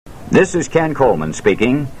This is Ken Coleman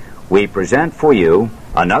speaking. We present for you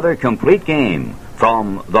another complete game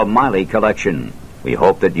from the Miley Collection. We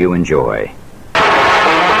hope that you enjoy.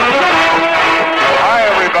 Hi,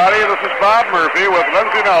 everybody. This is Bob Murphy with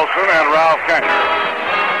Lindsey Nelson and Ralph Kiner.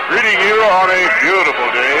 Greeting you on a beautiful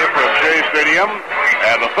day from Shea Stadium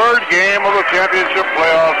and the third game of the championship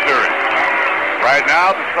playoff series. Right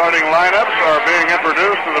now, the starting lineups are being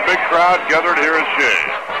introduced to the big crowd gathered here at Shea.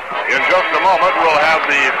 In just a moment, we'll have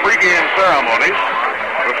the pregame ceremonies,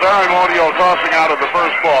 the ceremonial tossing out of the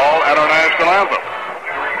first ball, and our national anthem.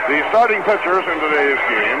 The starting pitchers in today's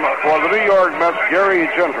game, for the New York Mets, Gary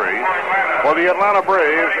Gentry. For the Atlanta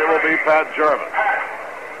Braves, it will be Pat Jarvis.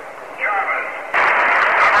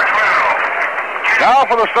 Now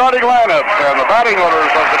for the starting lineups and the batting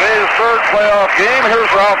orders of today's third playoff game, here's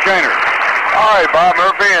Ralph Kiner. All right, Bob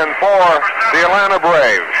Murphy, and for the Atlanta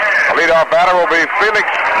Braves, the leadoff batter will be Felix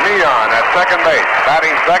Neon at second base.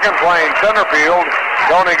 Batting second, playing center field,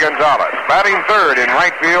 Tony Gonzalez. Batting third in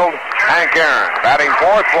right field, Hank Aaron. Batting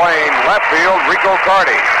fourth, playing left field, Rico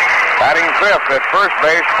Cardi. Batting fifth at first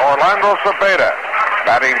base, Orlando Cepeda.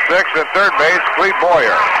 Batting sixth at third base, Clete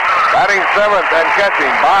Boyer. Batting seventh and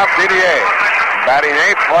catching, Bob Didier. Batting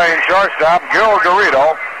eighth, playing shortstop, Gil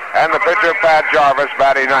Garrido. And the pitcher, Pat Jarvis,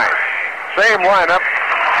 batting ninth. Same lineup,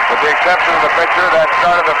 with the exception of the pitcher that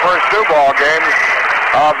started the first two ball games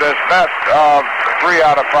of this best of 3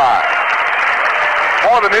 out of 5.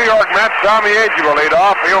 For the New York Mets, Tommy Agee will lead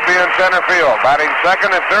off. He'll be in center field. Batting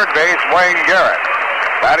second at third base, Wayne Garrett.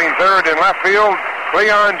 Batting third in left field,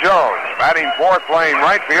 Cleon Jones. Batting fourth, playing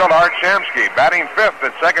right field, Art Shamsky. Batting fifth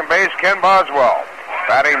at second base, Ken Boswell.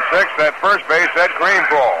 Batting sixth at first base, Ed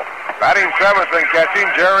Greenpool. Batting seventh and catching,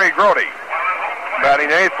 Jerry Grody.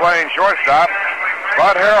 Batting eighth, playing shortstop,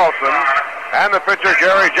 Bud Harrelson, and the pitcher,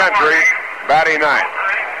 Gary Gentry, batting ninth.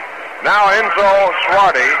 Now Enzo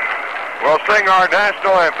Suardi will sing our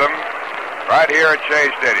national anthem right here at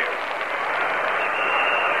Shea Stadium.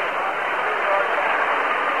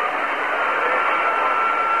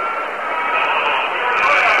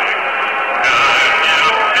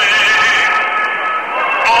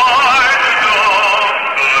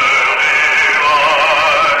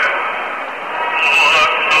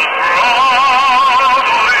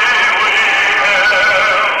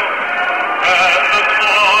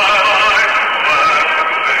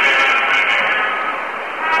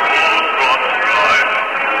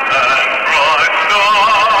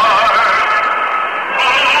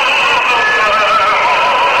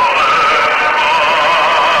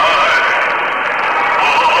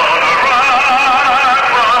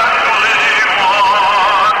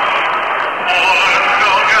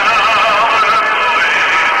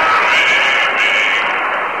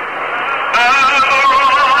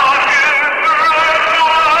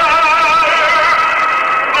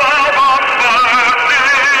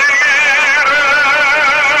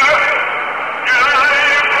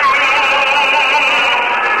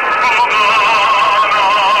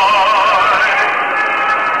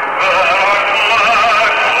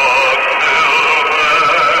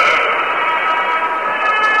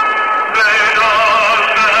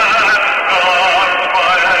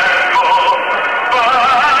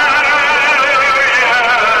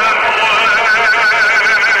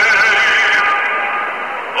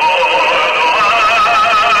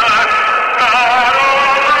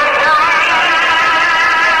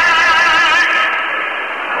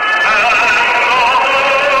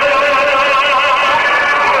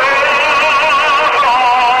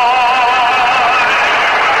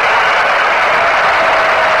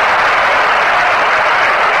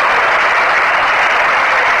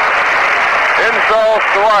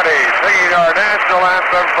 Suardi singing our national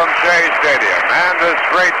anthem from Shea Stadium. And this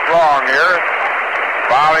great throng here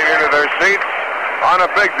filing into their seats on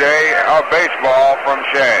a big day of baseball from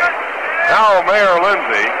Shea. Now Mayor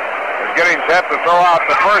Lindsay is getting set to throw out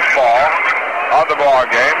the first ball of the ball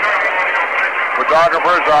game.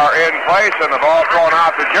 Photographers are in place and the ball thrown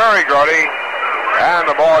out to Jerry Grody, and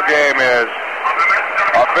the ball game is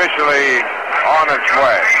officially on its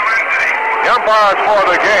way. The umpires for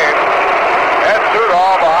the game: Ed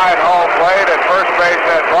Sudol behind home plate, at first base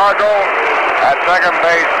Ed Vargo, at second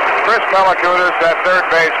base Chris Pelicutis, at third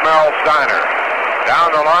base Mel Steiner. Down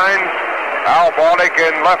the line, Al Baldick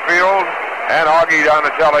in left field and Augie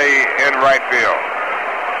Donatelli in right field.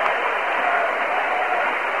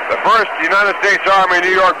 The 1st United States Army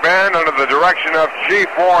New York Band, under the direction of Chief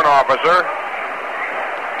Warrant Officer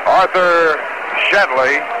Arthur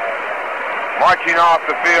Shetley, marching off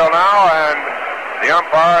the field now, and the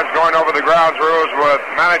umpires going over the grounds rules with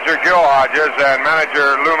manager Gil Hodges and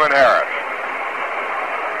manager Luman Harris.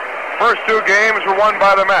 first two games were won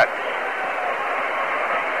by the Mets.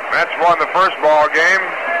 Mets won the first ball game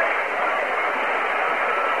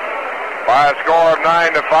by a score of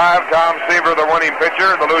 9-5. Tom Seaver, the winning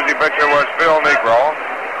pitcher. The losing pitcher was Phil Negro.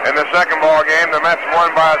 In the second ball game, the Mets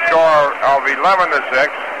won by a score of 11-6,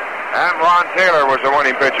 and Ron Taylor was the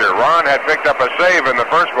winning pitcher. Ron had picked up a save in the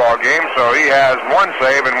first ball game, so he has one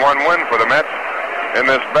save and one win for the Mets in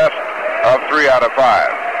this best of 3 out of 5.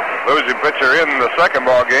 Losing pitcher in the second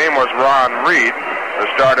ball game was Ron Reed, the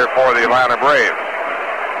starter for the Atlanta Braves.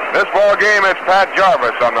 This ball game, it's Pat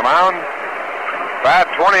Jarvis on the mound. Pat,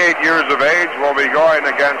 28 years of age, will be going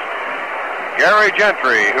against Gary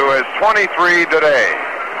Gentry, who is 23 today.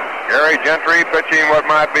 Gary Gentry pitching what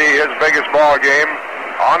might be his biggest ball game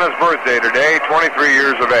on his birthday today, 23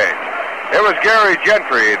 years of age. It was Gary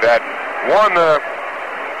Gentry that won the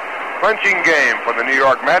clinching game for the New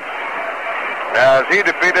York Mets as he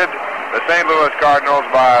defeated the St. Louis Cardinals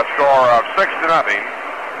by a score of 6-0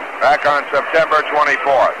 back on September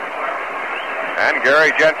 24th. And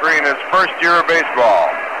Gary Gentry in his first year of baseball,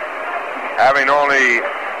 having only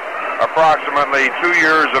approximately 2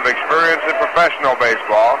 years of experience in professional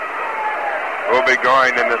baseball, will be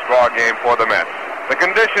going in this ball game for the Mets. The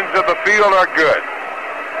conditions of the field are good,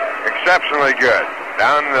 exceptionally good.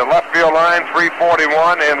 Down the left field line,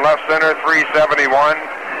 341, in left center, 371,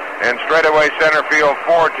 and straightaway center field,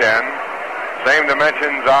 410. Same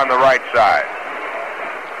dimensions on the right side.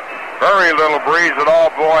 Very little breeze at all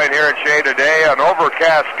blowing here at Shea today. An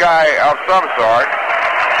overcast sky of some sort.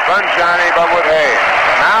 Sunshiny but with haze.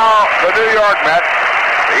 Now the New York Mets,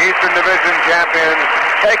 the Eastern Division champions,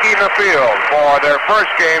 taking the field for their first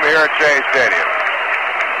game here at Shea Stadium.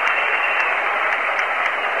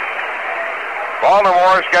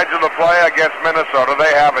 Baltimore scheduled to play against Minnesota.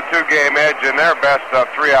 They have a 2-game edge in their best of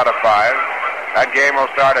 3 out of 5. That game will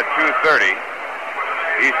start at 2:30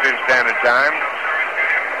 Eastern Standard Time.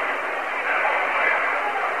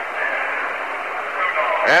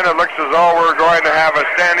 And it looks as though we're going to have a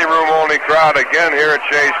standing room only crowd again here at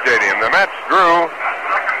Shea Stadium. The Mets drew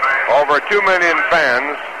over 2 million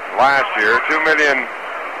fans last year, 2 million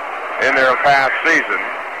in their past season,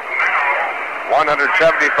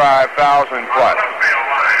 175,000 plus.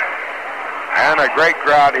 And a great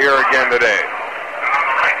crowd here again today.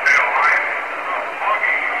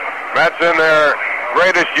 Mets in their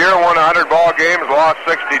greatest year won 100 ball games, lost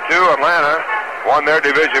 62. Atlanta won their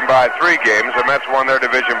division by 3 games. The Mets won their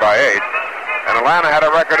division by 8. And Atlanta had a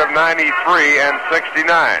record of 93 and 69.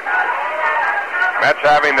 Mets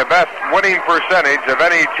having the best winning percentage of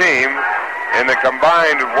any team in the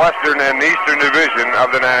combined Western and Eastern Division of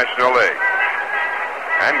the National League.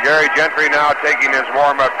 And Gary Gentry now taking his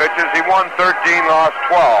warm-up pitches. He won 13, lost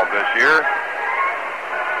 12 this year.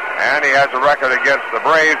 And he has a record against the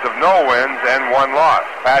Braves of no wins and 1 loss.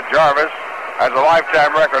 Pat Jarvis has a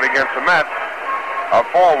lifetime record against the Mets of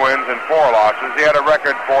 4 wins and 4 losses. He had a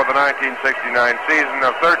record for the 1969 season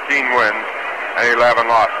of 13 wins and 11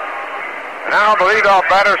 losses. And now the leadoff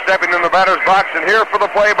batter stepping in the batter's box, and here for the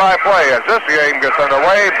play-by-play as this game gets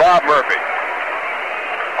underway, Bob Murphy.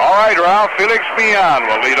 All right, Ralph, Felix Millan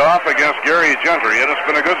will lead off against Gary Gentry, and it's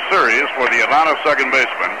been a good series for the Atlanta second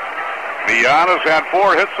baseman. Millan has had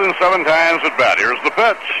 4 hits and 7 times at bat. Here's the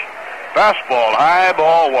pitch. Fastball high,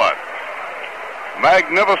 ball 1.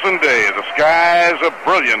 Magnificent day. The skies are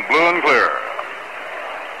brilliant blue and clear.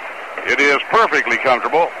 It is perfectly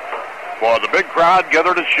comfortable for the big crowd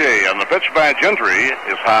gathered at Shea, and the pitch by Gentry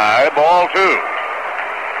is high, ball 2.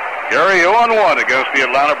 Gary 0-1 against the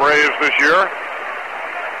Atlanta Braves this year,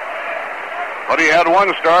 but he had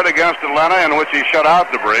 1 start against Atlanta in which he shut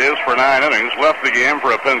out the Braves for 9 innings, left the game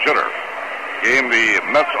for a pinch hitter. Game the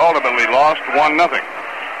Mets ultimately lost 1-0.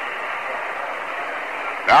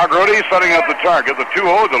 Now Grody setting up the target. The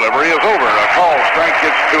 2-0 delivery is over. A call strike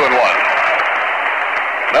gets 2-1.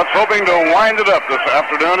 Mets hoping to wind it up this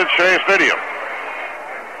afternoon at Shea Stadium.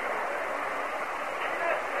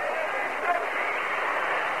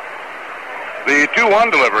 The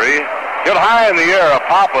 2-1 delivery hit high in the air, a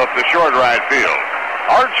pop up to short right field.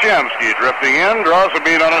 Art Shamsky drifting in, draws a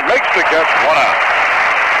beat on it, makes the catch, 1 out.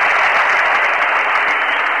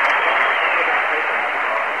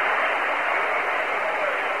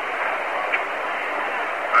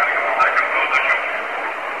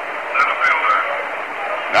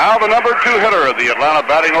 Now the number 2 hitter of the Atlanta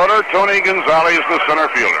batting order, Tony Gonzalez, the center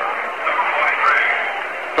fielder.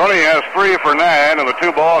 Tony has 3 for 9 in the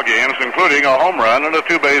 2 ball games, including a home run and a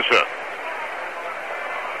 2-base hit.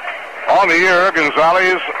 On the year,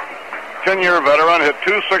 Gonzalez, 10-year veteran, hit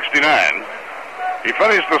 .269. He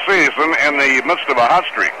finished the season in the midst of a hot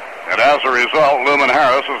streak, and as a result, Luman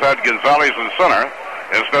Harris has had Gonzalez in center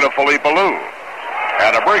instead of Felipe Lou.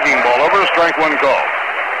 And a breaking ball over, strike one call.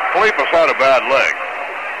 Felipe's had a bad leg,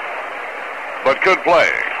 but could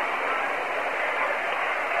play.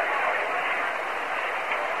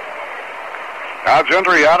 Now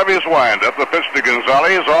Gentry out of his windup. The pitch to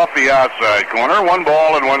Gonzalez off the outside corner. 1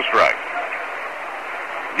 ball and 1 strike.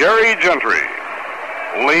 Gary Gentry,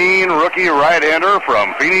 lean rookie right-hander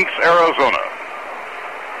from Phoenix, Arizona.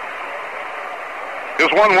 His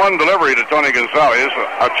 1-1 delivery to Tony Gonzalez,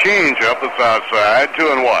 a changeup that's outside,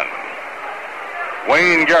 2-1.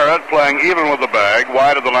 Wayne Garrett playing even with the bag,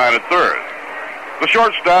 wide of the line at third. The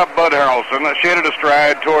shortstop, Bud Harrelson, shaded a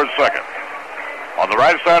stride towards second. On the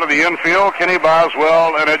right side of the infield, Kenny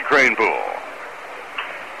Boswell and Ed Cranepool.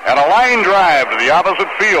 And a line drive to the opposite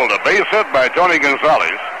field, a base hit by Tony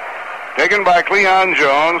Gonzalez, taken by Cleon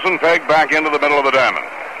Jones and pegged back into the middle of the diamond.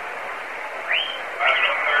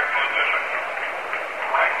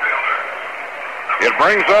 It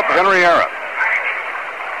brings up Henry Aaron.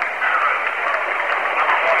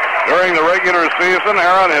 During the regular season,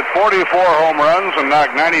 Aaron hit 44 home runs and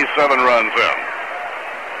knocked 97 runs in.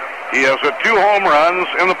 He has hit 2 home runs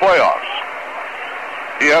in the playoffs.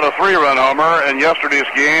 He had a 3-run homer in yesterday's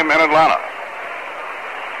game in Atlanta.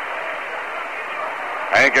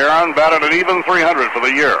 Hank Aaron batted an even 300 for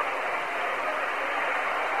the year.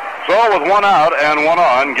 So with 1 out and 1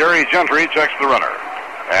 on, Gary Gentry checks the runner.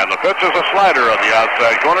 And the pitch is a slider on the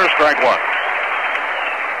outside corner, strike 1.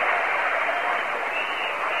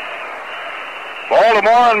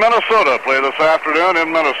 Baltimore and Minnesota play this afternoon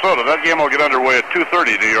in Minnesota. That game will get underway at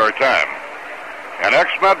 2:30 New York time. And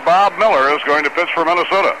ex-Met Bob Miller is going to pitch for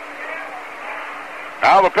Minnesota.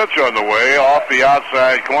 Now the pitch on the way off the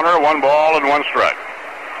outside corner, 1 ball and 1 strike.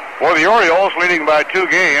 For the Orioles, leading by 2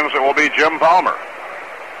 games, it will be Jim Palmer.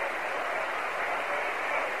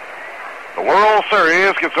 The World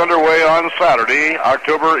Series gets underway on Saturday,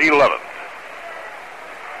 October 11th.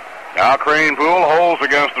 Now Cranepool holds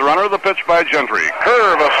against the runner. The pitch by Gentry.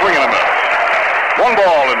 Curve, a swing and a miss. 1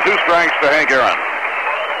 ball and 2 strikes to Hank Aaron.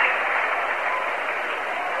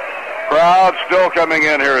 Crowd still coming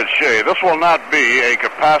in here at Shea. This will not be a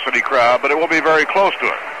capacity crowd, but it will be very close to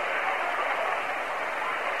it.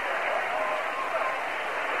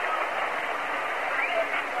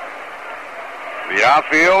 The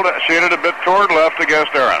outfield shaded a bit toward left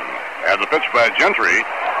against Aaron. And the pitch by Gentry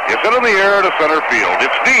is hit in the air to center field.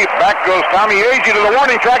 It's deep. Back goes Tommy Agee to the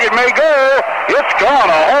warning track. It may go. It's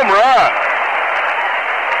gone. A home run.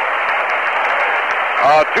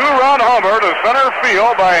 A 2-run homer to center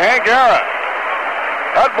field by Hank Aaron.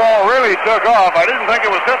 That ball really took off. I didn't think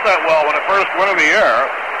it was hit that well when it first went in the air.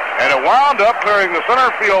 And it wound up clearing the center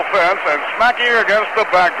field fence and smacking against the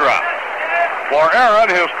backdrop. For Aaron,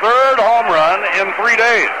 his 3rd home run in 3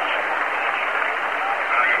 days.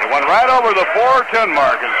 It went right over the 410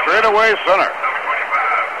 mark and straight away center.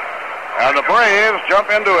 And the Braves jump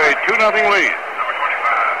into a 2-0 lead.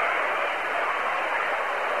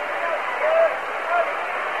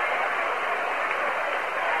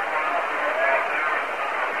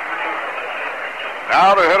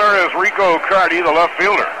 Now the hitter is Rico Carty, the left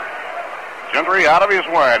fielder. Gentry out of his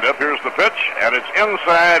windup. Here's the pitch, and it's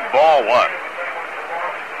inside, ball 1.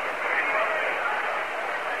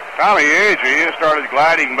 Tommy Agee started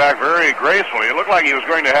gliding back very gracefully. It looked like he was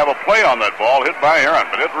going to have a play on that ball hit by Aaron,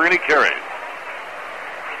 but it really carried.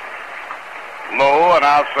 Low and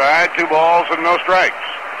outside, 2 balls and no strikes.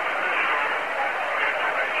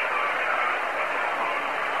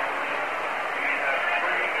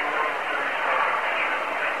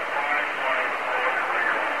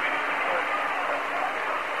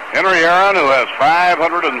 Henry Aaron, who has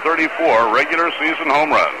 534 regular season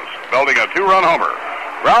home runs, belting a 2-run homer.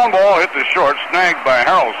 Ground ball hit to short, snagged by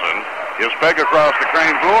Harrelson. His peg across the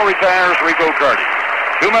Cranepool retires Rico Carty.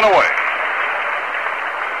 2 men away.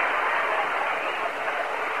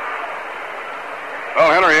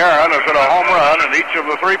 Well, Henry Aaron has hit a home run in each of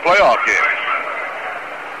the 3 playoff games.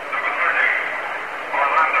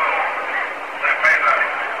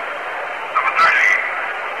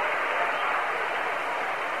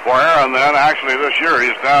 For Aaron, then, actually this year,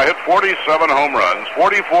 he's now hit 47 home runs,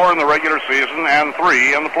 44 in the regular season and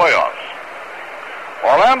 3 in the playoffs.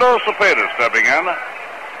 Orlando Cepeda stepping in.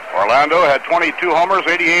 Orlando had 22 homers,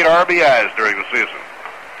 88 RBIs during the season.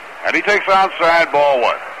 And he takes outside, ball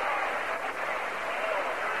 1.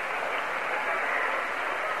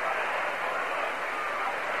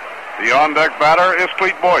 The on-deck batter is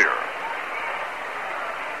Clete Boyer.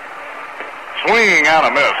 Swinging out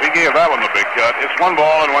a miss. He gave that one the big cut. It's 1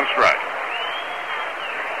 ball and 1 strike.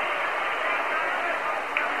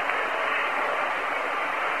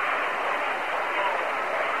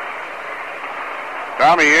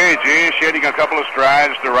 Tommy Agee shading a couple of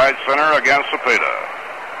strides to right center against Cepeda.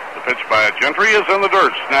 The pitch by Gentry is in the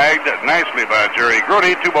dirt, snagged nicely by Jerry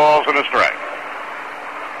Grody. 2 balls and a strike.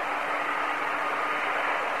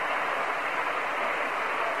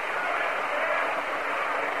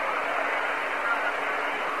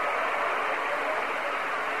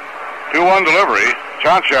 One delivery.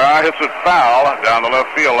 Cha-Cha hits it foul down the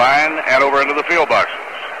left field line and over into the field boxes.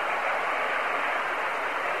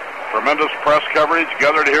 Tremendous press coverage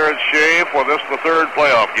gathered here at Shea for this, the 3rd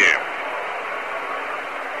playoff game.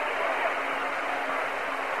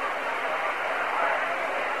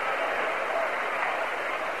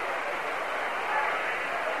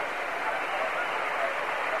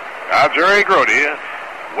 Now Jerry Grody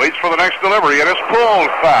waits for the next delivery, and it's pulled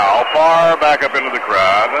foul far back up into the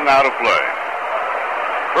crowd and out of play.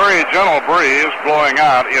 Very gentle breeze blowing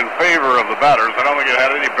out in favor of the batters. I don't think it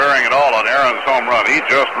had any bearing at all on Aaron's home run. He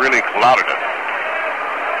just really clouded it.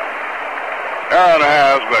 Aaron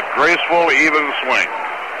has that graceful, even swing.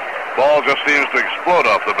 Ball just seems to explode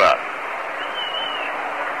off the bat.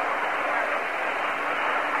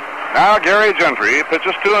 Now Gary Gentry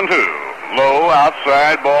pitches 2-2. Low,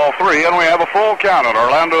 outside, ball 3, and we have a full count on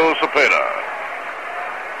Orlando Cepeda.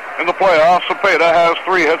 In the playoffs, Cepeda has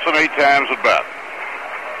 3 hits and 8 times at bat.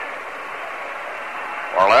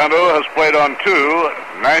 Orlando has played on 2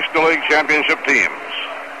 National League Championship teams,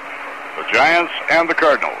 the Giants and the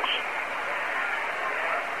Cardinals.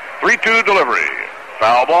 3-2 delivery.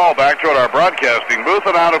 Foul ball back toward our broadcasting booth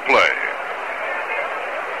and out of play.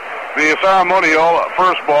 The ceremonial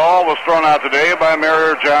first ball was thrown out today by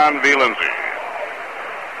Mayor John V. Lindsay.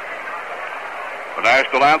 The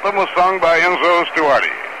national anthem was sung by Enzo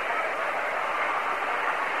Stuardi.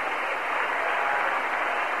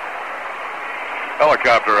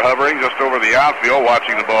 Helicopter hovering just over the outfield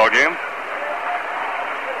watching the ball game.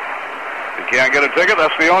 If you can't get a ticket,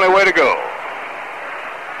 that's the only way to go.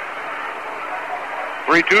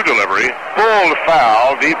 3-2 delivery, pulled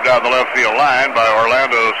foul deep down the left field line by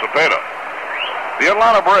Orlando Cepeda. The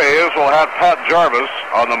Atlanta Braves will have Pat Jarvis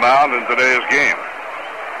on the mound in today's game.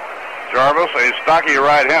 Jarvis, a stocky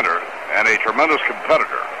right-hander and a tremendous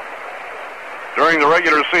competitor. During the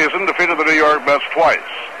regular season, defeated the New York Mets twice.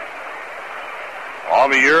 On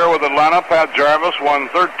the year with Atlanta, Pat Jarvis won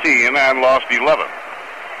 13 and lost 11.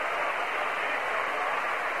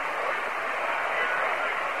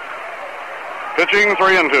 Pitching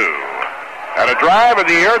 3-2. And a drive in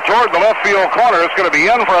the air toward the left field corner. It's going to be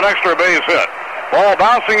in for an extra base hit. Ball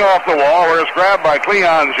bouncing off the wall where it's grabbed by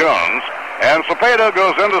Cleon Jones. And Cepeda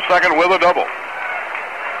goes into second with a double.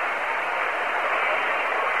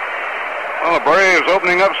 Well, the Braves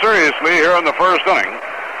opening up seriously here in the first inning.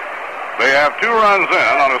 They have 2 runs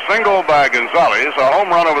in on a single by Gonzalez, a home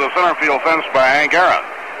run over the center field fence by Hank Aaron.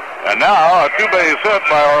 And now a 2-base hit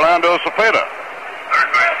by Orlando Cepeda. Third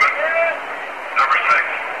baseman, number 6,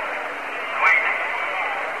 Cleet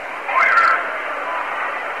Boyer.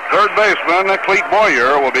 Third baseman Cleet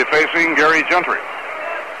Boyer will be facing Gary Gentry.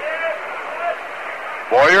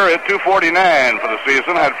 Boyer hit .249 for the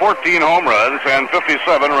season, had 14 home runs and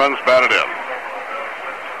 57 runs batted in.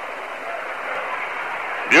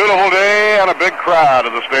 Beautiful day and a big crowd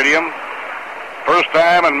at the stadium. First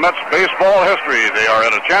time in Mets baseball history they are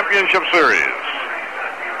in a championship series.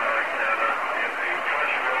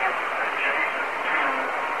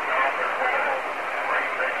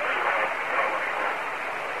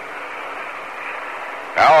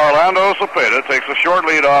 Now Orlando Cepeda takes a short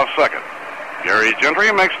lead off second. Gary Gentry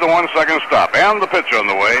makes the 1-second stop, and the pitch on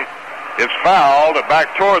the way. It's fouled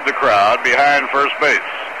back toward the crowd behind first base.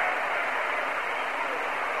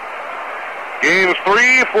 Games 3,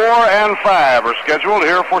 4, and 5 are scheduled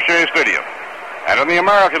here for Shea Stadium. And in the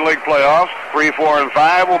American League playoffs, 3, 4, and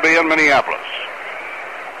 5 will be in Minneapolis.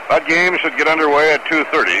 That game should get underway at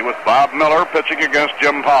 2:30 with Bob Miller pitching against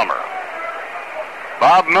Jim Palmer.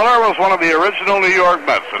 Bob Miller was one of the original New York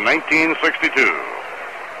Mets in 1962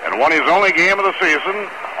 and won his only game of the season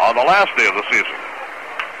on the last day of the season.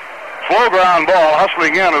 Slow ground ball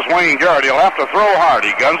hustling in is Wayne Garrett. He'll have to throw hard.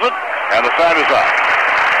 He guns it, and the side is out.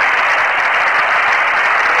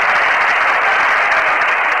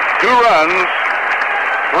 2 runs,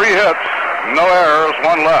 3 hits, no errors,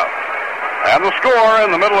 1 left. And the score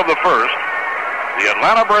in the middle of the first, the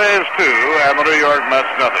Atlanta Braves 2 and the New York Mets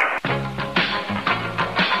nothing.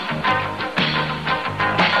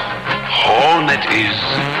 Hornet is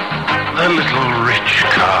the little rich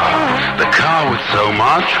car, the car with so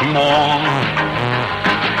much more.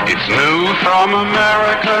 It's new from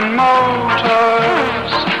American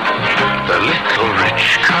Motors, the little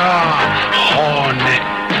rich car, Hornet.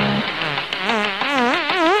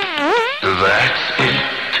 That's it.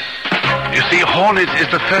 Hornet is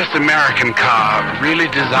the first American car really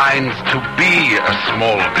designed to be a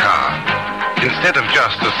small car, instead of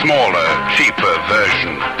just a smaller, cheaper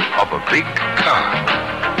version of a big car.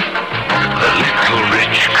 The little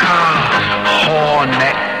rich car,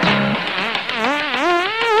 Hornet.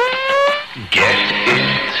 Get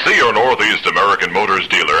it? See your Northeast American Motors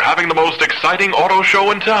dealer having the most exciting auto show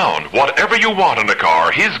in town. Whatever you want in a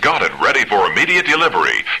car, he's got it ready for immediate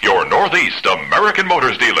delivery. Your Northeast American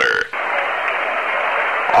Motors dealer.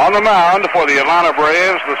 On the mound for the Atlanta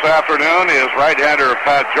Braves this afternoon is right-hander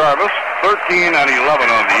Pat Jarvis, 13-11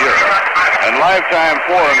 on the year, and lifetime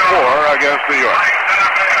 4-4 against New York.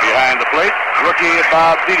 Behind the plate, rookie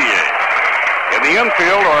Bob Didier. In the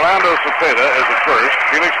infield, Orlando Cepeda is at first,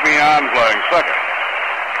 Felix Millan playing second.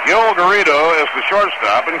 Gil Garrido is the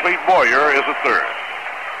shortstop, and Clete Boyer is at third.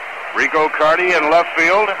 Rico Carty in left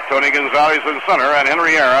field, Tony Gonzalez in center, and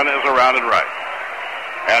Henry Aaron is around at right.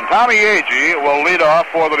 And Tommy Agee will lead off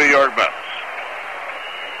for the New York Mets.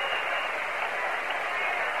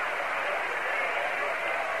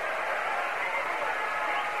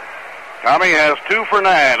 Tommy has 2 for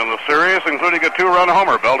 9 in the series, including a 2-run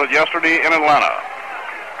homer belted yesterday in Atlanta.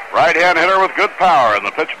 Right-hand hitter with good power, and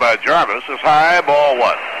the pitch by Jarvis is high, ball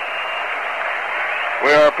 1.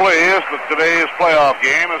 We are pleased that today's playoff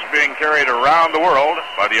game is being carried around the world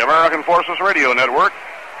by the American Forces Radio Network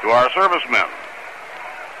to our servicemen.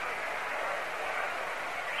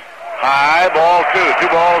 High, ball 2. 2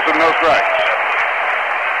 balls and no strikes.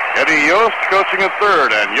 Eddie Yost coaching at third,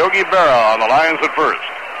 and Yogi Berra on the lines at first.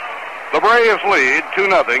 The Braves lead 2-0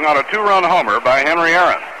 on a 2-run homer by Henry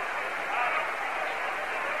Aaron.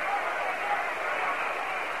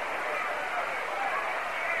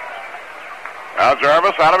 Now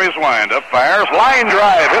Jarvis out of his windup, fires, line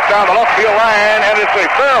drive, hit down the left field line, and it's a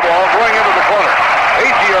fair ball going into the corner.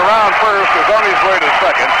 Agee around first is on his way to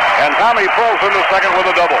second, and Tommy pulls into second with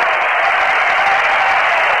a double.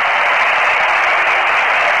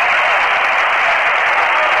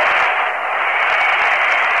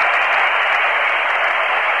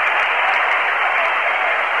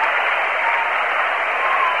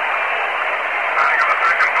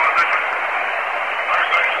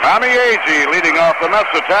 Tommy Agee leading off the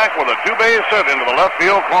Mets attack with a 2-base hit into the left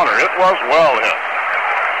field corner. It was well hit.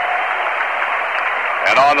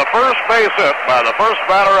 And on the first base hit by the first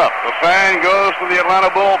batter up, the sign goes to the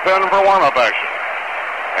Atlanta bullpen for warm-up action.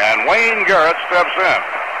 And Wayne Garrett steps in.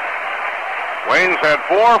 Wayne's had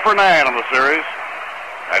 4 for 9 in the series,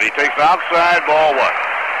 and he takes outside ball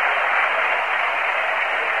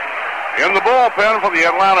 1. In the bullpen for the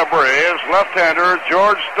Atlanta Braves, left-hander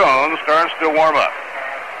George Stone starts to warm up.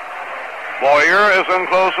 Boyer is in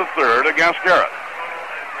close at third against Garrett.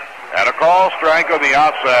 And a call strike on the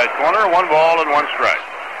outside corner, 1 ball and 1 strike.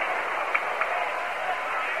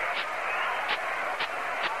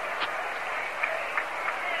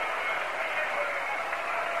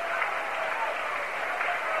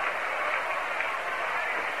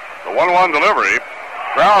 The 1-1 delivery,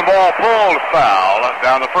 ground ball pulled foul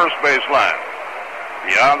down the first base line.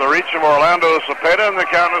 Beyond the reach of Orlando Cepeda, and the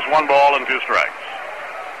count is 1 ball and 2 strikes.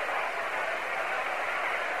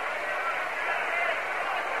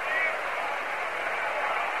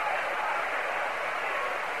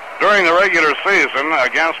 During the regular season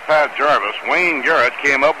against Pat Jarvis, Wayne Garrett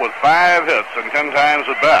came up with 5 hits and 10 times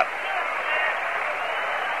at bat.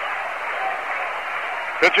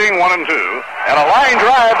 Pitching 1 and 2, and a line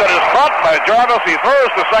drive that is caught by Jarvis. He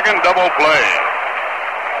throws the second, double play.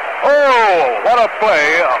 Oh, what a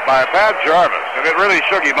play by Pat Jarvis, and it really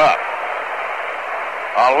shook him up.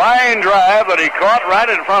 A line drive that he caught right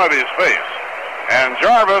in front of his face, and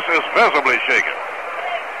Jarvis is visibly shaken.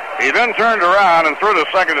 He then turned around and threw to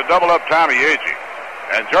second to double up Tommy Agee.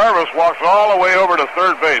 And Jarvis walks all the way over to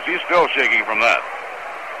third base. He's still shaking from that.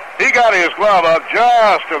 He got his glove up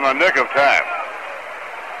just in the nick of time.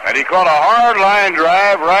 And he caught a hard line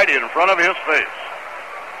drive right in front of his face.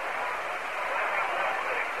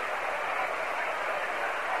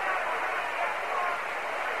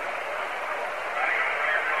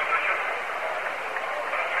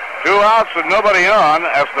 Two outs and nobody on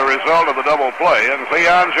as the result of the double play, and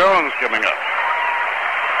Cleon Jones coming up.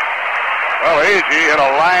 Well, Agee hit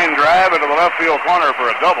a line drive into the left field corner for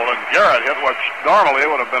a double, and Garrett hit what normally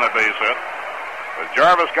would have been a base hit. But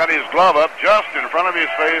Jarvis got his glove up just in front of his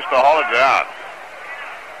face to haul it down.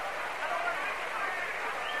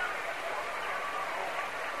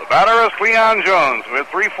 The batter is Cleon Jones, who hit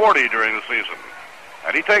 .340 during the season.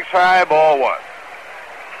 And he takes high, ball 1.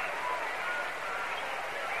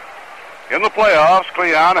 In the playoffs,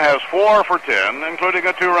 Cleon has 4 for 10, including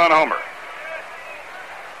a 2-run homer.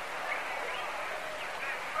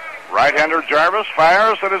 Right-hander Jarvis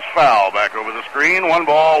fires, and it's foul back over the screen. 1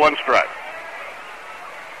 ball, 1 strike.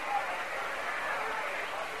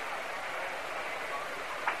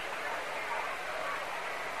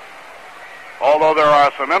 Although there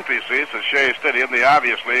are some empty seats at Shea Stadium, they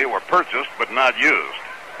obviously were purchased but not used.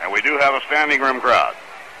 And we do have a standing room crowd.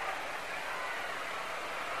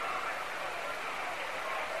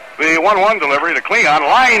 The 1-1 delivery to Cleon.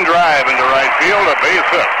 Line drive into right field, a base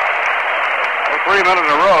hit. For 3 minutes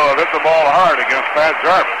in a row, have hit the ball hard against Pat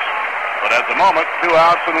Jarvis. But at the moment, 2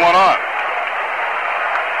 outs and 1 on.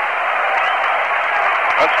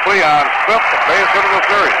 That's Cleon's 5th base hit of the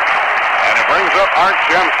series. And it brings up Art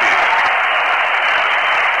Shamsky.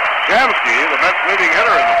 Shamsky, the Mets' leading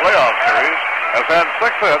hitter in the playoff series, has had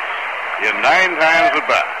 6 hits in 9 times at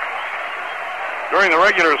bat. During the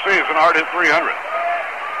regular season, Art hit 300.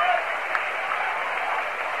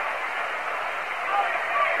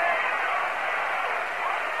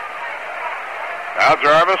 Now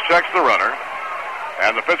Jarvis checks the runner,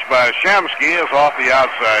 and the pitch by Shamsky is off the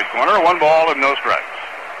outside corner. 1 ball and no strikes.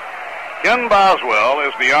 Ken Boswell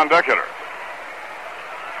is the on-deck hitter.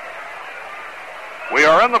 We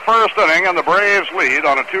are in the first inning, and the Braves lead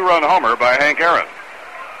on a 2-run homer by Hank Aaron.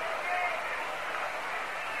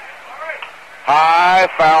 High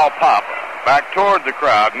foul pop back toward the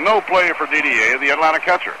crowd. No play for DDA, the Atlanta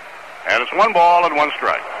catcher. And it's 1 ball and 1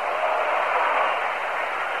 strike.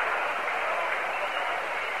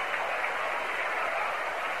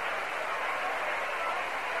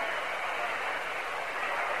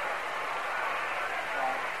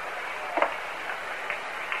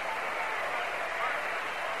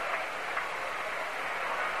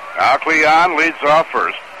 Now Cleon leads off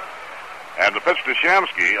first. And the pitch to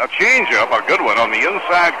Shamsky, a changeup, a good one on the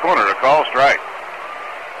inside corner, a call strike.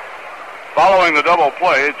 Following the double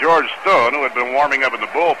play, George Stone, who had been warming up in the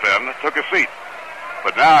bullpen, took a seat.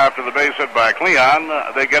 But now, after the base hit by Cleon,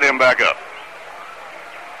 they get him back up.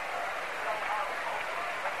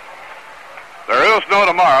 There is no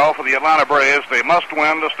tomorrow for the Atlanta Braves. They must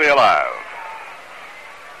win to stay alive.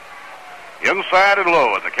 Inside and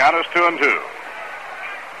low, and the count is 2-2.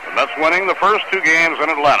 The Mets winning the first 2 games in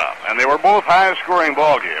Atlanta, and they were both high-scoring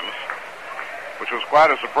ball games, which was quite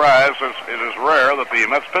a surprise since it is rare that the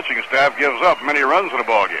Mets pitching staff gives up many runs in a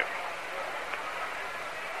ball game.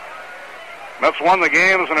 Mets won the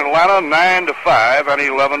games in Atlanta 9-5 and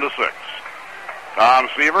 11-6. Tom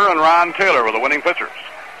Seaver and Ron Taylor were the winning pitchers.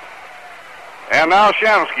 And now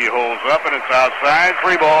Shamsky holds up, and it's outside,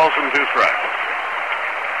 3 balls and 2 strikes.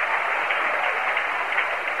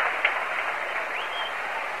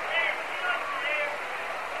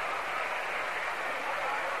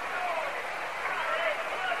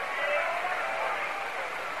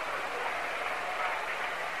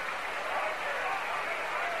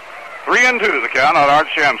 Three and 2, the count on Art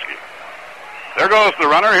Shamsky. There goes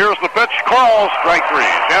the runner. Here's the pitch. Call, strike 3.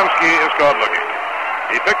 Shamsky is caught looking.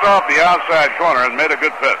 He picked off the outside corner and made a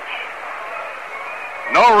good pitch.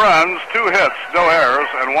 No runs, 2 hits, no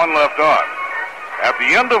errors, and 1 left on. At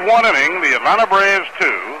the end of 1 inning, the Atlanta Braves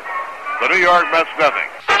 2, the New York Mets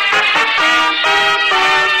nothing.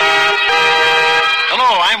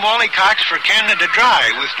 Hello, I'm Wally Cox for Canada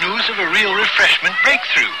Dry with news of a real refreshment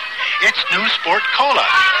breakthrough. It's new Sport Cola,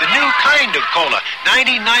 the new kind of cola,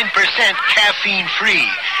 99% caffeine-free.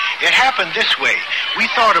 It happened this way. We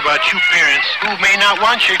thought about you parents who may not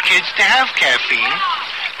want your kids to have caffeine,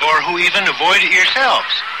 or who even avoid it yourselves.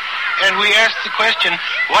 And we asked the question,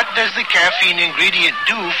 what does the caffeine ingredient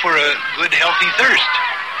do for a good, healthy thirst?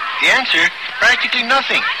 The answer, practically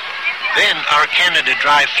nothing. Then our Canada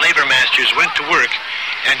Dry Flavor Masters went to work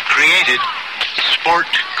and created Sport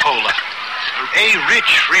Cola. A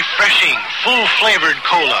rich, refreshing, full-flavored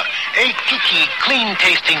cola. A kicky,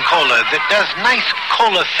 clean-tasting cola that does nice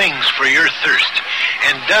cola things for your thirst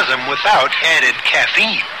and does them without added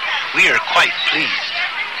caffeine. We are quite pleased.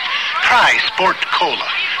 Try Sport Cola,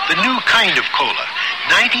 the new kind of cola.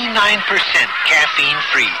 99%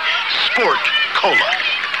 caffeine-free. Sport Cola.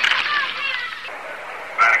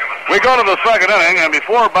 We go to the second inning, and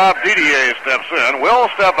before Bob Didier steps in, we'll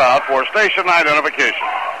step out for station identification.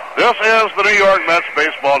 This is the New York Mets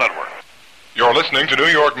Baseball Network. You're listening to New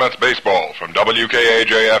York Mets Baseball from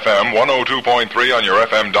WKAJ-FM 102.3 on your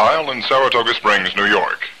FM dial in Saratoga Springs, New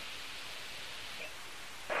York.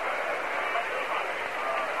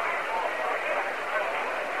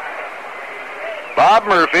 Bob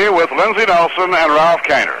Murphy with Lindsey Nelson and Ralph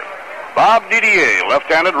Kiner. Bob Didier,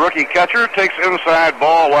 left-handed rookie catcher, takes inside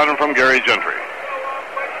ball 1 from Gary Gentry.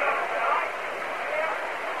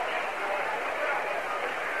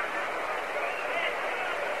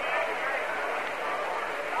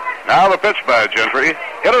 Now the pitch by Gentry.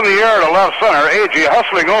 Hit in the air to left center. Agee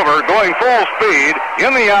hustling over, going full speed.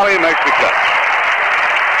 In the alley, makes the catch.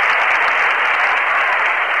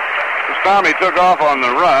 This time he took off on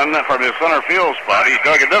the run from his center field spot. He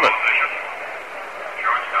dug a divot.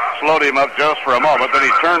 Slowed him up just for a moment, then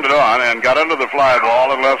he turned it on and got into the fly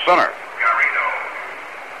ball in left center.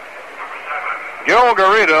 Gil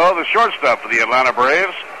Garrido, the shortstop for the Atlanta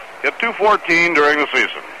Braves, hit .214 during the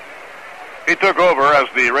season. He took over as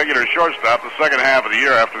the regular shortstop the second half of the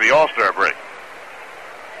year after the All-Star break.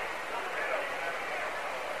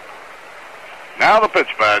 Now the pitch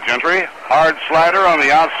by Gentry. Hard slider on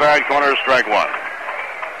the outside corner, strike one.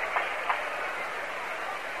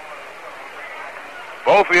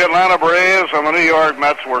 Both the Atlanta Braves and the New York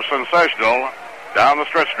Mets were sensational down the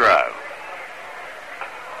stretch drive.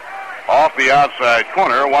 Off the outside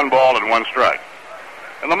corner, 1 ball and 1 strike.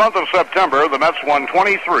 In the month of September, the Mets won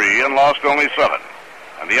 23 and lost only 7.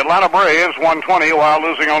 And the Atlanta Braves won 20 while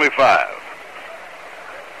losing only 5.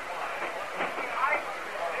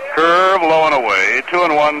 Curve low and away,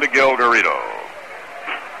 2-1 to Gil Garrido.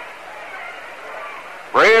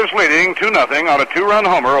 Braves leading 2-0 on a 2-run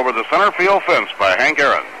homer over the center field fence by Hank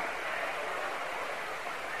Aaron.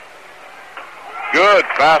 Good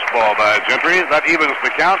fastball by Gentry. That evens the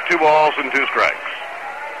count, 2 balls and 2 strikes.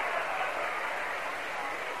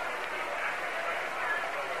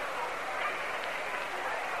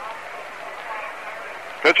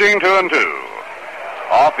 Pitching 2-2.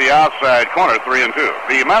 Off the outside corner, 3-2.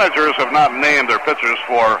 The managers have not named their pitchers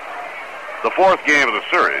for the 4th game of the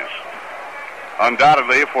series.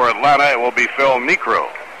 Undoubtedly, for Atlanta, it will be Phil Niekro.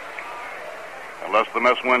 Unless the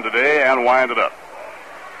Mets win today and wind it up.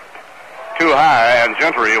 Too high, and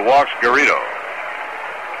Gentry walks Garrido.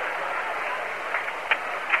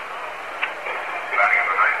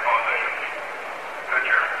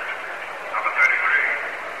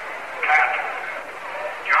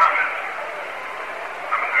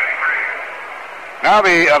 Now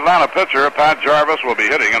the Atlanta pitcher, Pat Jarvis, will be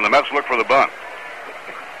hitting, and the Mets look for the bunt.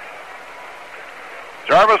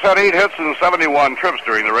 Jarvis had 8 hits and 71 trips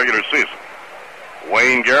during the regular season.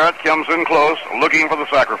 Wayne Garrett comes in close, looking for the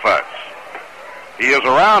sacrifice. He is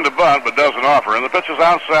around to bunt, but doesn't offer, and the pitch is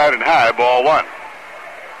outside and high, ball 1.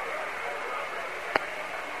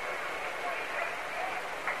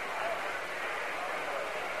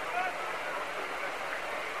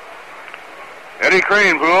 Eddie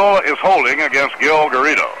Kranepool is holding against Gil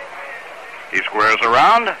Garrido. He squares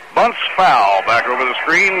around, bunts foul, back over the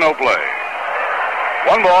screen, no play.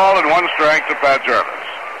 1 ball and 1 strike to Pat Jarvis.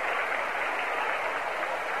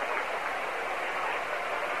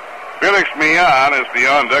 Felix Millan is the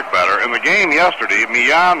on-deck batter. In the game yesterday,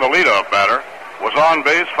 Millan, the leadoff batter, was on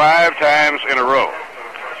base 5 times in a row.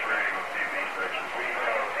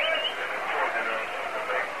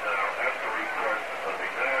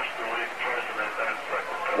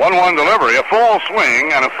 1-1 delivery, a full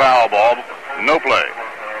swing, and a foul ball, no play.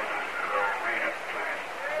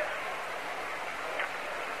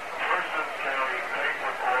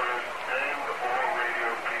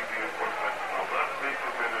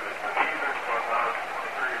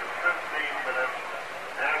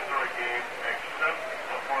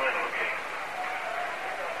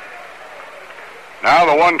 Now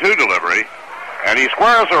the 1-2 delivery, and he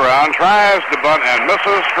squares around, tries to bunt, and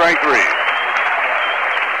misses, strike 3.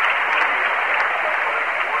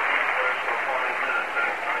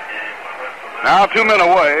 Now 2 men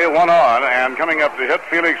away, 1 on, and coming up to hit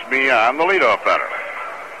Felix Millan, the leadoff batter.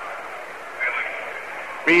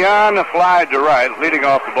 Millan flied to right, leading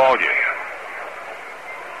off the ballgame.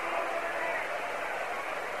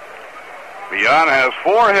 Millan has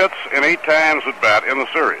 4 hits and 8 times at bat in the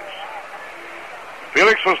series.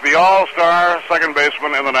 Felix was the all-star second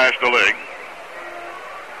baseman in the National League,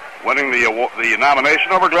 winning the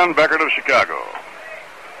nomination over Glenn Beckert of Chicago.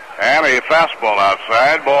 And a fastball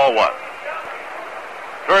outside, ball 1.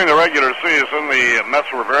 During the regular season, the Mets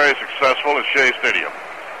were very successful at Shea Stadium.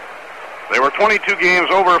 They were 22 games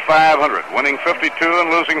over 500, winning 52 and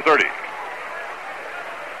losing 30.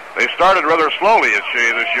 They started rather slowly at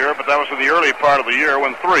Shea this year, but that was in the early part of the year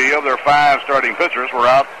when 3 of their 5 starting pitchers were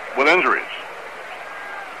out with injuries.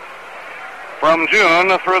 From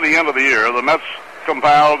June through the end of the year, the Mets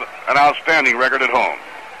compiled an outstanding record at home.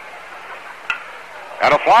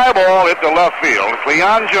 And a fly ball hit to left field.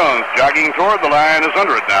 Cleon Jones, jogging toward the line, is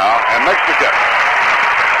under it now and makes the catch.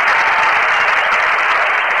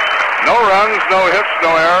 No runs, no hits,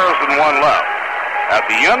 no errors, and 1 left. At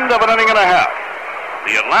the end of an inning and a half,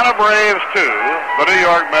 the Atlanta Braves 2, the New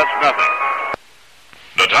York Mets nothing.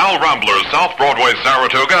 Natal Ramblers South Broadway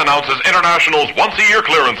Saratoga announces International's once-a-year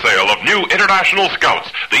clearance sale of new International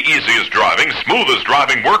Scouts, the easiest driving, smoothest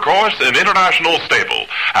driving workhorse in International stable,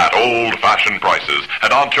 at old-fashioned prices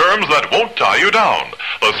and on terms that won't tie you down.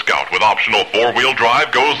 The Scout with optional four-wheel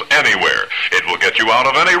drive goes anywhere. It will get you out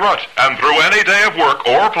of any rut and through any day of work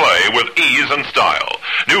or play with ease and style.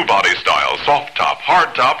 New body style, soft top,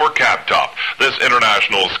 hard top, or cab top. This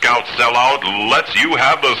International Scout sellout lets you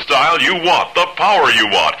have the style you want, the power you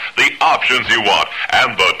want, the options you want,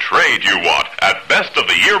 and the trade you want at best of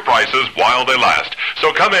the year prices while they last.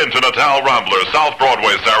 So come in to Natal Rambler, South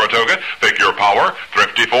Broadway, Saratoga. Pick your power,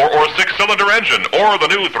 thrifty 4 or 6-cylinder engine, or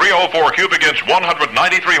the new 304 cubic inch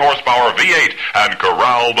 193 horsepower V8, and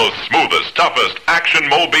corral the smoothest, toughest action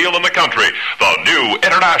mobile in the country, the new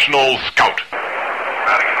International Scout.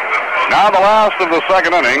 Now the last of the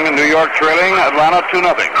second inning, New York trailing Atlanta 2-0.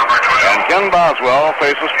 And Ken Boswell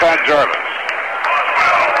faces Pat Jarvis.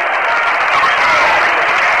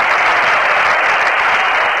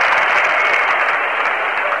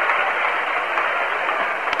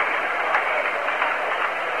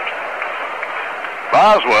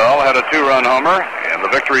 Boswell had a 2-run homer in the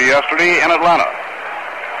victory yesterday in Atlanta.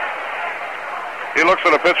 He looks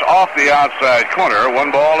at a pitch off the outside corner,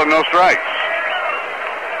 1 ball and no strikes.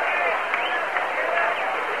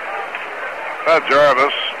 Pat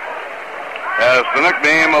Jarvis has the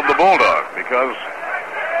nickname of the Bulldog because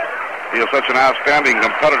he is such an outstanding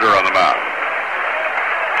competitor on the mound.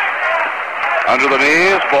 Under the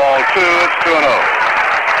knees, ball 2, it's 2-0.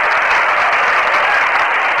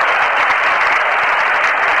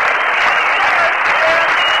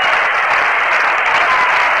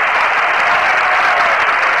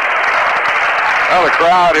 Well, the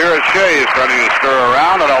crowd here at Shea is starting to stir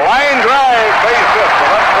around, and a line drive base hit to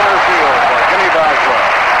left center field for Kenny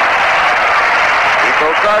Boswell. Rico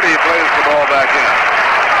Cardi plays the ball back in.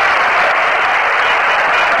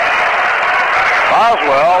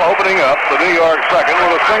 Boswell opening up the New York second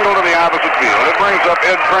with a single to the opposite field. It brings up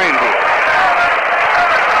Ed Craneboom.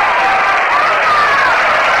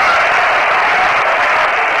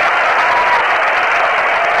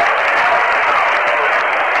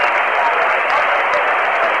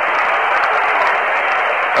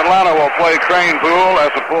 Atlanta will play Cranepool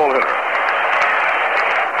as a pull hitter.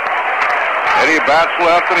 Eddie bats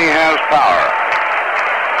left and he has power.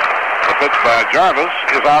 The pitch by Jarvis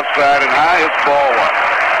is outside and high. It's ball 1.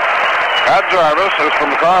 Pat Jarvis is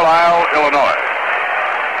from Carlisle, Illinois.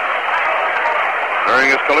 During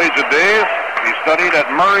his collegiate days, he studied at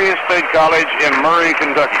Murray State College in Murray,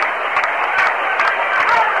 Kentucky.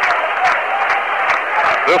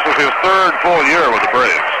 This is his 3rd full year with the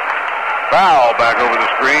Braves. Foul back over the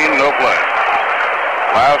screen, no play.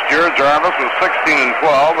 Last year, Jarvis was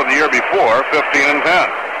 16-12, and the year before, 15-10.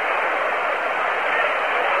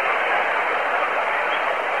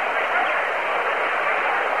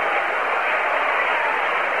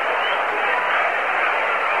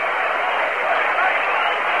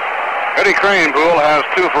 Eddie Cranepool has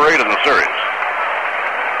 2 for 8 in the series.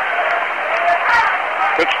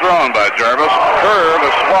 Pitch thrown by Jarvis. Curve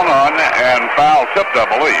is swung on and foul tipped, I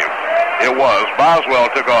believe. It was.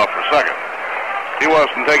 Boswell took off for second. He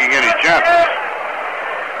wasn't taking any chances.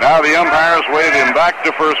 Now the umpires wave him back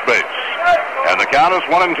to first base. And the count is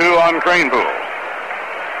 1-2 on Cranepool.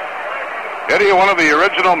 Eddie, one of the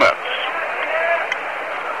original Mets.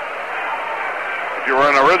 If you were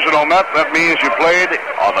an original Met, that means you played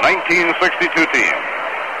on the 1962 team.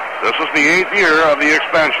 This is the 8th year of the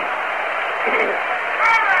expansion.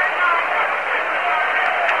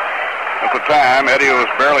 At the time, Eddie was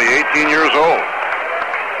barely 18 years old.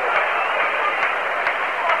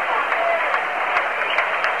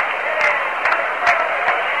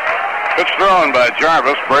 Pitch thrown by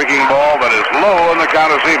Jarvis, breaking ball that is low, and the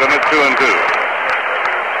count is even at 2-2.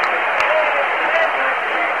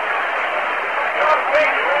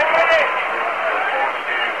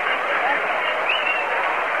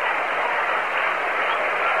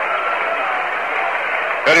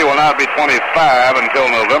 Eddie will not be 25 until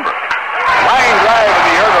November. Line drive in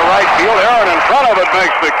the air to right field. Aaron in front of it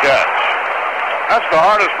makes the catch. That's the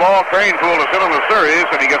hardest ball Cranepool has hit in the series,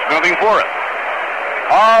 and he gets nothing for it.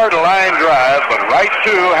 Hard line drive, but right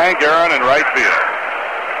to Hank Aaron in right field.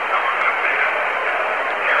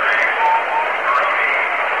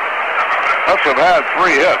 Mets have had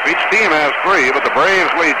 3 hits. Each team has 3, but the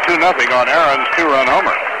Braves lead 2-0 on Aaron's 2-run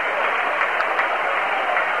homer.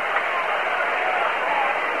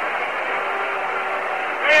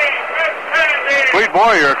 Clete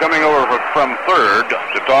Boyer coming over from third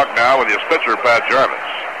to talk now with his pitcher, Pat Jarvis.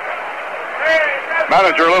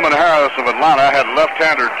 Manager Lumen Harris of Atlanta had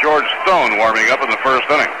left-hander George Stone warming up in the first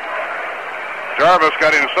inning. Jarvis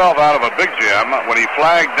got himself out of a big jam when he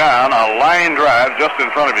flagged down a line drive just in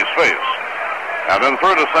front of his face, and then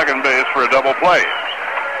threw to second base for a double play.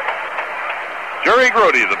 Jerry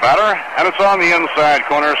Grody, the batter, and it's on the inside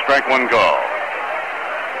corner, strike one call.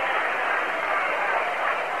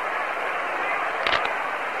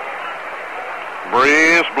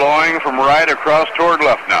 Breeze blowing from right across toward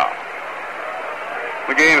left now.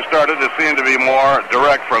 The game started to seem to be more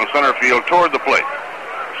direct from center field toward the plate.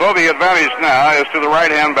 So the advantage now is to the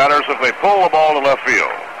right-hand batters if they pull the ball to left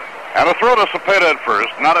field. And a throw to Cepeda at first,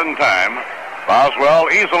 not in time. Boswell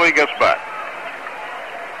easily gets back.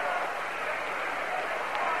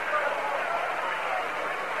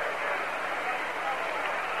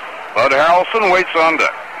 Bud Harrelson waits on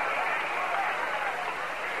deck.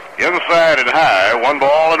 Inside and high, 1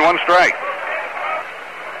 ball and 1 strike.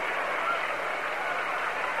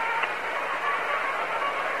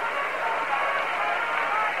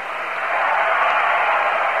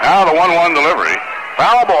 Now the 1-1 delivery.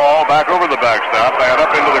 Foul ball back over the backstop and up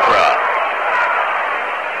into the crowd.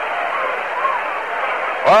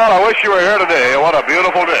 Well, I wish you were here today. What a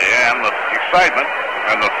beautiful day, and the excitement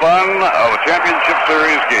and the fun of a championship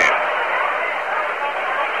series game.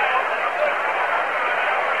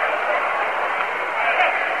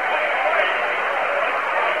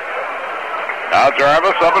 Now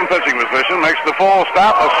Jarvis up in pitching position, makes the full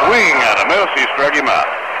stop, a swing and a miss. He struck him out.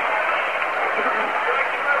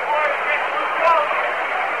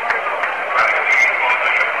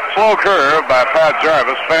 Slow curve by Pat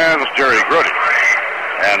Jarvis fans Jerry Grody.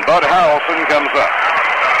 And Bud Harrelson comes up.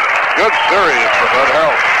 Good series for Bud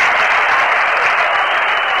Harrelson.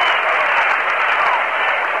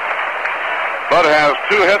 Bud has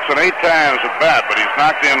 2 hits and 8 times at bat, but he's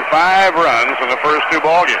knocked in 5 runs in the first 2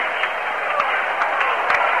 ball games.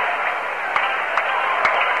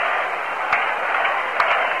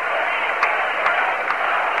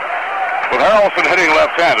 With Harrelson hitting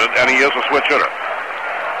left-handed, and he is a switch hitter.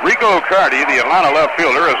 Rico Cardi, the Atlanta left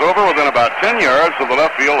fielder, is over within about 10 yards of the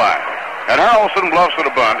left field line. And Harrelson bluffs at a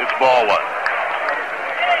bunt. It's ball 1.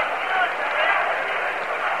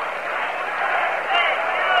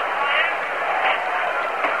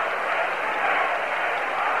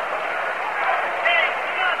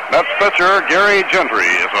 Mets pitcher Gary Gentry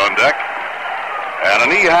is on deck. And a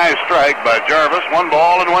knee-high strike by Jarvis. 1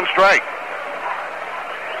 ball and 1 strike.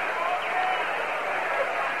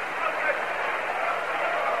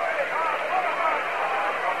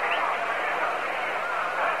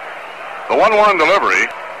 The 1-1 delivery.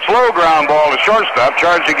 Slow ground ball to shortstop.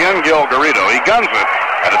 Charge again, Gil Garrido. He guns it,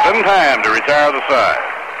 and it's in time to retire the side.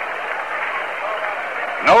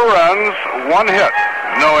 No runs, 1 hit.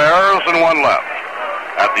 No errors, and 1 left.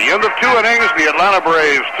 At the end of 2 innings, the Atlanta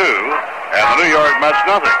Braves 2, and the New York Mets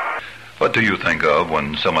nothing. What do you think of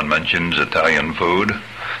when someone mentions Italian food?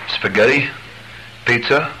 Spaghetti?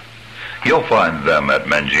 Pizza? You'll find them at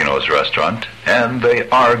Mangino's restaurant, and they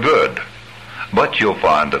are good. But you'll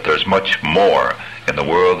find that there's much more in the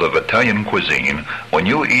world of Italian cuisine when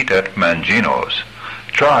you eat at Mangino's.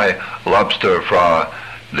 Try lobster fra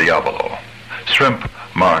diavolo, shrimp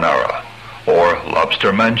marinara, or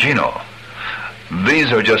lobster mangino.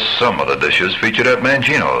 These are just some of the dishes featured at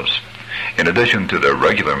Mangino's. In addition to their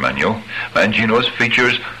regular menu, Mangino's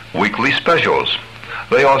features weekly specials.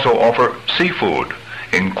 They also offer seafood,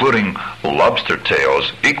 including lobster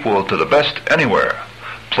tails equal to the best anywhere,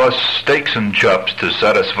 plus steaks and chops to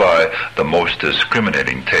satisfy the most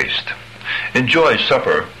discriminating taste. Enjoy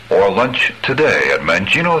supper or lunch today at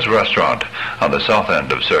Mangino's restaurant on the south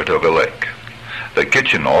end of Saratoga Lake. The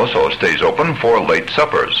kitchen also stays open for late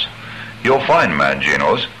suppers. You'll find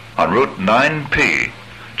Mangino's on Route 9P,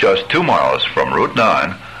 just 2 miles from Route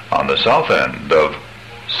 9 on the south end of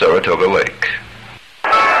Saratoga Lake.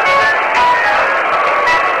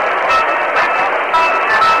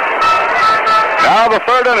 Now the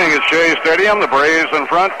 3rd inning at Shea Stadium. The Braves in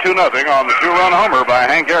front 2-0 on the 2-run homer by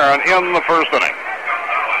Hank Aaron in the 1st inning.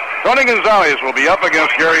 Tony Gonzalez will be up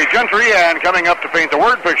against Gary Gentry, and coming up to paint the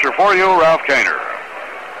word picture for you, Ralph Kainer.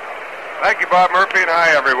 Thank you, Bob Murphy, and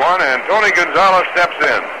hi, everyone. And Tony Gonzalez steps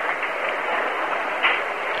in.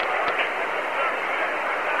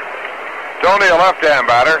 Tony, a left-hand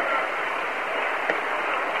batter.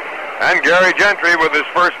 And Gary Gentry with his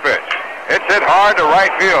first pitch. It's hit hard to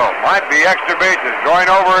right field. Might be extra bases. Going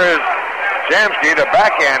over is Shamsky to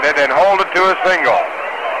backhand it and hold it to a single.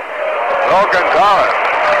 So Gonzalez,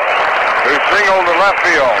 who singled to left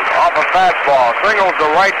field off a fastball, singled to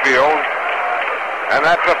right field. And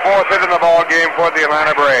that's the 4th hit in the ball game for the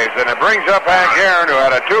Atlanta Braves. And it brings up Hank Aaron, who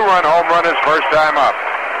had a 2-run home run his first time up.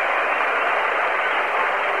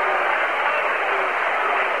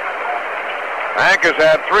 Hank has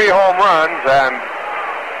had 3 home runs, and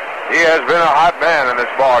he has been a hot man in this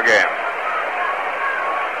ball game.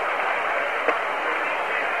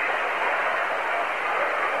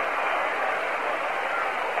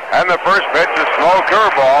 And the first pitch is slow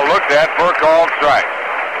curveball, looked at for a called strike.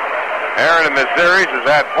 Aaron in the series has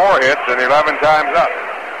had 4 hits and 11 times up.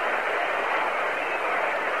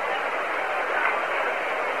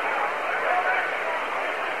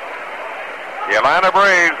 The Atlanta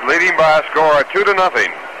Braves leading by a score of 2-0.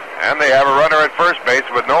 And they have a runner at first base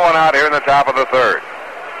with no one out here in the top of the 3rd.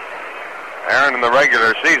 Aaron in the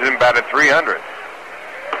regular season batted .300.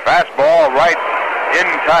 Fastball right in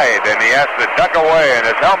tight, and he has to duck away, and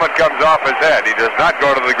his helmet comes off his head. He does not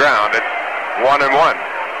go to the ground. It's 1-1.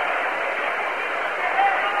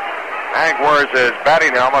 Hank wears his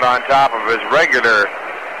batting helmet on top of his regular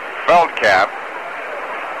felt cap.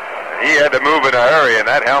 He had to move in a hurry, and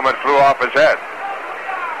that helmet flew off his head.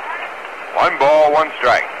 1 ball, 1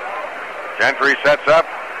 strike. Gentry sets up,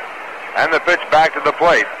 and the pitch back to the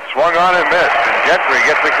plate. Swung on and missed, and Gentry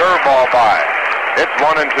gets the curveball by. It's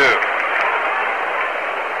 1-2.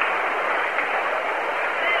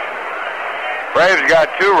 Braves got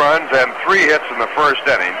 2 runs and 3 hits in the first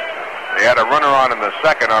inning. They had a runner on in the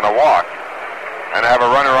second on a walk, and have a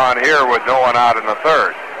runner on here with no one out in the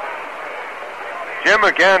 3rd. Jim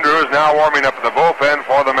McAndrew is now warming up in the bullpen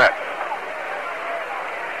for the Mets.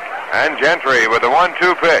 And Gentry with the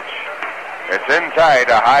 1-2 pitch. It's in tight,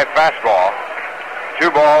 a high fastball.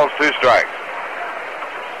 2 balls, 2 strikes.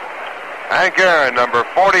 Hank Aaron, number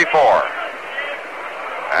 44.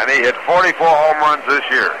 And he hit 44 home runs this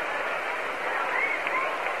year.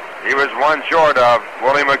 He was 1 short of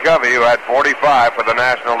Willie McCovey, who had 45 for the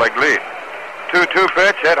National League lead. 2-2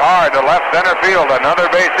 pitch, hit hard to left center field. Another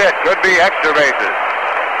base hit. Could be extra bases.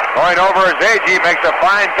 Going over his Agee, makes a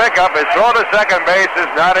fine pickup. His throw to second base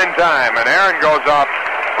is not in time. And Aaron goes off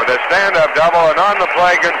with a stand-up double. And on the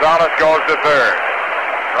play, Gonzalez goes to 3rd.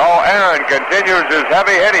 So Aaron continues his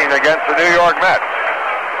heavy hitting against the New York Mets.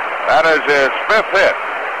 That is his 5th hit.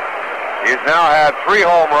 He's now had 3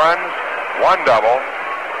 home runs, 1 double.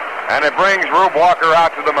 And it brings Rube Walker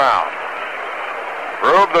out to the mound.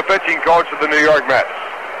 Rube, the pitching coach of the New York Mets.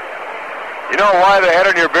 You know why the head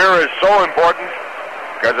in your beer is so important?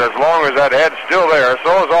 Because as long as that head's still there,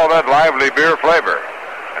 so is all that lively beer flavor.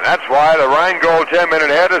 And that's why the Rheingold 10-minute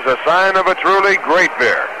head is a sign of a truly great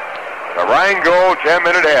beer. The Rheingold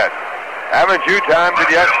 10-minute head. Haven't you timed it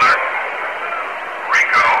yet?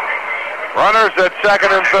 Runners at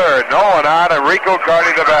second and third. No one out, and Rico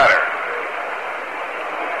Carty the batter.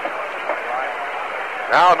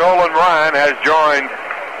 Now Nolan Ryan has joined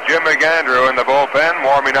Jim McAndrew in the bullpen,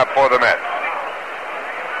 warming up for the Mets.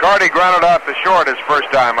 Carty grounded out to short his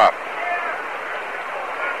first time up.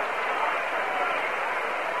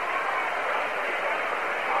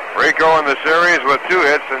 Rico in the series with 2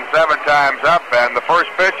 hits and 7 times up, and the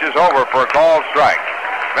first pitch is over for a called strike.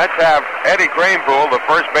 Mets have Eddie Kranepool, the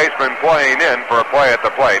first baseman, playing in for a play at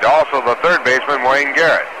the plate. Also the third baseman, Wayne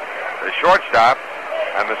Garrett. The shortstop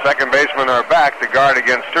and the second baseman are back to guard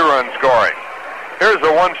against 2-run scoring. Here's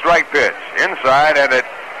the 1-strike pitch. Inside, and it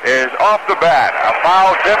is off the bat. A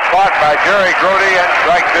foul tip caught by Jerry Grody, and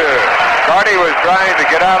strike 2. Carty was trying to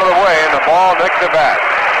get out of the way, and the ball nicked the bat.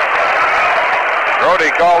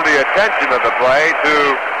 Grody called the attention of the play to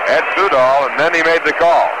Ed Sudol, and then he made the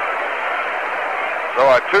call. So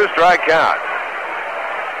a 2-strike count.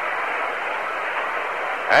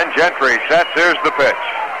 And Gentry sets. Here's the pitch.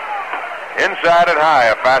 Inside and high,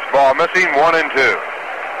 a fastball missing, 1-2.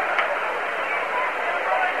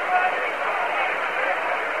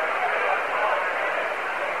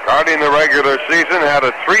 Carty in the regular season had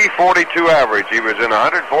a .342 average. He was in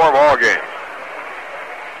 104 ball games.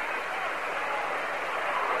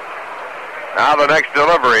 Now the next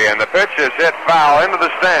delivery, and the pitch is hit foul into the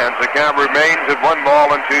stands. The count remains at 1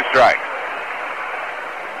 ball and 2 strikes.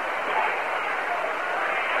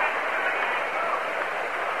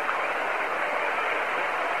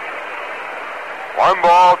 One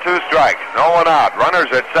ball, 2 strikes. No one out.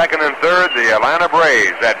 Runners at second and third. The Atlanta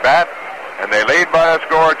Braves at bat, and they lead by a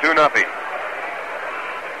score 2-0.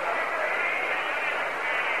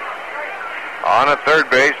 On at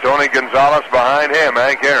third base, Tony Gonzalez behind him,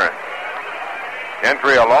 Hank Aaron.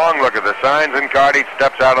 Gentry a long look at the signs, and Carty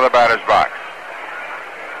steps out of the batter's box.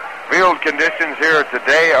 Field conditions here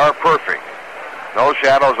today are perfect. No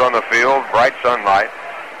shadows on the field, bright sunlight.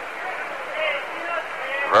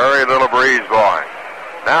 Very little breeze blowing.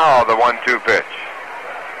 Now the 1-2 pitch.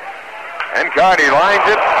 And Carty lines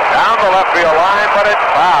it down the left field line, but it's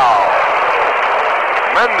foul.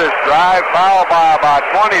 Tremendous drive, foul by about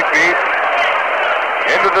 20 feet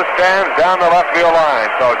into the stands down the left field line.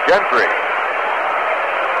 So Gentry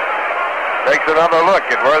takes another look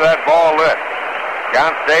at where that ball lit.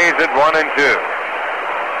 Count stays at 1-2.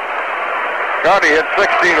 Carty hit 16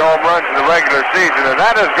 home runs in the regular season, and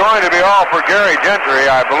that is going to be all for Gary Gentry,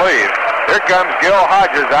 I believe. Here comes Gil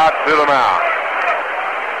Hodges out to the mound.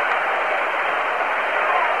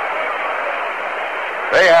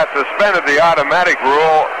 They have suspended the automatic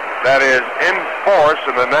rule that is in force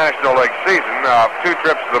in the National League season of 2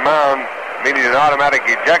 trips to the mound, meaning an automatic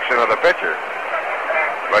ejection of the pitcher.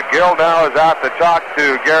 But Gil now is out to talk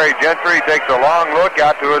to Gary Gentry. He takes a long look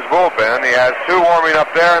out to his bullpen. He has 2 warming up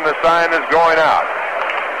there, and the sign is going out.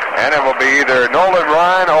 And it will be either Nolan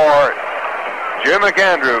Ryan or Jim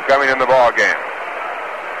McAndrew coming in the ball game.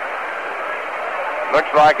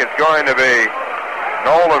 Looks like it's going to be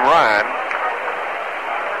Nolan Ryan.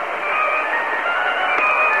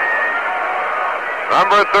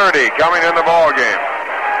 Number 30 coming in the ball game.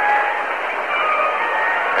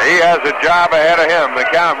 He has a job ahead of him. The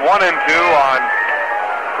count 1-2 on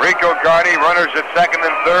Rico Carty. Runners at second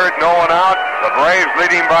and third, no one out. The Braves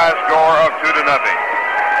leading by a score of 2-0.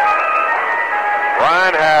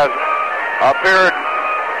 Ryan has appeared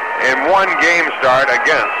in 1 game start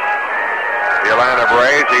against the Atlanta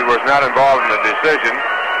Braves. He was not involved in the decision.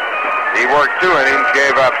 He worked 2 innings,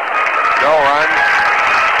 gave up no runs,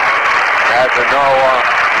 has a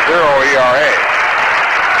 0 ERA.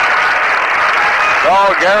 So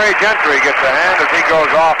Gary Gentry gets a hand as he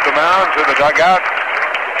goes off the mound to the dugout.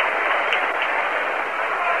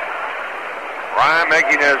 Ryan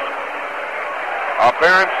making his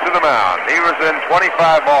appearance to the mound. He was in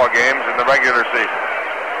 25 ball games in the regular season.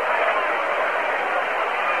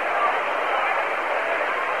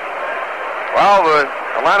 Well, the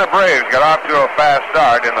Atlanta Braves got off to a fast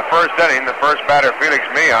start. In the first inning, the first batter, Felix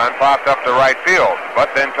Millan, popped up to right field.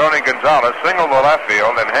 But then Tony Gonzalez singled to left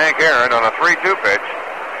field, and Hank Aaron on a 3-2 pitch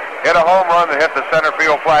hit a home run that hit the center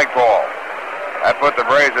field flagpole. That put the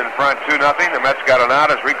Braves in front 2-0. The Mets got an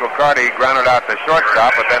out as Rico Carty grounded out the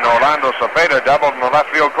shortstop, but then Orlando Cepeda doubled in the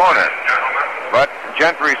left field corner. But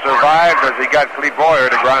Gentry survived as he got Clete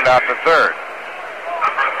Boyer to ground out the third.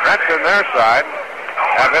 Mets on their side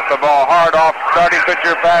have hit the ball hard off starting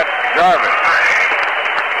pitcher Pat Jarvis.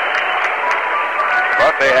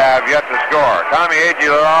 But they have yet to score. Tommy Agee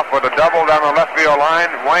led off with a double down the left field line.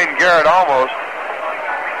 Wayne Garrett almost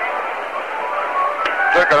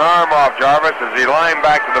took an arm off Jarvis as he lined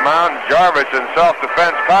back to the mound. Jarvis in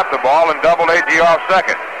self-defense caught the ball and doubled Agee off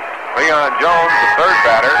second. Leon Jones, the third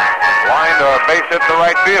batter, lined a base hit to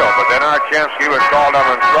right field, but then Art Chemsky was called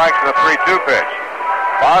on strikes in a 3-2 pitch.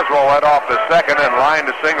 Boswell led off the second and lined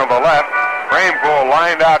a single to left. Rainpool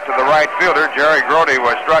lined out to the right fielder. Jerry Grody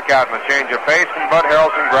was struck out in the change of pace, and Bud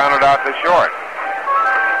Harrelson grounded out to short.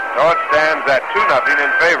 So it stands at 2-0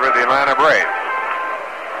 in favor of the Atlanta Braves.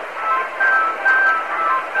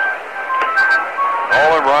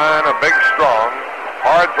 Nolan Ryan, a big, strong,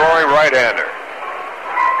 hard-throwing right-hander.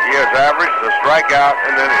 He has averaged a strikeout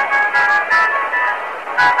an inning.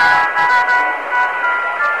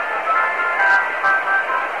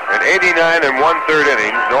 In 89 and 1/3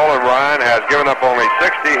 innings, Nolan Ryan has given up only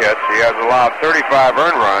 60 hits. He has allowed 35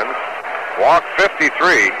 earned runs, walked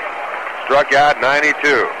 53, struck out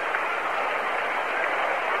 92.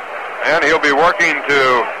 And he'll be working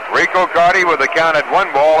to Rico Carty with a count at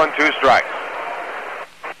 1-2 strikes.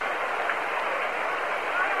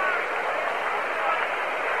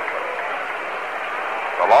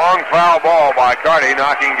 The long foul ball by Carty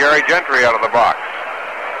knocking Gary Gentry out of the box.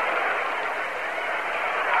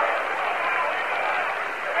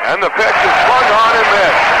 And the pitch is swung on and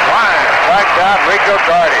missed. Ryan strikes out Rico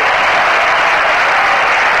Carty.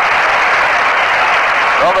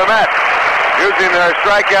 So the Mets, using their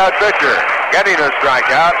strikeout pitcher, getting a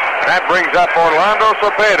strikeout, and that brings up Orlando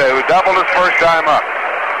Cepeda, who doubled his first time up.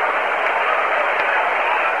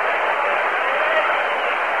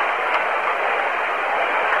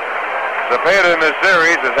 Cepeda in this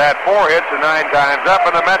series has had 4 hits and 9 times up,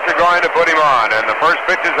 and the Mets are going to put him on. And the first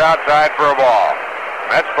pitch is outside for a ball.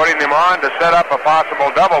 Mets putting him on to set up a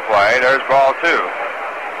possible double play. There's ball 2.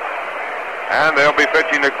 And they'll be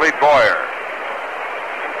pitching to Clete Boyer.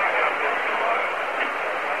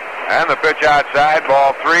 And the pitch outside,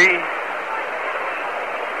 ball 3.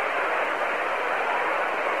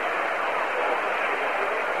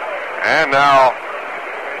 And now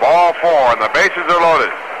ball 4, and the bases are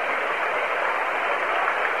loaded.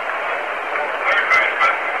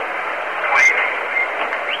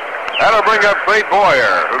 That'll bring up Clete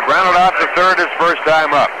Boyer, who grounded out to third his first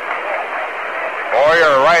time up. Boyer,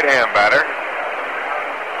 a right-hand batter.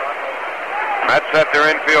 Mets set their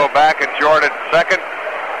infield back at short at second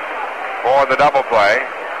for the double play.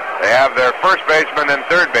 They have their first baseman and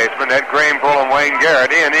third baseman, Ed Kranepool and Wayne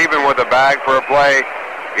Garrity, and even with a bag for a play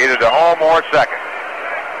either to home or second.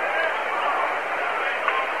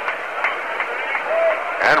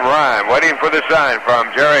 And Ryan waiting for the sign from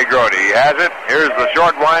Jerry Grody. He has it. Here's the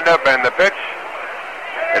short windup and the pitch.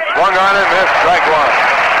 It's swung on and missed, strike one.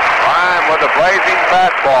 Ryan with a blazing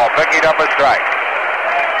fastball, picking up a strike.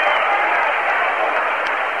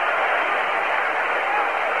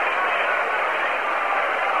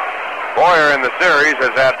 Boyer in the series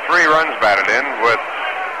has had 3 runs batted in with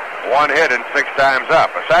 1 hit and 6 times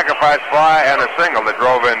up. A sacrifice fly and a single that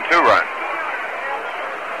drove in 2 runs.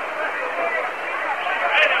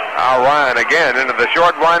 Now Ryan again into the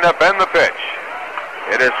short windup and the pitch.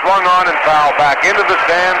 It is swung on and fouled back into the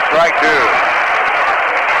stand, strike 2.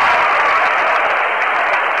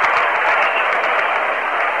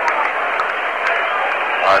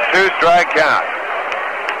 A 2-strike count.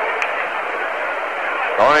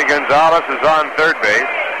 Tony Gonzalez is on third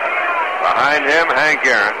base. Behind him, Hank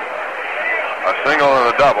Aaron. A single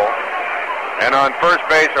and a double. And on first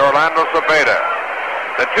base, Orlando Cepeda.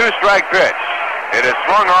 The 2-strike pitch. It is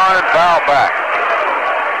swung on and fouled back.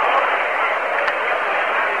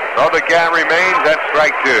 So the count remains at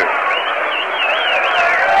strike 2.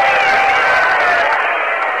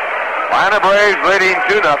 Atlanta Braves leading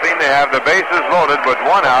 2-0. They have the bases loaded with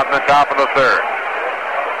 1 out in the top of the third.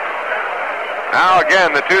 Now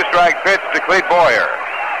again, the 2-strike pitch to Clete Boyer.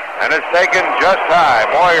 And it's taken just high.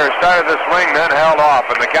 Boyer started the swing, then held off,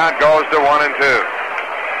 and the count goes to 1-2.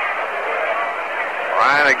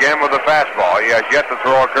 Ryan again with the fastball. He has yet to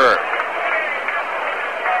throw a curve.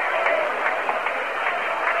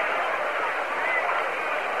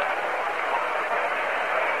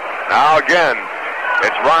 Now again,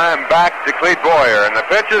 it's Ryan back to Clete Boyer, and the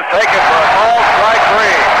pitch is taken for a ball, strike 3.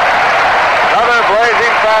 Another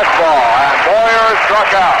blazing fastball, and Boyer is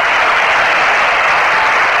struck out.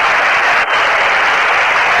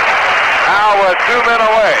 Now with 2 men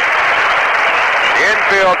away, the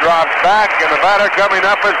infield drops back, and the batter coming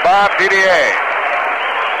up is Bob Didier.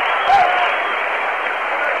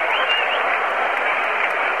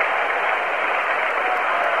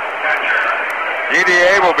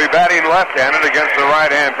 Didier will be batting left-handed against the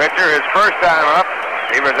right-hand pitcher. His first time up,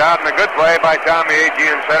 he was out in a good play by Tommy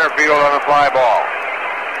Agee in center field on a fly ball.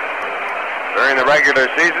 During the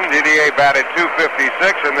regular season, Didier batted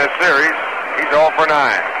 .256. In this series, he's 0 for 9.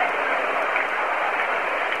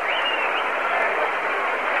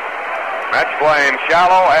 Mets playing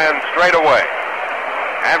shallow and straight away.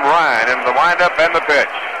 And Ryan into the windup and the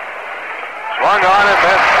pitch. Swung on and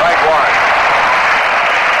missed, strike 1.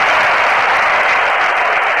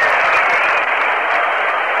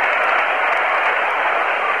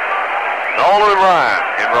 Nolan Ryan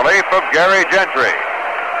in relief of Gary Gentry.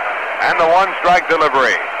 And the 1-strike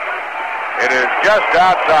delivery. It is just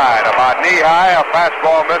outside, about knee-high, a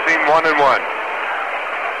fastball missing 1-1.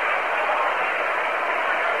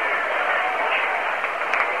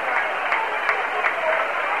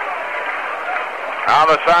 Now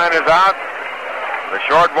the sign is out. The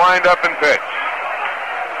short wind-up and pitch.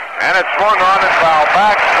 And it's swung on and fouled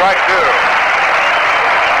back, strike 2.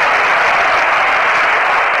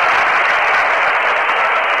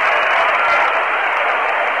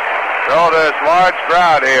 So this large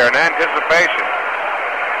crowd here in anticipation.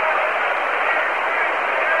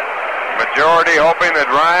 Majority hoping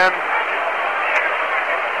that Ryan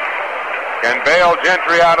can bail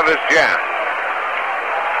Gentry out of this jam.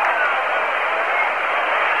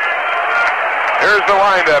 Here's the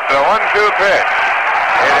windup, the 1-2 pitch.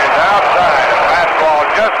 It is outside, a fastball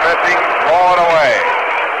just missing, blow it away.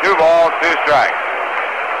 2 balls, 2 strikes.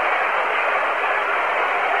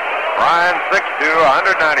 Ryan, 6'2",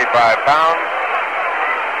 195 pounds.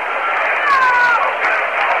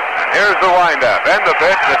 And here's the windup and the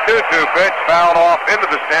pitch, the 2-2 pitch, fouled off into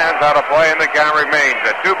the stands, out of play, and the count remains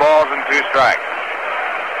at 2 balls and 2 strikes.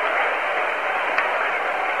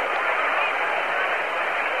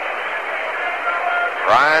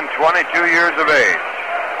 Ryan, 22 years of age.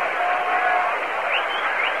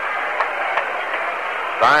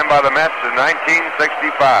 Signed by the Mets in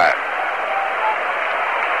 1965.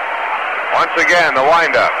 Once again, the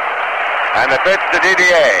windup. And the pitch to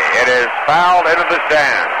Didier. It is fouled into the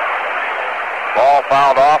stand. Ball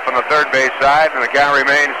fouled off on the third base side, and the count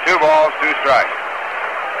remains 2 balls, 2 strikes.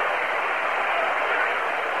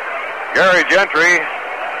 Gary Gentry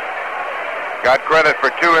got credit for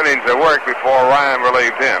 2 innings of work before Ryan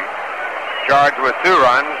relieved him. charged with 2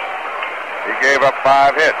 runs. He gave up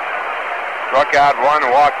 5 hits. Struck out 1,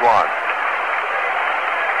 walked 1.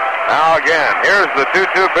 Now again, here's the 2-2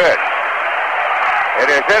 pitch. It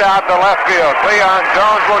is hit out to left field. Cleon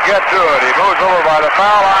Jones will get to it. He moves over by the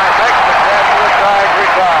foul line, makes the catch to the side,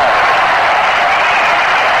 retires.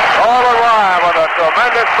 Nolan Ryan with a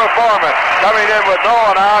tremendous performance. Coming in with no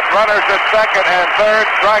one out, runners at second and third,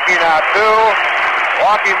 striking out 2,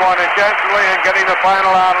 walking 1 intentionally, and getting the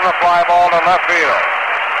final out on a fly ball to left field.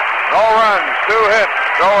 No runs, 2 hits,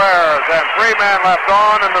 no errors, and 3 men left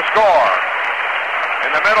on in the score.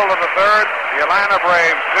 In the middle of the third, the Atlanta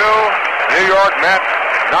Braves 2, New York Mets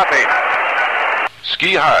nothing.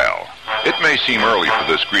 Ski Heil. It may seem early for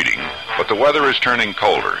this greeting, but the weather is turning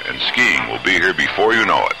colder, and skiing will be here before you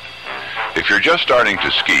know it. If you're just starting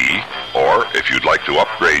to ski, or if you'd like to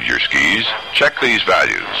upgrade your skis, check these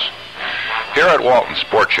values. Here at Walton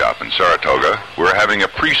Sport Shop in Saratoga, we're having a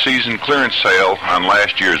pre-season clearance sale on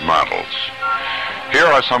last year's models. Here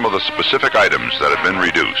are some of the specific items that have been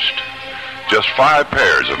reduced. Just 5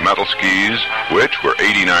 pairs of metal skis, which were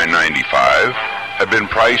 $89.95, have been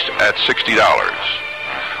priced at $60.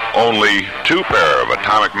 Only 2 pair of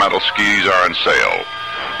atomic metal skis are on sale.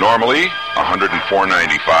 Normally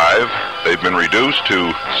 $104.95. They've been reduced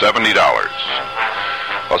to $70.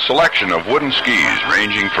 A selection of wooden skis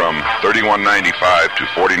ranging from $31.95 to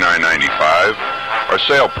 $49.95 are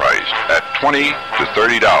sale priced at $20 to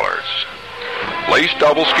 $30. Lace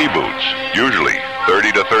double ski boots, usually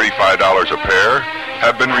 $30 to $35 a pair,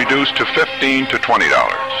 have been reduced to $15 to $20.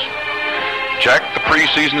 Check the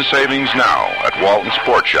pre-season savings now at Walton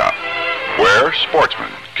Sport Shop, where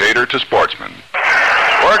sportsmen cater to sportsmen.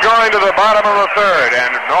 We're going to the bottom of the third,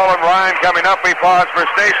 and Nolan Ryan coming up. We pause for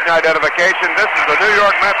station identification. This is the New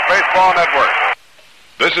York Mets Baseball Network.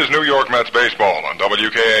 This is New York Mets Baseball on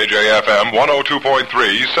WKAJ-FM 102.3,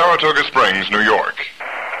 Saratoga Springs, New York.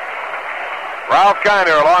 Ralph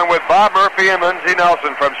Kiner along with Bob Murphy and Lindsey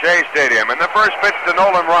Nelson from Shea Stadium. And the first pitch to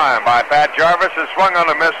Nolan Ryan by Pat Jarvis is swung on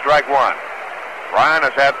a miss, strike 1. Ryan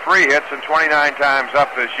has had 3 hits and 29 times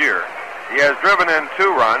up this year. He has driven in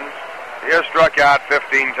 2 runs. He has struck out 15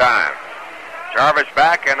 times. Jarvis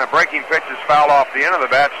back, and a breaking pitch is fouled off the end of the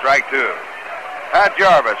bat, strike 2. Pat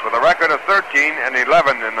Jarvis with a record of 13 and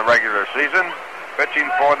 11 in the regular season, pitching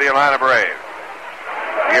for the Atlanta Braves.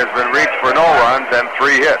 He has been reached for no runs and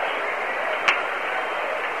 3 hits.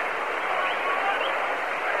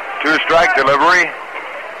 2-strike delivery.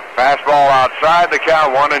 Fastball outside, the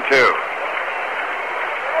count 1-2.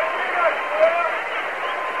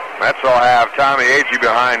 Mets will have Tommy Agee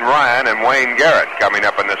behind Ryan and Wayne Garrett coming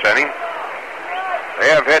up in this inning.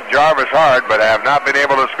 They have hit Jarvis hard, but have not been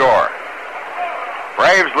able to score.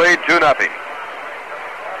 Braves lead 2-0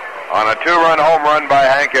 on a 2-run home run by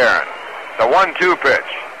Hank Aaron. The 1-2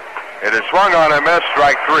 pitch. It is swung on and missed,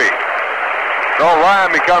 strike 3. So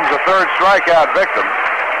Ryan becomes a 3rd strikeout victim,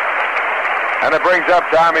 and it brings up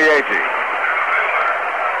Tommy Agee.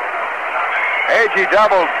 Agee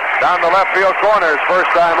doubled down the left field corner his first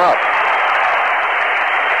time up.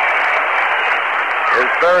 His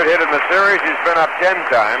 3rd hit in the series. He's been up 10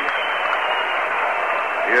 times.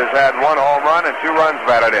 He has had 1 home run and 2 runs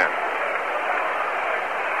batted in.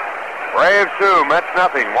 Braves 2, Mets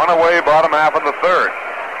nothing. 1 away, bottom half of the 3rd.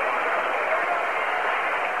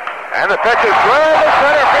 And the pitch is drilled to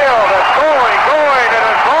center field. It's going, and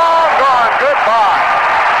it's long gone. Goodbye.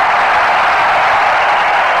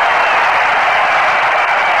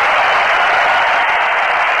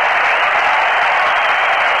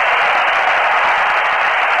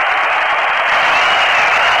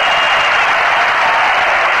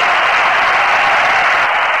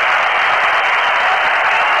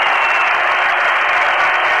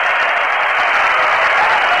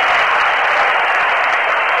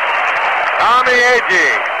 Tommy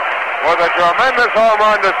Agee with a tremendous home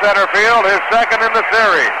run to center field, his 2nd in the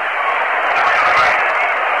series.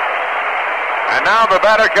 And now the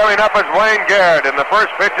batter coming up is Wayne Garrett, and the first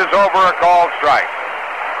pitch is over, a called strike.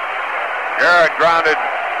 Garrett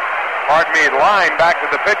line back to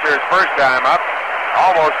the pitcher his first time up,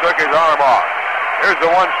 almost took his arm off. Here's the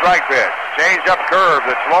 1-strike pitch. Change up curve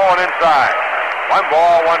that's low and inside. 1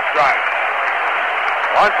 ball, 1 strike.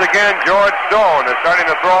 Once again, George Stone is starting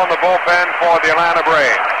to throw in the bullpen for the Atlanta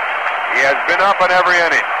Braves. He has been up in every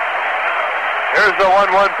inning. Here's the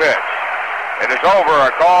 1-1 pitch. It is over,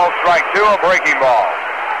 a call, strike 2, a breaking ball.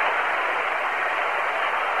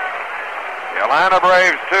 The Atlanta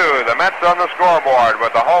Braves 2, the Mets on the scoreboard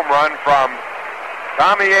with a home run from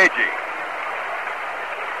Tommy Agee.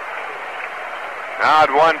 Now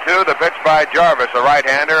at 1-2, the pitch by Jarvis, a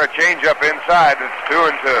right-hander, a changeup inside. It's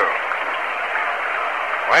 2-2.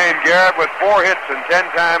 Wayne Garrett with 4 hits and 10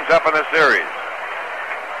 times up in the series.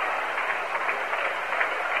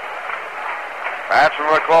 Pass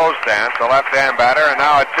from a close stance, the left-hand batter, and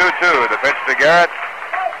now at 2-2. The pitch to Garrett.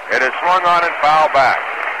 It is swung on and fouled back.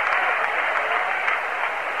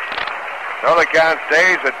 So the count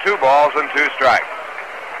stays at 2 balls and 2 strikes.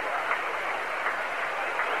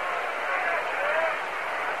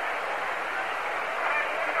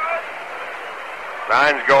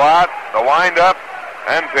 Signs go out, the windup,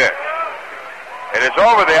 and pitch. It is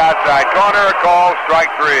over the outside corner, called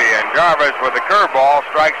strike 3, and Jarvis with the curveball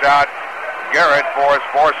strikes out Garrett for his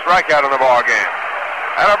 4th strikeout in the ball game.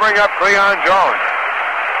 That'll bring up Cleon Jones.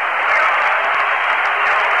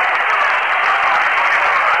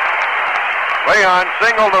 Leon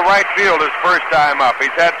singled to right field his first time up.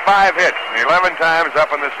 He's had 5 hits and 11 times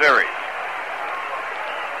up in the series.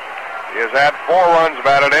 He has had 4 runs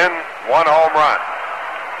batted in, 1 home run.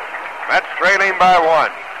 Mets trailing by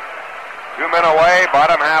 1. 2 men away,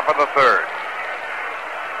 bottom half of the 3rd.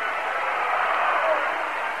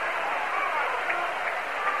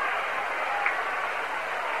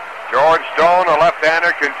 George Stone, a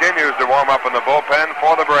left-hander, continues to warm up in the bullpen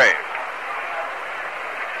for the Braves.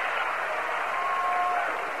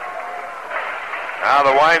 Now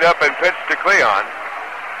the windup and pitch to Cleon.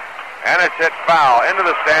 And it's hit foul into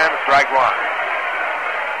the stand, strike 1.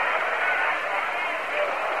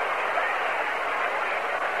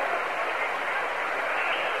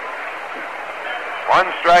 One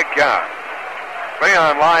strike count.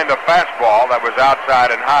 Cleon lined a fastball that was outside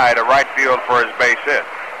and high to right field for his base hit.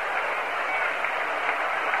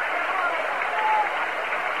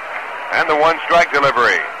 And the 1 strike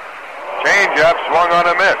delivery. Change-up swung on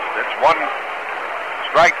a miss. It's 1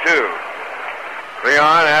 strike 2.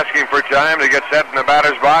 Cleon asking for time to get set in the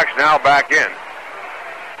batter's box, now back in.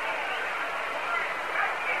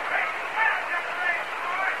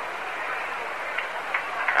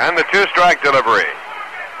 And the 2 strike delivery.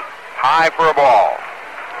 High for a ball.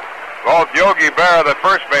 Both Yogi Berra, the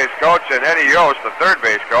first base coach, and Eddie Yost, the third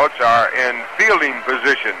base coach, are in fielding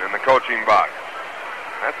position in the coaching box.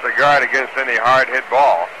 That's the guard against any hard hit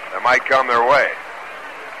ball that might come their way.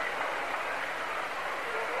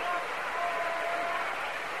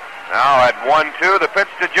 Now at 1-2, the pitch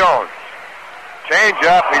to Jones. Change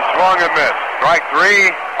up, he swung and missed. Strike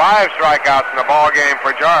 3, 5 strikeouts in the ball game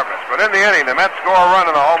for Jarvis. But in the inning, the Mets score a run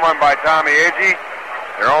on a home run by Tommy Agee,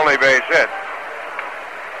 their only base hit.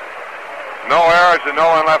 No errors and no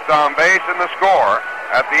one left on base in the score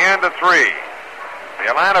at the end of 3. The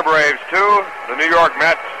Atlanta Braves 2, the New York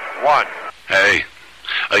Mets 1. Hey,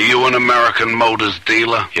 are you an American Motors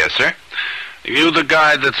dealer? Yes, sir. Are you the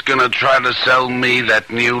guy that's gonna try to sell me that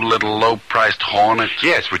new little low-priced Hornet?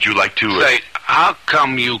 Yes, would you like to... Say, how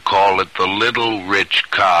come you call it the Little Rich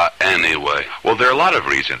Car anyway? Well, there are a lot of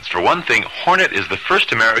reasons. For one thing, Hornet is the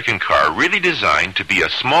first American car really designed to be a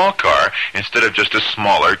small car instead of just a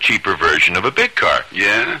smaller, cheaper version of a big car.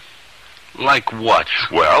 Yeah? Like what?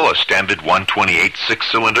 Well, a standard 128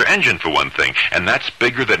 6-cylinder engine, for one thing, and that's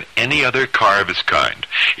bigger than any other car of its kind.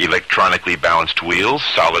 Electronically balanced wheels,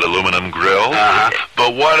 solid aluminum grille.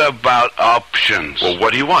 But what about options? Well,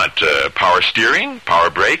 what do you want? Power steering, power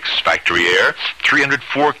brakes, factory air,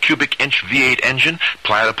 304 cubic inch V8 engine,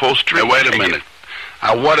 plaid upholstery. Now, wait a minute.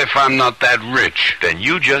 What if I'm not that rich? Then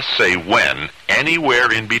you just say when, anywhere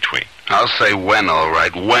in between. I'll say when, all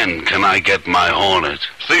right. When can I get my Hornet?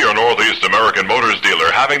 See your Northeast American Motors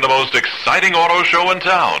dealer having the most exciting auto show in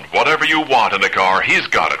town. Whatever you want in a car, he's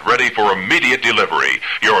got it ready for immediate delivery.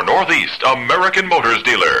 Your Northeast American Motors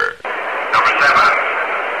dealer. Number 7.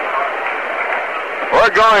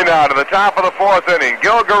 We're going now to the top of the 4th inning.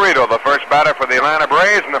 Gil Garrido, the first batter for the Atlanta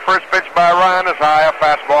Braves, and the first pitch by Ryan is high, a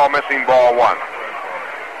fastball, missing ball 1.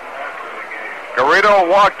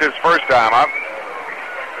 Garrido walked his first time up.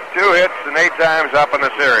 2 hits and 8 times up in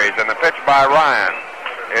the series, and the pitch by Ryan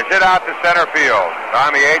is hit out to center field.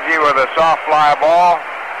 Tommy Agee with a soft fly ball,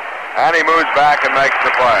 and he moves back and makes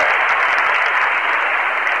the play.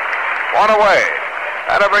 1 away.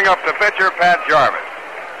 That'll bring up the pitcher, Pat Jarvis.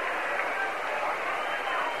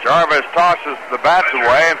 Jarvis tosses the bats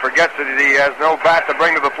away and forgets that he has no bat to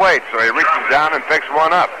bring to the plate, so he reaches down and picks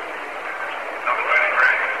one up.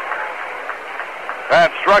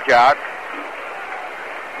 Pat struck out,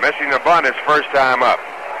 missing a bunt his first time up.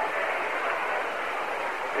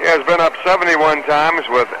 He has been up 71 times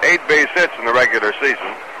with 8 base hits in the regular season.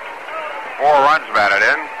 4 runs batted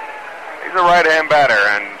in. He's a right-hand batter,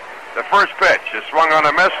 and the first pitch is swung on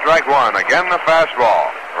a miss, strike 1. Again, the fastball.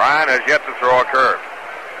 Ryan has yet to throw a curve.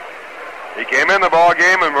 He came in the ball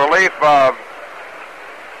game in relief of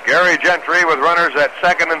Gary Gentry with runners at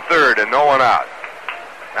 2nd and 3rd and no one out.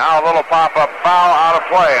 Now a little pop-up foul out of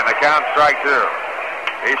play, and the count strike two.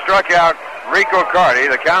 He struck out Rico Carty.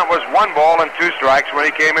 The count was 1 ball and 2 strikes when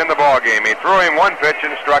he came in the ball game. He threw him 1 pitch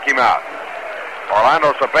and struck him out.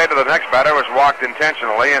 Orlando Cepeda, the next batter, was walked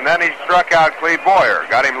intentionally, and then he struck out Cleve Boyer,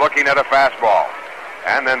 got him looking at a fastball.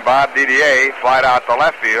 And then Bob Didier flied out to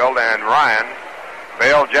left field, and Ryan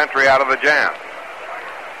bailed Gentry out of the jam.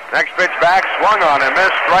 Next pitch back, swung on and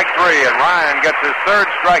missed, strike 3, and Ryan gets his 3rd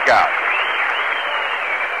strikeout.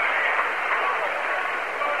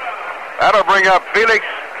 That'll bring up Felix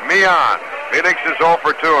Millan. Felix is 0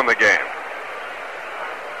 for 2 in the game.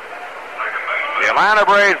 The Atlanta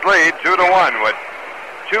Braves lead 2-1 with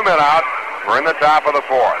 2 men out. We're in the top of the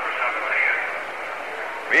 4th.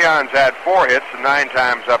 Millan's had 4 hits and 9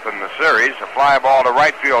 times up in the series. A fly ball to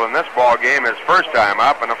right field in this ball game his first time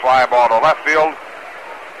up, and a fly ball to left field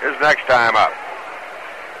his next time up.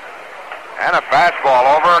 And a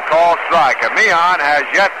fastball over, a called strike. And Millan has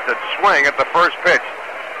yet to swing at the first pitch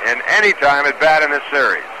in any time at bat in this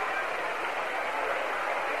series.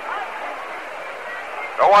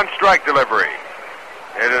 The 1 strike delivery.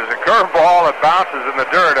 It is a curveball that bounces in the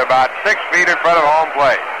dirt about 6 feet in front of home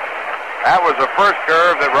plate. That was the first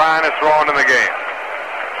curve that Ryan has thrown in the game.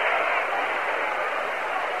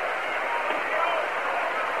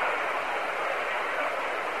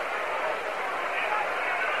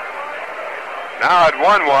 Now at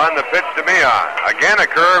 1-1, the pitch to Millan. Again a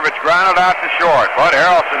curve, it's grounded out to short. Bud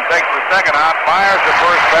Harrelson takes the second out, fires to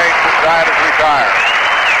first base, the side is retired.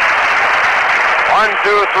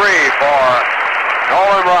 1-2-3 for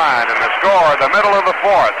Nolan Ryan, and the score, the middle of the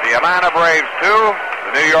 4th. The Atlanta Braves 2,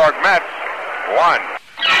 the New York Mets 1.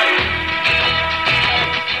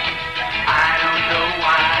 I don't know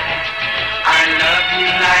why I love you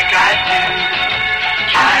like I do.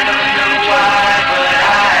 I don't know why, but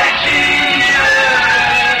I do.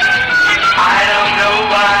 I don't know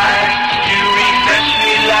why you refresh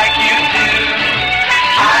me like you do.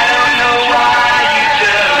 I don't know why you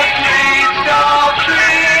just breathe so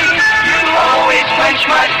free. You always quench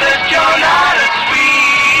my thirst, you're not a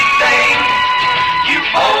sweet thing. You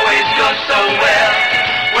always go so well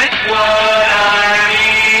with what I'm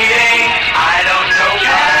eating. I don't know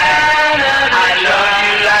why I love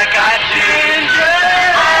you like I do.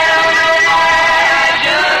 I don't know why I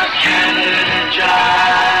just can't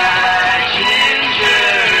dry ginger.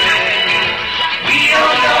 We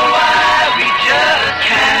don't know why we just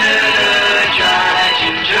can't dry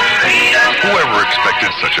ginger. Whoever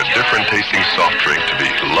expected such a different tasting soft drink to be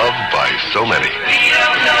loved by so many? We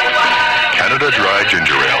don't know why. Canada Dry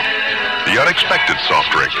Ginger Ale, the unexpected soft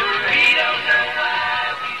drink.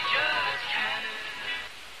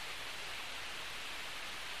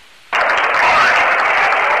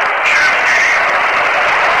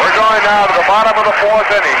 We're going now to the bottom of the 4th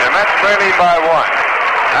inning. The Mets trailing by 1.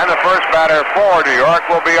 And the first batter for New York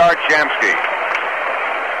will be Art Shamsky.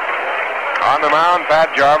 On the mound, Pat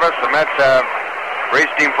Jarvis. The Mets have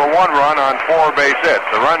reached him for 1 run on 4 base hits.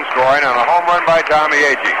 The run scoring on a home run by Tommy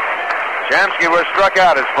Agee. Shamsky was struck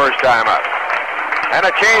out his first time up. And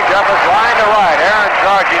a changeup is line to right. Aaron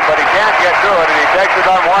charging, but he can't get to it, and he takes it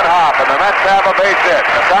on 1 hop. And the Mets have a base hit.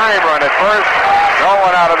 A time run at first. No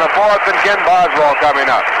one out in the 4th, and Ken Boswell coming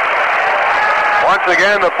up. Once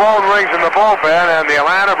again, the phone rings in the bullpen, and the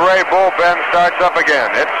Atlanta Brave bullpen starts up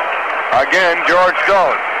again. It's, again, George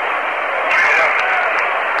Stone.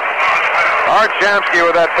 Art Shamsky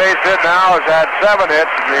with that base hit now has had 7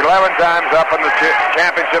 hits and 11 times up in the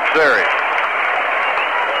championship series.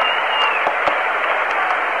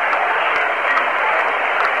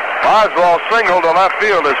 Boswell singled to left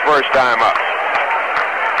field his first time up.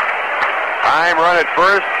 Time run at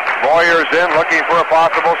first. Boyer's in looking for a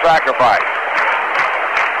possible sacrifice.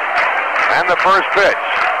 And the first pitch.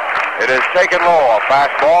 It is taken low, a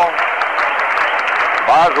fastball.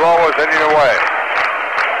 Boswell was hitting away.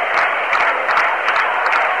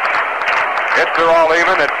 Hits are all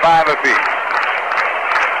even at 5 apiece.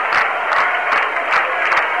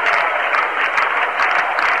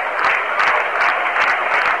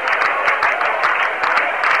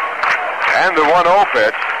 And the 1-0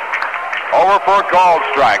 pitch. Over for a called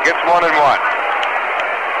strike. It's 1-1.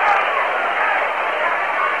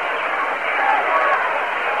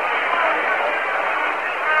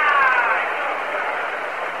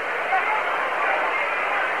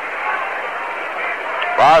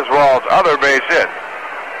 Boswell's other base hit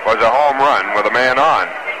was a home run with a man on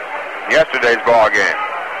yesterday's ball game.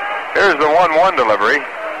 Here's the 1-1 delivery.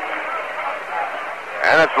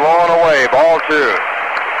 And it's low and away. Ball 2.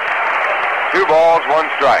 2 balls, 1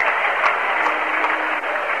 strike.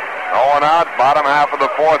 No one out, bottom half of the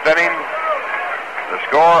 4th inning. The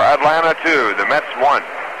score, Atlanta 2, the Mets 1.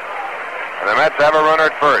 And the Mets have a runner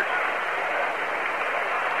at first.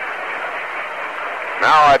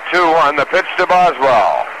 Now at 2-1, the pitch to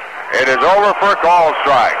Boswell. It is over for a call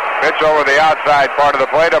strike. Pitch over the outside part of the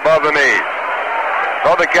plate above the knees.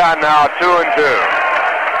 So the count now 2-2.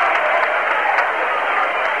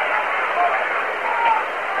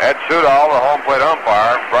 Ed Sudol, the home plate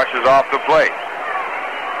umpire, brushes off the plate.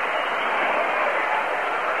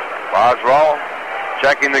 Boswell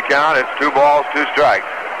checking the count. It's 2 balls, 2 strikes.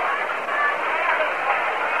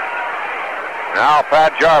 Now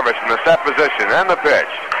Pat Jarvis in the set position and the pitch.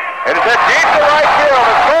 It is hit deep to right field.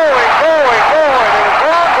 It's going. It is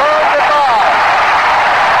gone, goodbye.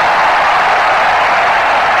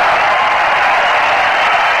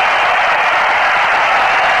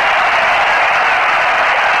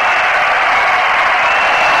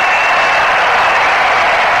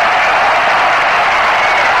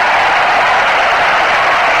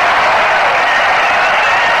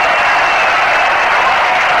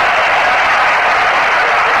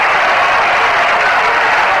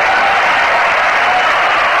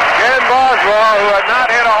 Who had not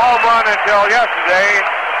hit a home run until yesterday.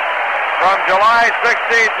 From July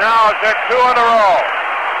 16th now has hit 2 in a row.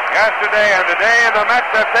 Yesterday and today, and the Mets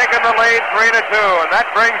have taken the lead 3-2, and that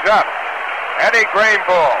brings up Eddie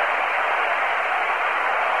Kranepool.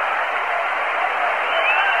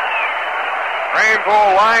 Kranepool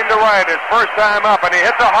line to right, his first time up, and he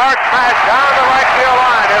hits a hard smash down the right field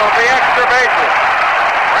line. It'll be extra bases.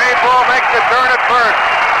 Kranepool makes the turn at first.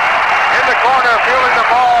 In the corner, fielding the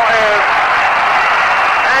ball is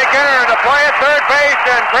Hank Aaron to play at third base,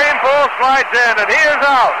 and Kranepool slides in, and he is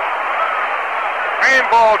out.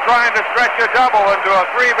 Kranepool trying to stretch a double into a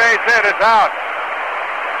 3-base hit is out.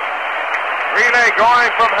 Relay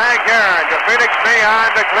going from Hank Aaron to Felix Meehan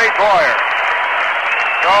to Clete Boyer.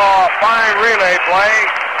 So a fine relay play,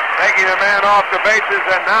 taking the man off the bases,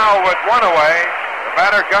 and now with 1 away, the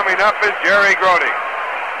batter coming up is Jerry Grody.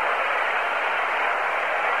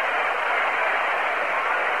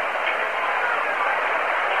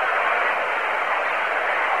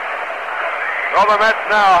 So the Mets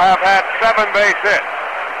now have had 7 base hits.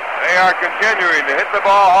 They are continuing to hit the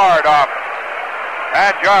ball hard off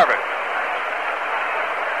Pat Jarvis.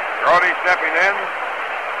 Grody stepping in.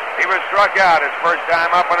 He was struck out his first time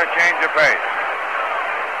up on a change of pace.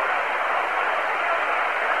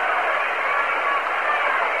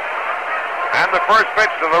 And the first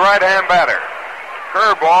pitch to the right-hand batter.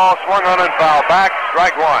 Curveball swung on and foul back,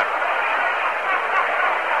 strike 1.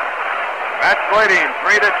 Mets leading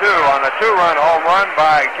 3-2 on a 2-run home run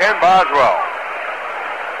by Ken Boswell.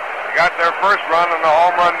 They got their first run on the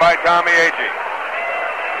home run by Tommy Agee.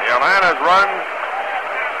 The Atlanta's runs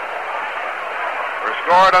were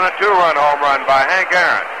scored on a 2-run home run by Hank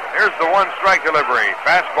Aaron. Here's the 1-strike delivery.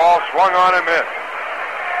 Fastball swung on and missed.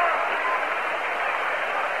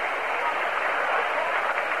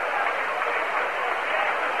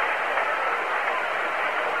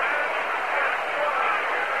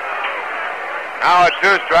 Now at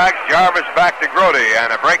 2 strikes, Jarvis back to Grody,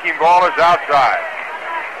 and a breaking ball is outside.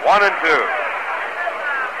 1-2.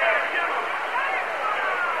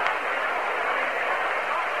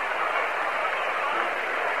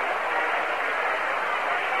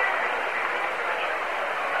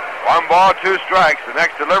 One ball, 2 strikes. The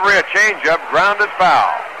next delivery, a changeup, grounded foul.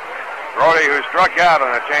 Grody, who struck out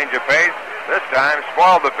on a change of pace, this time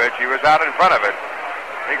spoiled the pitch. He was out in front of it.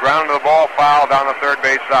 He grounded the ball foul down the third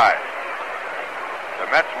base side. The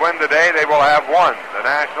Mets win today, they will have won the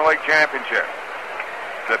National League Championship.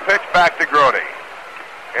 The pitch back to Grody.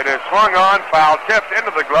 It is swung on, foul tipped into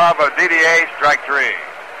the glove of DDA, strike 3.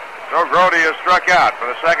 So Grody is struck out for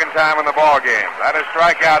the second time in the ball game. That is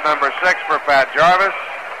strikeout number 6 for Pat Jarvis,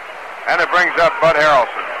 and it brings up Bud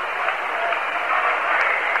Harrelson.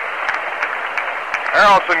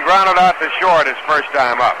 Harrelson grounded out to short his first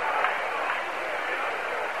time up.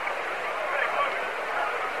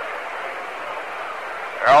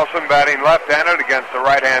 Harrelson batting left-handed against the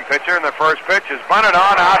right-hand pitcher, and the first pitch is bunted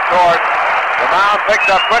on out toward the mound, picked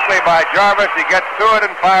up quickly by Jarvis. He gets to it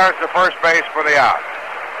and fires to first base for the out.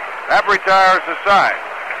 That retires the side.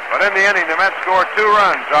 But in the inning, the Mets scored 2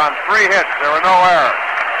 runs on 3 hits. There were no errors.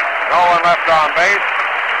 No one left on base.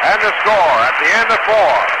 And the score at the end of 4,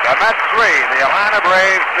 the Mets 3, the Atlanta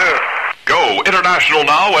Braves 2. Go international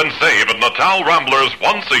now and save at Natal Ramblers'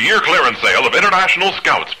 once-a-year clearance sale of International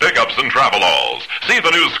Scouts, pickups, and travel-alls. See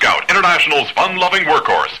the new Scout, International's fun-loving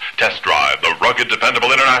workhorse. Test drive the rugged,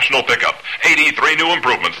 dependable International pickup. 83 new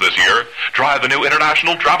improvements this year. Try the new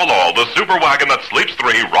International Travel-All, the super wagon that sleeps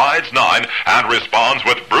 3, rides 9, and responds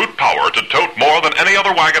with brute power to tote more than any any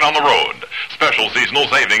other wagon on the road. Special seasonal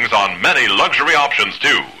savings on many luxury options,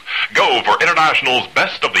 too. Go for International's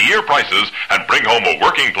best of the year prices and bring home a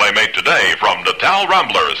working Playmate today from Natal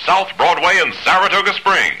Ramblers, South Broadway in Saratoga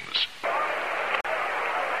Springs.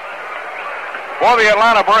 For the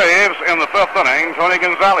Atlanta Braves in the fifth inning, Tony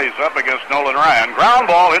Gonzalez up against Nolan Ryan. Ground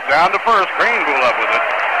ball hit down to first. Craneville up with it.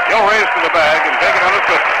 He'll race to the bag and take it on his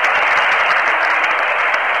fifth.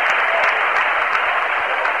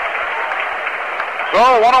 So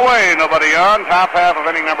one away, nobody on. Top half of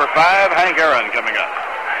inning number 5. Hank Aaron coming up.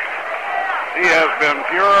 He has been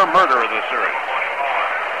pure murder in this series.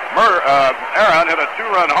 Aaron hit a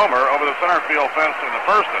 2-run homer over the center field fence in the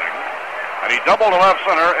first inning, and he doubled to left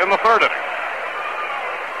center in the third inning.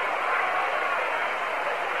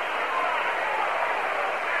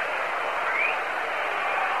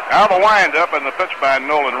 Now the windup and the pitch by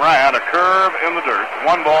Nolan Ryan, a curve in the dirt,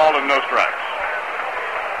 1 ball and no strikes.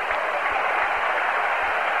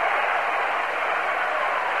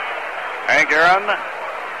 Hank Aaron,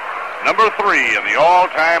 number 3 in the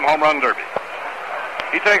all-time home run derby.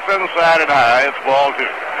 He takes inside and high. It's ball 2.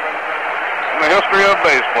 In the history of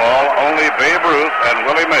baseball, only Babe Ruth and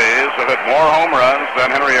Willie Mays have hit more home runs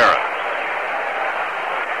than Henry Aaron.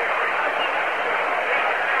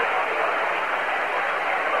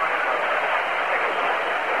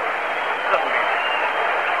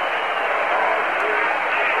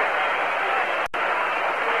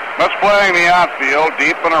 Mets playing the outfield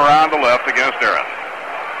deep and around the left against Aaron.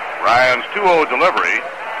 Ryan's 2-0 delivery.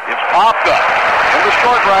 It's popped up into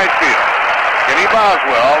short right field. Kenny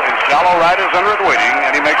Boswell in shallow right is under it waiting,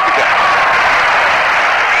 and he makes the catch.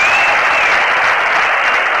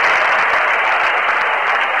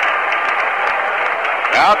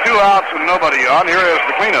 Now 2 outs and nobody on. Here is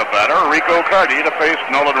the cleanup batter, Rico Carty, to face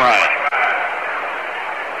Nolan Ryan.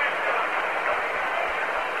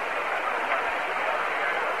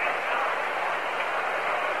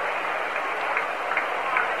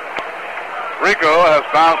 Rico has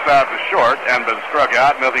bounced out to short and been struck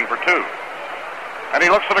out, nothing for 2. And he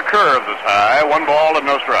looks at a curve that's high, 1 ball and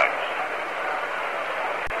no strikes.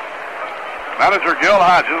 Manager Gil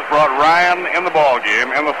Hodges brought Ryan in the ball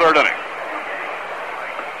game in the third inning.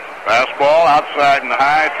 Fastball outside and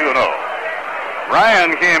high, 2-0.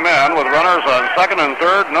 Ryan came in with runners on second and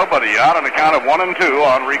third, nobody out, on a count of 1-2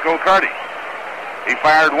 on Rico Carty. He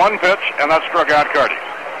fired 1 pitch, and that struck out Carty.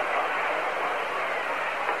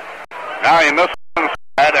 Now he misses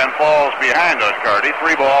inside and falls behind on Carty.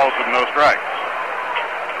 3 balls and no strikes.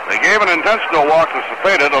 They gave an intentional walk to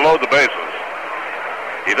Cepeda to load the bases.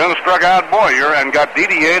 He then struck out Boyer and got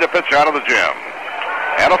DDA to pitch out of the jam.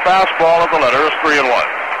 And a fastball at the letters, 3-1.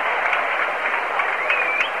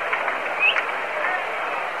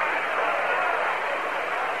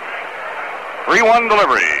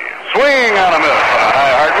 Delivery. Swing on a miss. A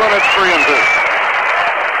high hard one. It's 3-2.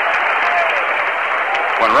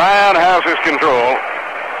 When Ryan has his control,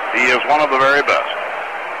 he is one of the very best.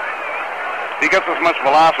 He gets as much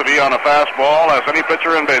velocity on a fastball as any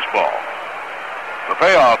pitcher in baseball. The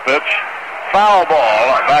payoff pitch, foul ball,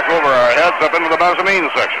 back over our heads up into the mezzanine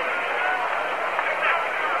section.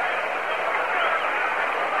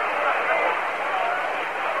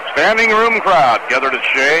 Standing room crowd gathered at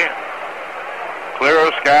Shea.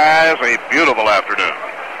 Clear skies, a beautiful afternoon.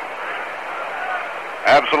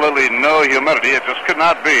 Absolutely no humidity. It just could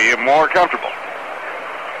not be more comfortable.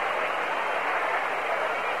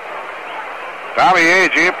 Tommy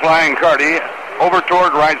Agee playing Carty over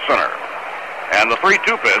toward right center. And the 3-2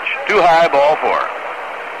 pitch, too high, ball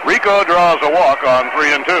 4. Rico draws a walk on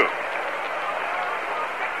 3-2.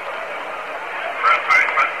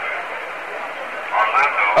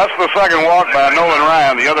 That's the second walk by Nolan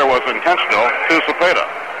Ryan. The other was intentional to Cepeda.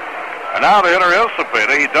 And now the hitter is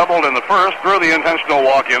Cepeda. He doubled in the first, threw the intentional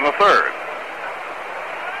walk in the third.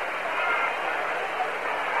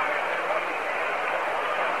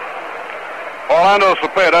 Orlando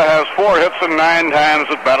Cepeda has 4 hits and 9 times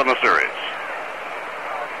at bat in the series.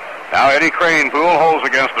 Now Eddie Cranepool holds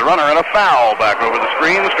against the runner and a foul back over the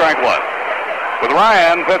screen, strike 1. With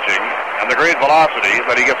Ryan pitching and the great velocity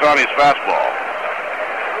that he gets on his fastball,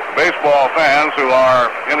 baseball fans who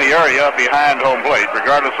are in the area behind home plate,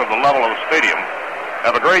 regardless of the level of the stadium,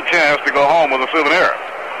 have a great chance to go home with a souvenir.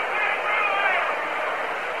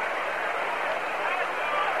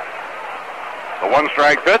 The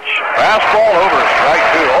 1-strike pitch, fastball over, strike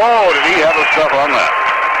 2. Oh, did he have the stuff on that?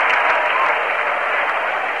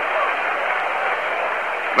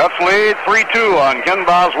 Mets lead 3-2 on Ken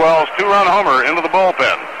Boswell's 2-run homer into the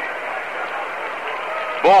bullpen.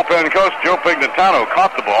 Bullpen coach Joe Pignatano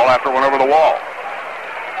caught the ball after it went over the wall.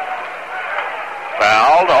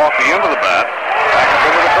 Fouled off the end of the bat. Back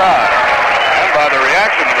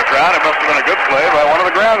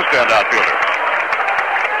grandstand outfielder.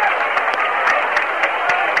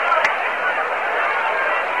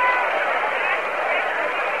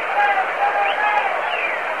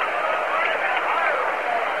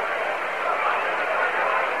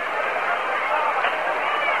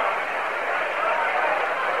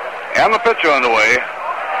 And the pitch on the way.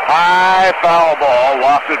 High foul ball,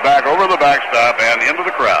 wafted back over the backstop and into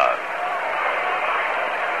the crowd.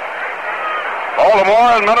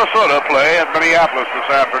 Baltimore and Minnesota play at Minneapolis this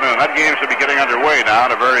afternoon. That game should be getting underway now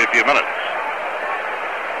in a very few minutes.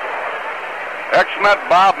 Ex-Met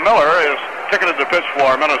Bob Miller is ticketed to pitch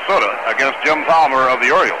for Minnesota against Jim Palmer of the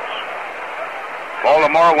Orioles.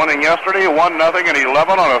 Baltimore winning yesterday 1-0 and 11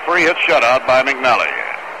 on a 3-hit shutout by McNally.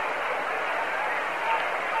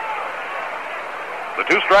 The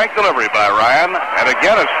two-strike delivery by Ryan, and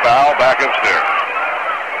again it's foul back upstairs.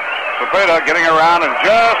 Cepeda getting around and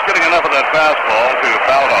just getting enough of that fastball to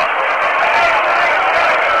foul it off.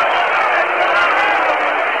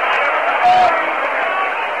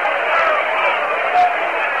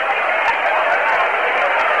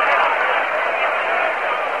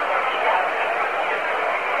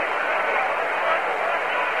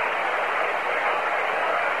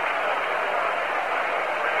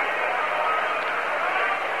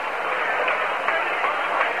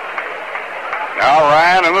 Now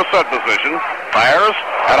Ryan in the set position, fires,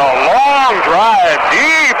 and a long drive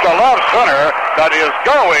deep to left center that is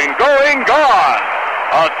gone.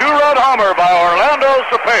 A two-run homer by Orlando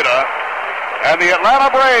Cepeda, and the Atlanta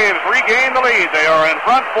Braves regain the lead. They are in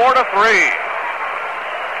front 4-3.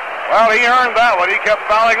 Well, he earned that one. He kept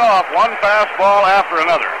fouling off one fastball after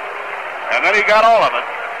another, and then he got all of it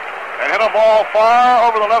and hit a ball far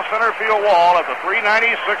over the left center field wall at the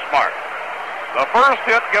 396 mark. The first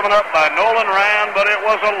hit given up by Nolan Ryan, but it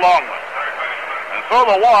was a long one. And so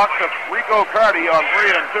the walk to Rico Carty on 3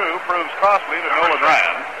 and 2 proves costly to Nolan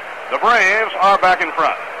Ryan. The Braves are back in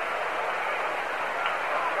front.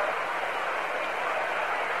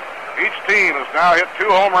 Each team has now hit 2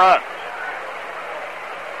 home runs.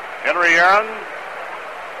 Henry Aaron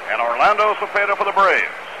and Orlando Cepeda for the Braves.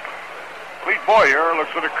 Clete Boyer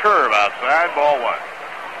looks at a curve outside, ball 1.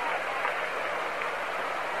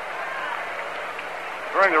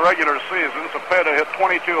 During the regular season, Cepeda hit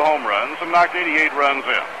 22 home runs and knocked 88 runs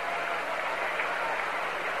in.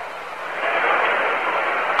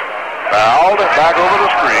 Fouled, back over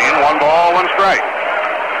the screen, 1 ball, 1 strike.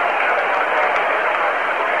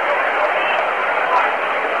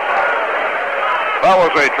 That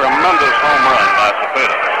was a tremendous home run by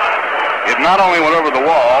Cepeda. It not only went over the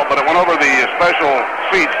wall, but it went over the special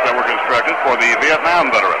seats that were constructed for the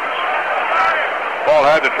Vietnam veterans. Ball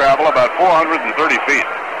had to travel about 430 feet.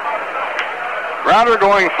 Grounder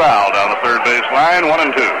going foul down the third base line, 1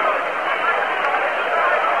 and 2.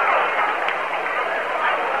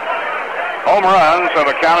 Home runs have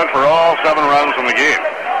accounted for all 7 runs in the game.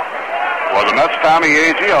 For the Mets, Tommy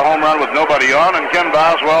Agee, a home run with nobody on, and Ken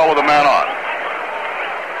Boswell with a man on.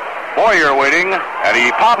 Boyer waiting, and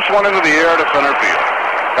he pops one into the air to center field.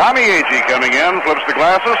 Tommy Agee coming in, flips the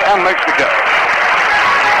glasses, and makes the catch.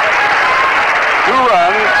 2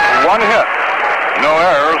 runs, 1 hit. No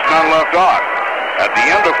errors, none left on. At the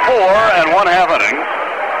end of 4 1/2 innings,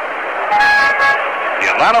 the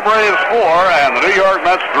Atlanta Braves 4 and the New York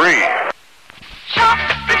Mets 3. Shop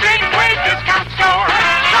the James Wade Discount Store.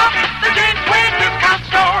 Shop the James Wade Discount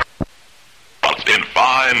Store. In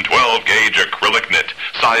fine 12-gauge acrylic knit,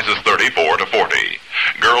 sizes 34 to 40.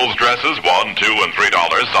 Girls' dresses $1, $2, and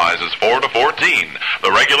 $3, sizes 4 to 14.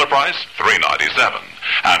 The regular price $3.97.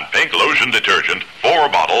 And pink lotion detergent, 4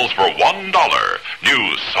 bottles for $1.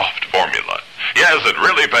 New soft formula. Yes, it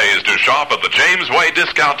really pays to shop at the James Way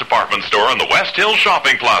Discount Department Store in the West Hill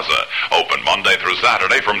Shopping Plaza. Open Monday through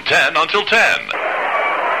Saturday from 10 until 10.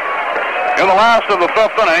 In the last of the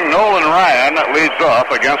 5th inning, Nolan Ryan leads off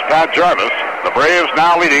against Pat Jarvis. The Braves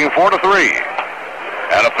now leading 4-3.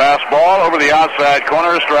 And a fastball over the outside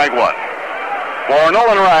corner, strike 1. For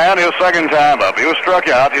Nolan Ryan, his second time up. He was struck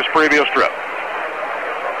out his previous trip.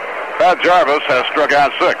 Pat Jarvis has struck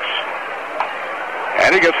out 6.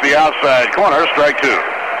 And he gets the outside corner, strike 2.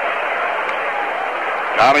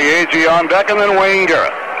 Tommy Agee on deck, and then Wayne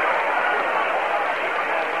Garrett.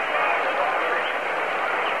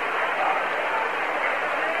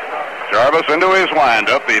 Jarvis into his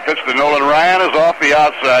windup. The pitch to Nolan Ryan is off the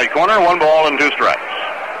outside corner. 1 ball and 2 strikes.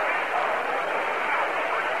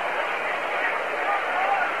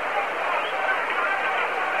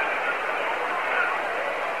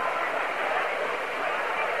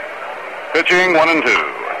 Pitching 1 and 2.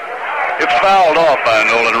 It's fouled off by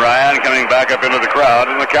Nolan Ryan, coming back up into the crowd,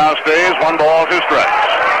 and the count stays 1 ball, 2 strikes.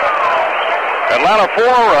 Atlanta 4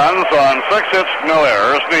 runs on 6 hits, no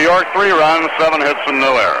errors. New York 3 runs, 7 hits, and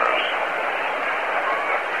no errors.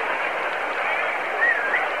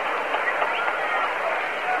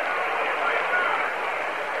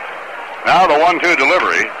 Now the 1-2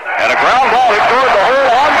 delivery, and a ground ball hit toward the hole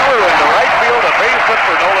on through into right field, a base hit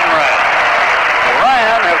for Nolan Ryan. So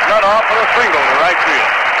Ryan has got off with a single to right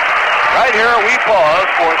field. Right here we pause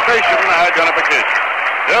for station identification.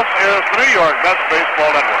 This is the New York Mets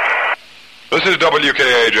Baseball Network. This is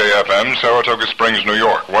WKAJ-FM, Saratoga Springs, New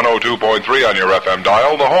York. 102.3 on your FM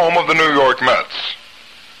dial, the home of the New York Mets.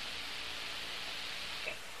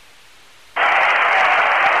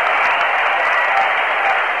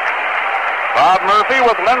 Bob Murphy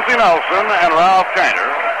with Lindsey Nelson and Ralph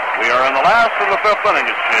Kiner. We are in the last of the 5th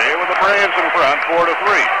inning at Shea with the Braves in front, 4-3.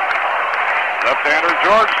 Left-hander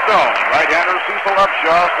George Stone and right-hander Cecil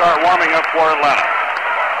Upshaw start warming up for Atlanta.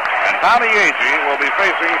 And Tommy Agee will be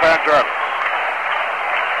facing Pat Jarvis.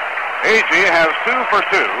 Agee has 2 for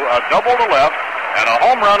 2, a double to left, and a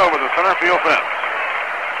home run over the center field fence.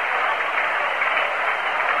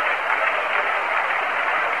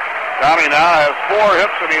 Tommy now has 4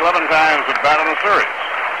 hits and 11 times at bat in the series.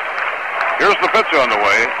 Here's the pitch on the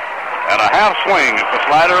way, and a half swing is the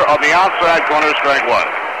slider on the outside corner, strike 1.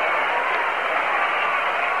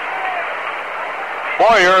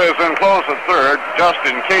 Boyer is in close at third, just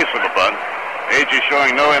in case of a bunt. Agee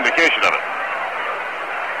showing no indication of it.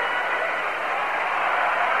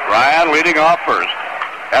 Ryan leading off first.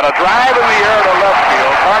 And a drive in the air to left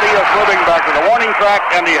field. Hardy is moving back to the warning track,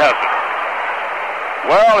 and he has it.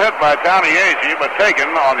 Well hit by Tommy Agee, but taken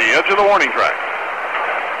on the edge of the warning track.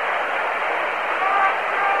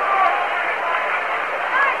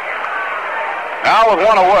 Now with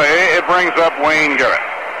 1 away, it brings up Wayne Garrett.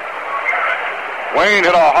 Wayne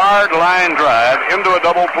hit a hard line drive into a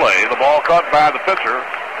double play. The ball caught by the pitcher,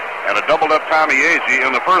 and a doubled up Tommy Agee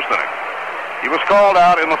in the first inning. He was called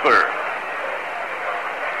out in the third.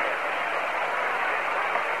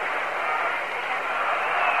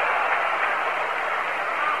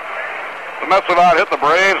 The Mets have out hit the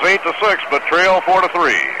Braves 8-6, but trail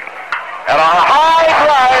 4-3. And a high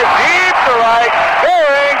drive deep to right.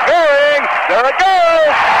 Bearing. There it goes.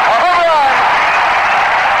 A home run.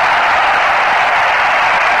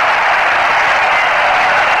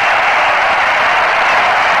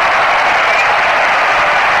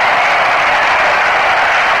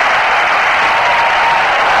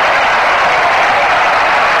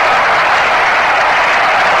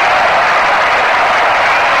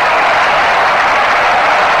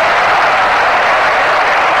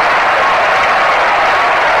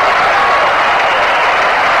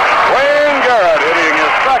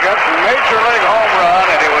 Major League home run,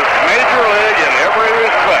 and it was Major League in every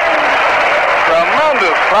respect.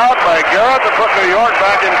 Tremendous clout by Garrett to put New York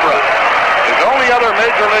back in front. His only other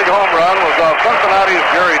Major League home run was off Cincinnati's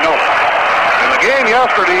Jerry Nolan. In the game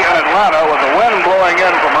yesterday in Atlanta, with the wind blowing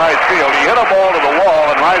in from right field, he hit a ball to the wall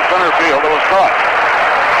in right center field that was caught.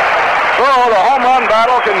 So the home run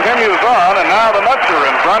battle continues on, and now the Mets are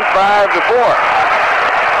in front 5-4.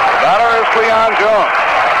 The batter is Cleon Jones.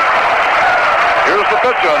 Here's the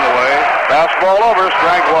pitch on the way. Fastball over,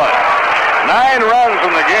 strike 1. 9 runs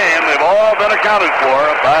in the game. They've all been accounted for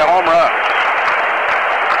by home runs.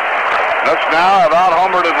 Mets now have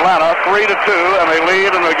out-homered Atlanta 3-2, and they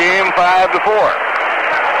lead in the game 5-4.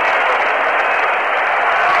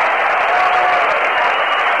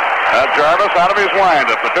 Pat Jarvis out of his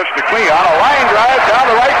windup. The pitch to Cleon. A line drive down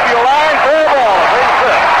the right field line. Fair ball. Base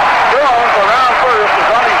hit. Jones around first is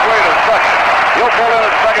on his way to second. He'll pull in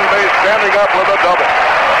at second base, standing up with a double.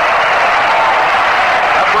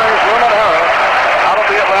 That brings Lumen Harris out of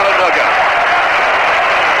the Atlanta dugout.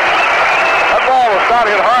 That ball was not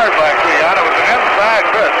hit hard by Cleon. It was an inside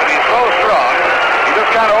pitch, and he's so strong, he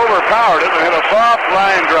just kind of overpowered it and hit a soft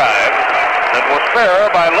line drive that was fair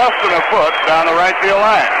by less than a foot down the right field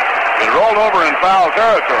line. It rolled over in foul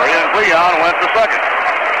territory, and Cleon went to second.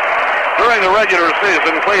 During the regular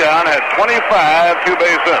season, Cleon had 25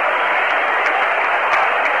 two-base hits.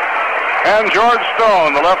 And George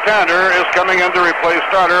Stone, the left-hander, is coming in to replace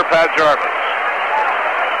starter Pat Jarvis.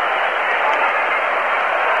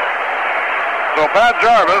 So Pat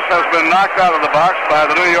Jarvis has been knocked out of the box by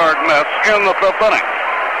the New York Mets in the 5th inning.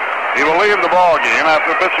 He will leave the ball game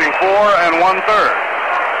after pitching 4 1/3.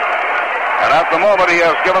 And at the moment, he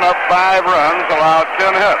has given up 5 runs, allowed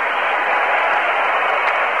 10 hits.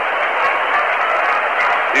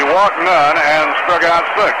 He walked none and struck out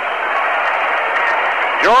 6.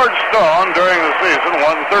 George Stone, during the season,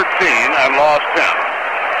 won 13 and lost 10.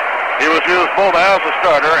 He was used both as a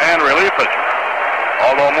starter and relief pitcher,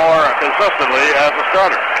 although more consistently as a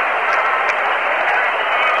starter.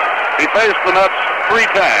 He faced the Mets 3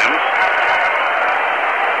 times.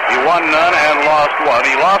 He won none and lost one.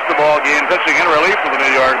 He lost the ball game pitching in relief for the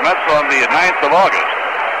New York Mets on the 9th of August.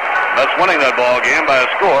 Mets winning that ball game by a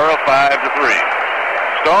score of 5-3.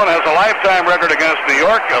 Stone has a lifetime record against New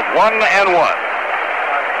York of 1-1.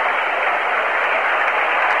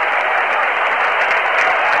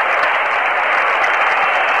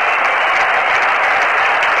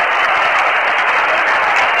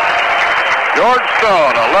 George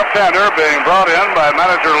Stone, a left-hander, being brought in by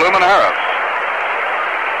manager Luman Harris.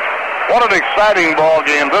 What an exciting ball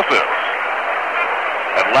game this is.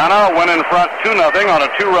 Atlanta went in front 2-0 on a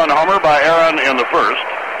 2-run homer by Aaron in the first.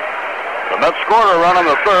 The Mets scored a run in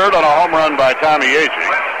the third on a home run by Tommy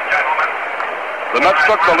Agee. The Mets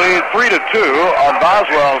took the lead 3-2 on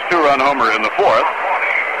Boswell's 2-run homer in the fourth.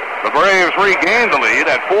 The Braves regained the lead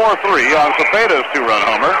at 4-3 on Cepeda's 2-run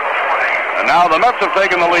homer. And now the Mets have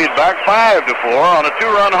taken the lead back 5-4 on a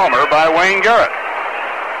 2-run homer by Wayne Garrett.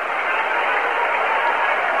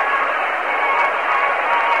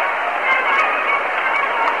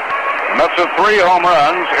 The Mets have 3 home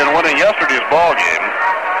runs in winning yesterday's ball game.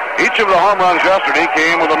 Each of the home runs yesterday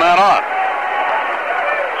came with a man on.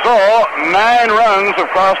 So, 9 runs have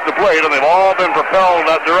crossed the plate, and they've all been propelled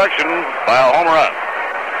that direction by a home run.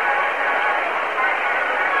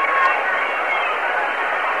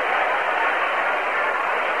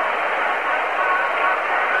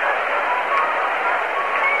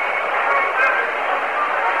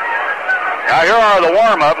 Now, here are the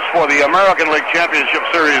warm-ups for the American League Championship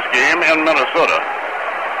Series game in Minnesota.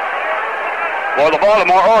 For the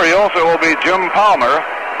Baltimore Orioles, it will be Jim Palmer,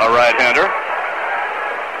 a right-hander.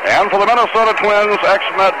 And for the Minnesota Twins,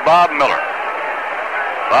 ex-Met Bob Miller.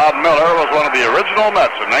 Bob Miller was one of the original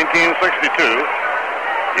Mets in 1962.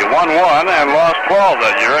 He won 1 and lost 12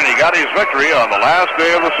 that year, and he got his victory on the last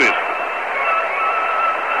day of the season.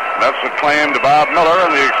 Mets had claimed Bob Miller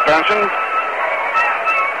in the extension.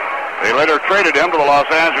 They later traded him to the Los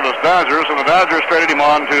Angeles Dodgers, and the Dodgers traded him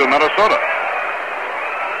on to Minnesota.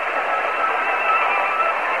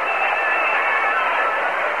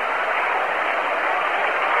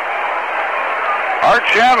 Art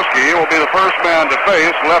Shamsky will be the first man to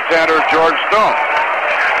face left-hander George Stone.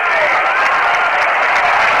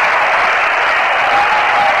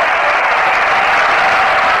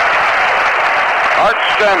 Art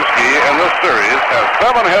Shamsky in this series has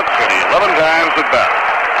 7 hits and 11 times at bat.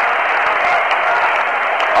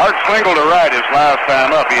 Art singled to right his last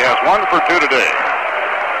time up. He has 1 for 2 today.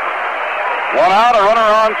 1 out, a runner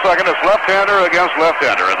on second. It's left-hander against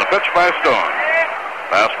left-hander, and the pitch by Stone.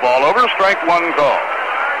 Fastball over, strike 1 call.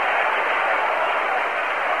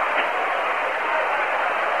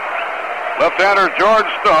 Left-hander George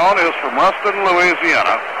Stone is from Ruston,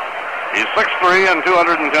 Louisiana. He's 6'3" and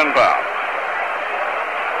 210 pounds.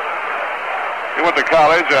 He went to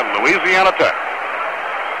college at Louisiana Tech.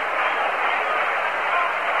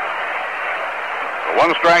 A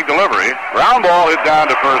 1-strike delivery. Ground ball hit down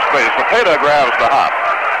to first base. Cepeda grabs the hop.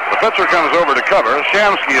 The pitcher comes over to cover.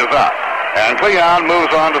 Shamsky is out. And Cleon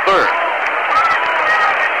moves on to third.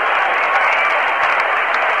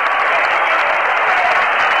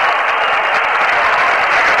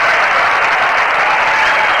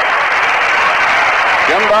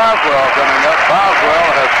 Jim Boswell coming up. Boswell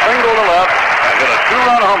has singled to left and hit a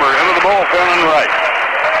 2-run homer into the bullpen and right.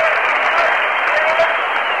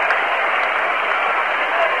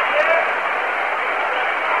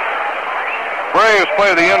 Braves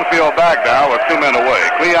play the infield back now with 2 men away.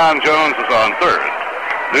 Cleon Jones is on third.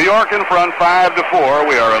 New York in front 5-4.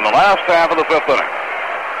 We are in the last half of the 5th inning.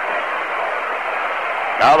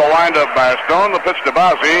 Now the windup by Stone. The pitch to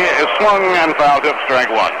Bozzi is swung and foul tip, strike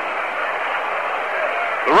 1.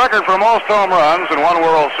 The record for most home runs in one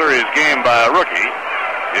World Series game by a rookie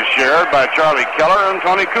is shared by Charlie Keller and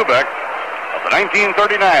Tony Kubek of the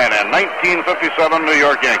 1939 and 1957 New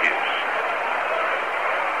York Yankees.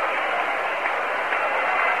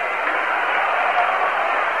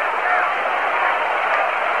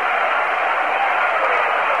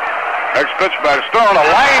 Next pitch by Stone, a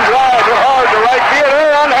line drive hit hard to right field.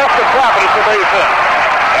 Aaron has to trap it. It's a base hit.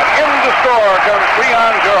 And in to score comes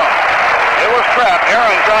Cleon Jones. It was trapped.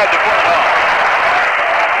 Aaron tried to put it on.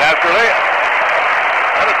 Naturally,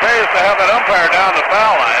 what it pays to have that umpire down the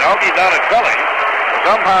foul line. Ogie Donatelli was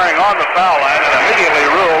umpiring on the foul line and immediately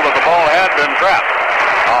ruled that the ball had been trapped.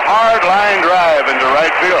 A hard line drive into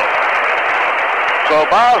right field. So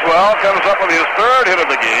Boswell comes up with his 3rd hit of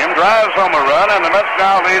the game, drives home a run, and the Mets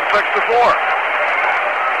now lead 6-4.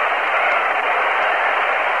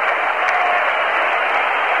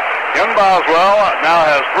 Ken Boswell now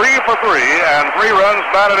has 3 for 3 and 3 runs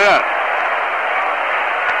batted in.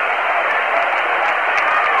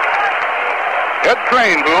 Ed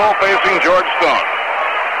Craneboule facing George Stone.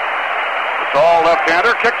 The tall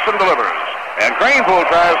left-hander kicks and delivers. And Craneboule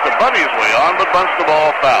tries to bunt his way on, but bunts the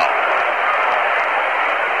ball foul.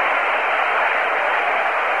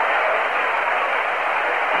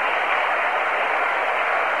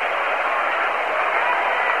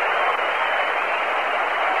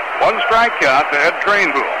 One strike count to Ed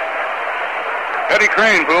Craneboule. Eddie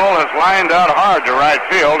Craneboule has lined out hard to right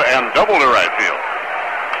field and double to right field.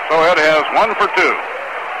 So Ed has 1 for 2.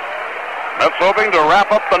 Mets hoping to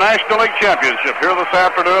wrap up the National League Championship here this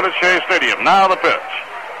afternoon at Shea Stadium. Now the pitch.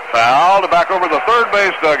 Fouled back over the third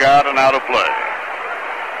base dugout and out of play.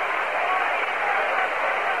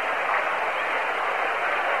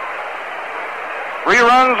 Three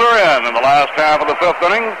runs are in the last half of the fifth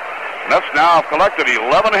inning. Mets now have collected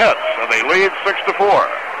 11 hits, and they lead 6-4.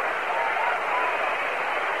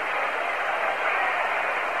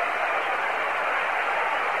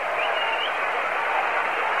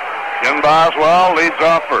 Ken Boswell leads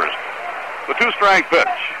off first. The 2-strike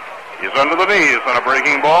pitch. He's under the knees on a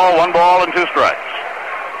breaking ball. 1 ball and 2 strikes.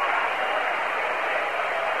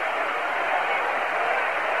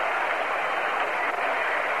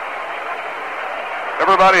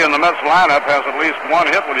 Everybody in the Mets lineup has at least 1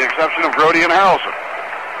 hit with the exception of Grody and Harrelson.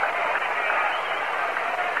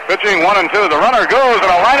 Pitching 1 and 2. The runner goes and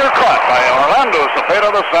a liner caught by Orlando Cepeda.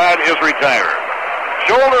 The side is retired.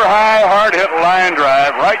 Shoulder high, hard hit line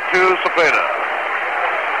drive right to Cepeda.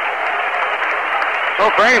 So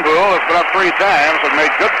Craneboule has been up 3 times and made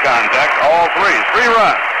good contact, all 3. 3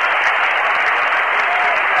 runs.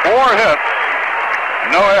 4 hits,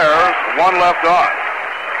 no errors, 1 left on.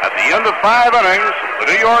 At the end of 5 innings, the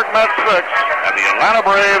New York Mets 6 and the Atlanta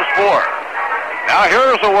Braves 4. Now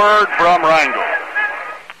here's a word from Reingold.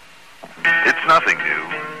 It's nothing new.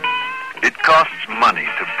 It costs money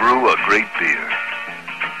to brew a great beer.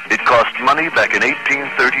 It cost money back in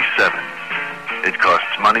 1837. It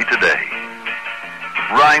costs money today.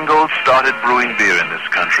 Reingold started brewing beer in this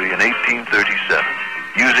country in 1837,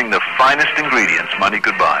 using the finest ingredients money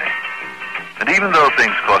could buy. And even though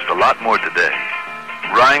things cost a lot more today,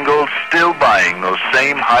 Reingold's still buying those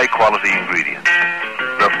same high-quality ingredients.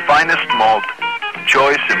 The finest malt,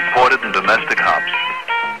 choice imported and domestic hops.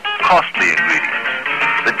 Costly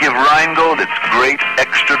ingredients that give Reingold its great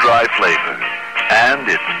extra dry flavor and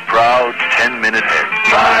its proud 10-minute head.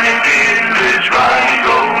 My beer is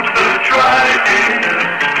Reingold, the dry beer.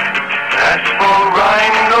 Ask for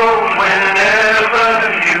Reingold whenever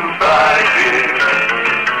you buy beer.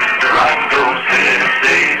 Reingold says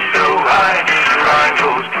they so high.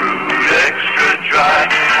 Reingold's brewed extra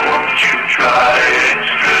dry. Won't you try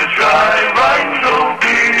extra dry Reingold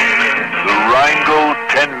beer? The Reingold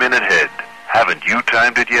 10-minute head. Haven't you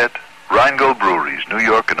timed it yet? Reingold Breweries, New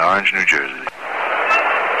York and Orange, New Jersey.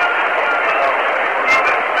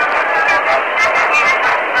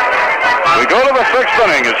 We go to the 6th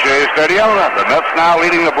inning at Shea Stadium. The Mets now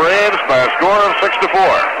leading the Braves by a score of 6-4.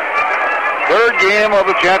 Third game of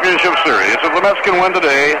the championship series. If the Mets can win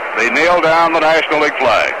today, they nail down the National League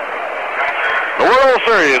flag. The World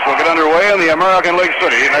Series will get underway in the American League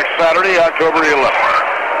City next Saturday, October 11th.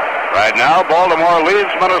 Right now, Baltimore leads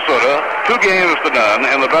Minnesota 2-0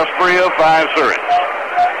 in the best 3 of 5 series.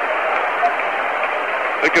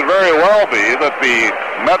 It could very well be that the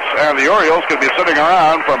Mets and the Orioles could be sitting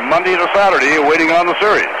around from Monday to Saturday waiting on the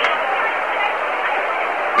series.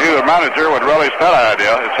 Neither manager would relish that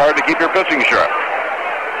idea. It's hard to keep your pitching sharp.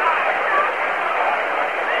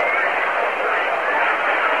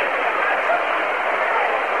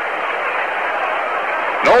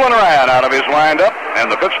 Nolan Ryan out of his windup,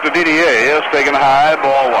 and the pitch to DDA is taken high,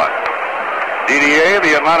 ball 1. DDA,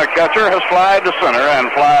 the Atlanta catcher, has flied to center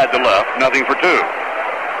and flied to left, nothing for 2.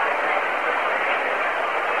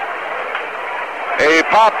 A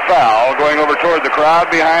pop foul going over toward the crowd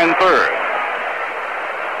behind third.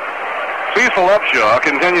 Cecil Upshaw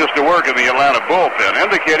continues to work in the Atlanta bullpen,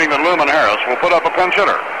 indicating that Luman Harris will put up a pinch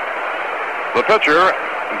hitter. The pitcher,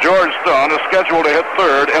 George Stone, is scheduled to hit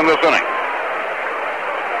third in this inning.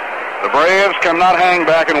 The Braves cannot hang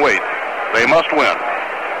back and wait. They must win.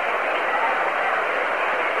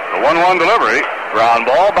 The 1-1 delivery. Ground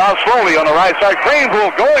ball, bounced slowly on the right side.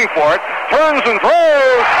 Craneboule going for it. Turns and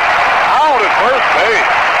throws. Out at first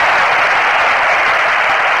base.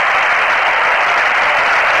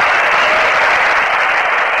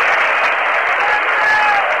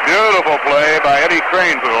 Beautiful play by Eddie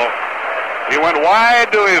Craneboule. He went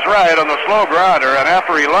wide to his right on the slow grounder, and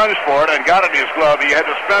after he lunged for it and got it in his glove, he had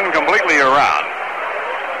to spin completely around.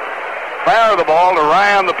 Fire the ball to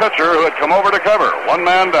Ryan, the pitcher, who had come over to cover. 1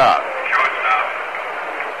 man down.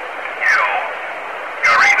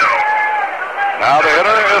 Now the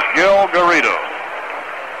hitter is Gil Garrido.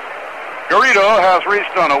 Garrido has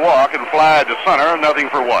reached on a walk and flied to center, nothing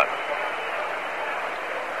for one.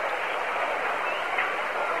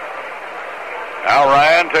 Now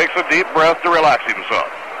Ryan takes a deep breath to relax himself.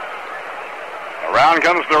 Around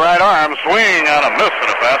comes the right arm, swing on a miss and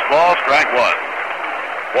a fastball, strike one.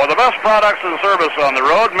 For the best products and service on the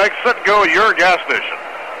road, make Citgo your gas station.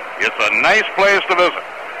 It's a nice place to visit.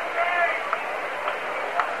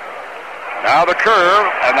 Now the curve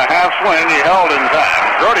and the half swing he held in time.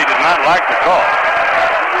 Brody did not like the call.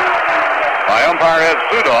 My umpire had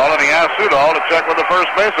Sudol, and he asked Sudol to check with the first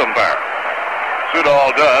base umpire. Sudol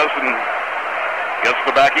does, and gets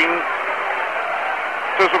the backing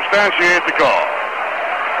to substantiate the call.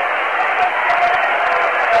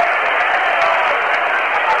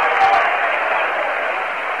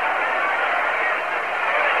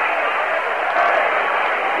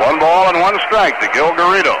 One ball and one strike to Gil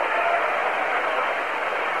Garrido.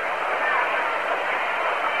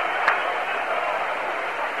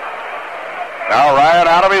 Now Ryan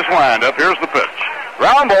out of his windup. Here's the pitch.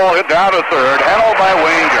 Ground ball hit down to third, handled by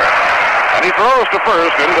Wayne Garrett. And he throws to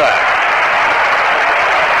first in time.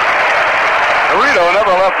 Garrido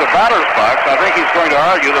never left the batter's box. I think he's going to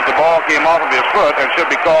argue that the ball came off of his foot and should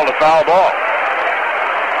be called a foul ball.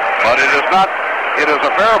 But it is not. It is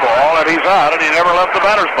a fair ball, and he's out, and he never left the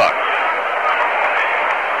batter's box.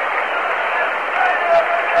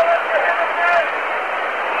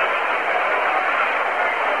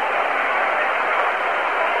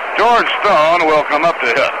 George Stone will come up to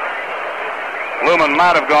hit. Lumen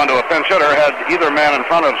might have gone to a pinch hitter had either man in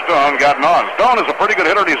front of Stone gotten on. Stone is a pretty good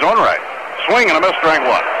hitter in his own right. Swing and a miss, strike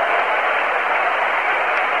one.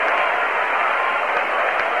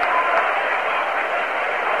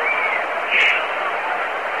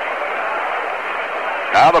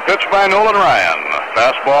 Now the pitch by Nolan Ryan.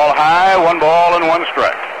 Fastball high, one ball and one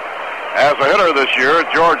strike. As a hitter this year,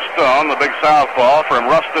 George Stone, the big southpaw from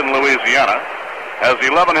Ruston, Louisiana, has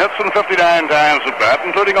 11 hits and 59 times at bat,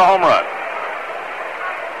 including a home run.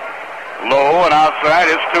 Low and outside,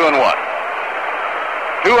 it's 2-1. 2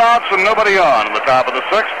 outs and nobody on in the top of the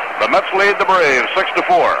sixth. The Mets lead the Braves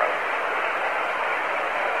 6-4.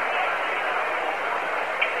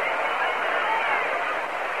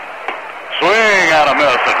 Swing and a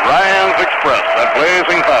miss at Ryan's Express, that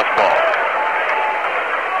blazing fastball.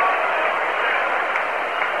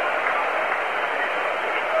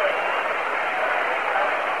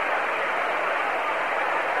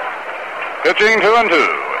 Pitching 2-2.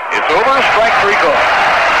 It's over, strike three call.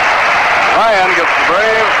 Ryan gets the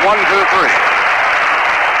Braves 1-2-3.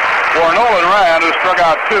 For Nolan Ryan, who struck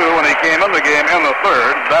out 2 when he came in the game in the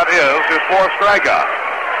third, that is his 4th strikeout.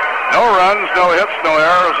 No runs, no hits, no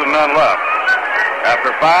errors, and none left.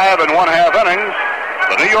 After 5 1/2 innings,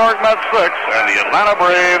 the New York Mets 6 and the Atlanta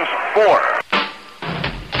Braves 4.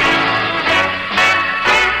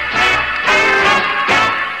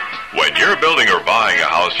 When you're building or buying a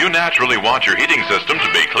house, you naturally want your heating system to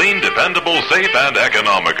be clean, dependable, safe, and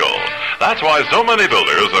economical. That's why so many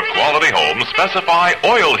builders of quality homes specify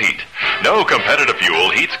oil heat. No competitive fuel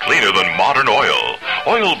heats cleaner than modern oil.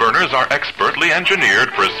 Oil burners are expertly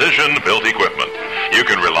engineered, precision-built equipment. You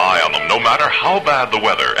can rely on them no matter how bad the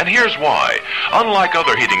weather, and here's why. Unlike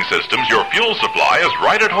other heating systems, your fuel supply is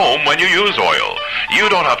right at home when you use oil. You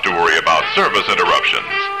don't have to worry about service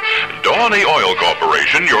interruptions. Dawney Oil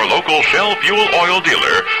Corporation, your local Shell fuel oil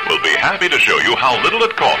dealer, will be happy to show you how little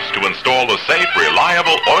it costs to install a safe,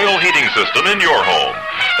 reliable oil heating system in your home.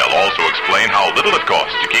 They'll also explain how little it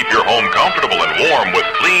costs to keep your home comfortable and warm with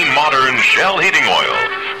clean, modern Shell heating oil.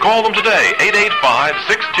 Call them today,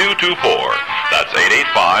 885-6224. That's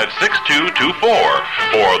 885-6224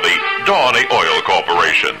 for the Dawney Oil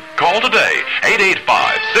Corporation. Call today,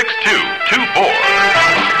 885-6224.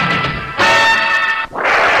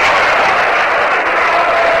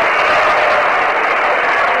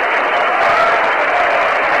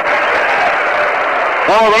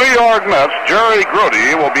 For the New York Mets, Jerry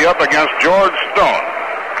Grody will be up against George Stone.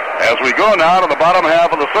 As we go now to the bottom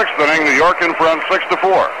half of the 6th inning, New York in front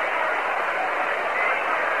 6-4.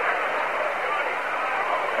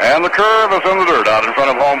 And the curve is in the dirt out in front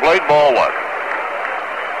of home plate, ball 1.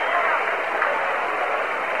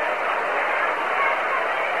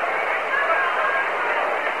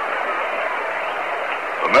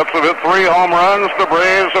 The Mets have hit 3 home runs. The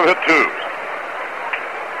Braves have hit 2.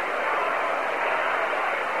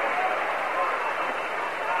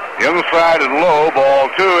 Inside and low, ball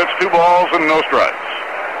 2. It's 2 balls and no strikes.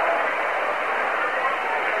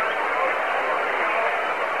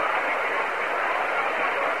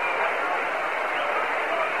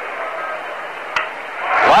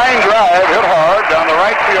 Line drive hit hard.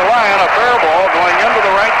 line, a fair ball going into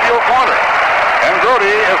the right field corner. And Grody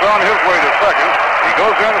is on his way to second. He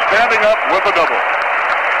goes in standing up with a double.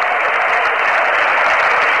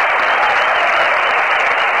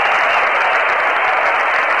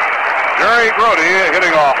 Jerry Grody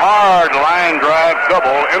hitting a hard line drive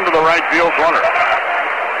double into the right field corner.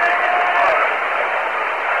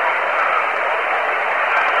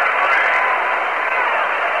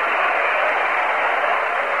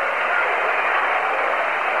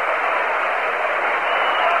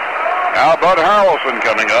 Now Bud Harrelson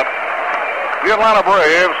coming up. The Atlanta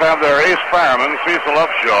Braves have their ace fireman, Cecil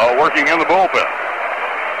Upshaw, working in the bullpen.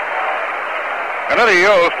 And Eddie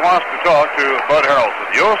Yost wants to talk to Bud Harrelson.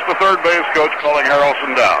 Yost, the third base coach, calling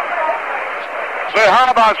Harrelson down. Say,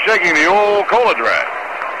 how about shaking the old cola drag?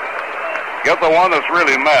 Get the one that's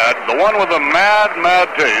really mad, the one with the mad, mad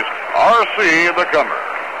taste, R.C. the Comer.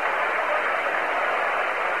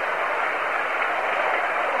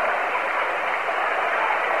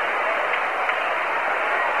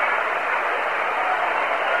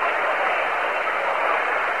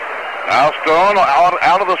 Now Stone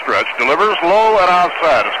out of the stretch, delivers low and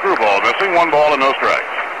outside. A screwball missing, 1 ball and no strikes.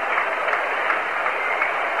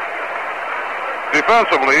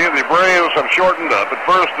 Defensively, the Braves have shortened up at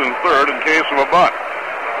first and third in case of a bunt.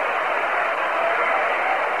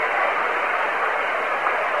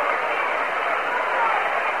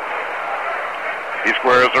 He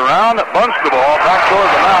squares around, bunts the ball back toward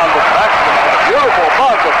the mound, but back to the beautiful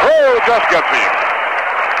bunt. The throw just gets him.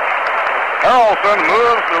 Harrelson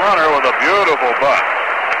moves the runner with a beautiful bunt.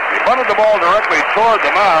 He bunted the ball directly toward the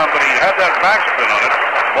mound, but he had that backspin on it.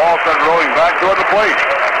 The ball started rolling back toward the plate.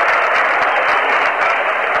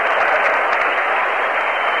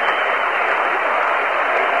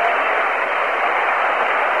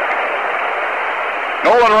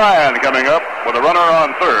 Nolan Ryan coming up with a runner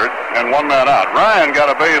on third and 1 man out. Ryan got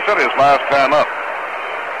a base hit his last time up.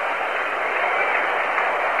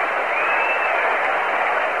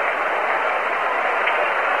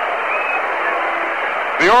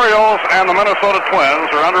 The Orioles and the Minnesota Twins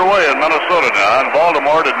are underway in Minnesota now, and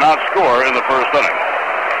Baltimore did not score in the first inning.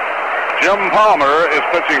 Jim Palmer is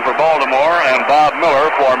pitching for Baltimore and Bob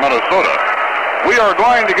Miller for Minnesota. We are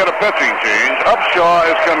going to get a pitching change.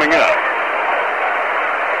 Upshaw is coming in.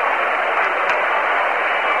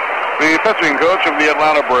 The pitching coach of the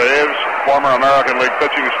Atlanta Braves, former American League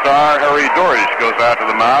pitching star Harry Dorish, goes out to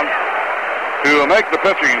the mound. To make the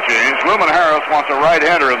pitching change, Luman Harris wants a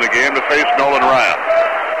right-hander in the game to face Nolan Ryan.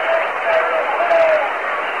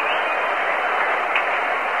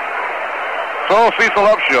 So Cecil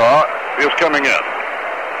Upshaw is coming in.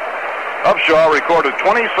 Upshaw recorded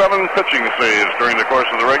 27 pitching saves during the course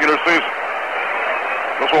of the regular season.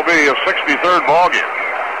 This will be his 63rd ball game.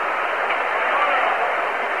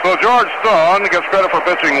 So George Stone gets credit for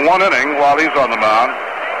pitching 1 inning while he's on the mound,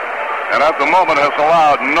 and at the moment has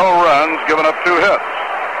allowed no runs, given up 2 hits.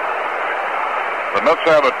 The Mets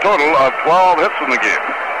have a total of 12 hits in the game.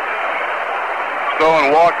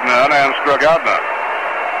 Stone walked none and struck out none.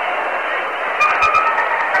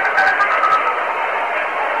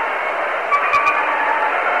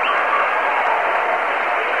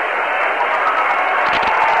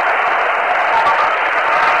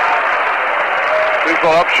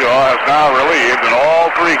 Cecil Upshaw has now relieved in all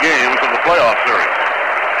 3 games of the playoff series.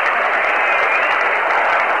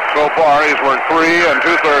 So far, he's worked 3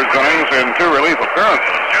 2/3 innings in 2 relief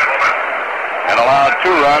appearances and allowed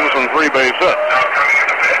 2 runs and 3 base hits.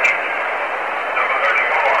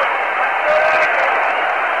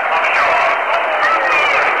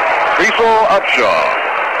 Cecil Upshaw.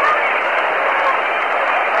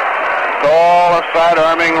 Tall,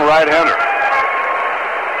 side-arming right-hander.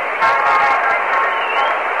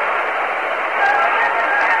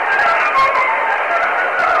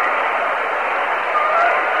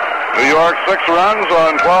 New York 6 runs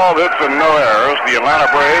on 12 hits and no errors. The Atlanta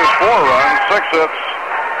Braves 4 runs, 6 hits,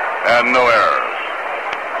 and no errors.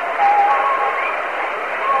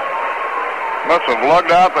 Mets have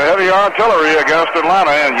lugged out the heavy artillery against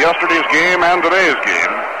Atlanta in yesterday's game and today's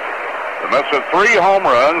game. The Mets had 3 home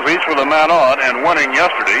runs, each with a man on, and winning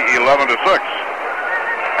yesterday 11-6.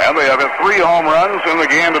 And they have hit 3 home runs in the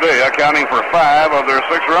game today, accounting for 5 of their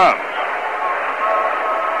 6 runs.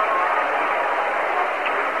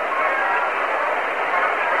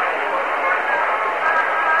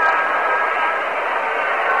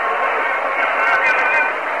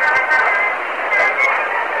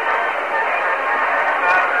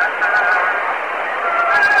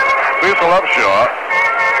 Cecil Upshaw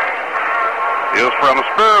is from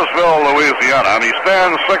Spearsville, Louisiana, and he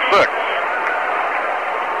stands 6'6".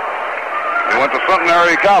 He went to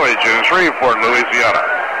Centenary College in Shreveport, Louisiana.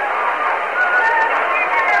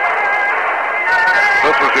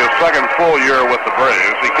 This is his second full year with the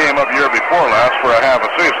Braves. He came up year before last for a half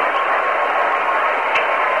a season.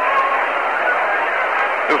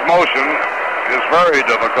 His motion is very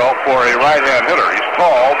difficult for a right-hand hitter. He's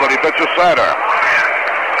tall, but he pitches sidearm.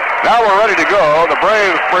 Now we're ready to go. The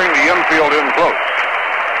Braves bring the infield in close.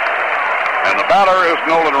 And the batter is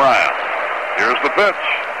Nolan Ryan. Here's the pitch.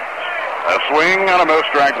 A swing and a miss,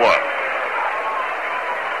 strike one.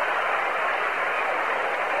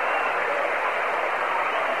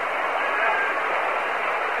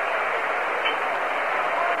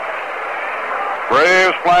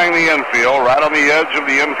 Braves playing the infield right on the edge of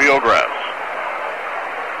the infield grass.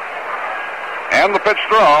 And the pitch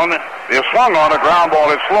thrown is swung on. A ground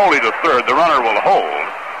ball hit slowly to third. The runner will hold.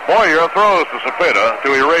 Boyer throws to Cepeda to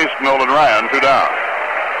erase Nolan Ryan, 2 down.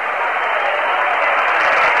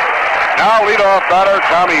 Now leadoff batter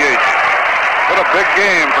Tommy Agee. What a big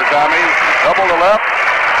game for Tommy. Double to left.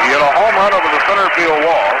 He hit a home run over the center field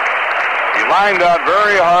wall. He lined out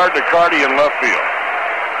very hard to Carty in left field.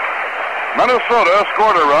 Minnesota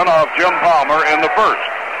scored a run off Jim Palmer in the first.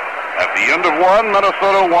 At the end of one,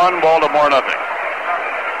 Minnesota won, Baltimore nothing.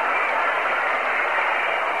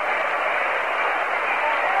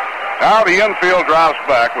 Now the infield drops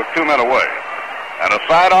back with 2 men away. And a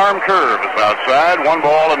sidearm curve is outside, 1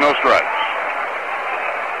 ball and no strikes.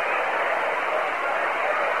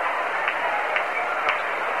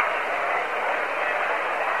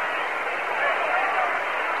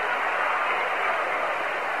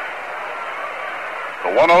 The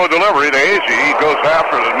 1-0 delivery to Agee. He goes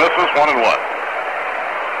after it and misses, 1-1.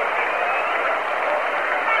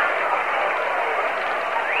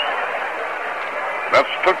 Mets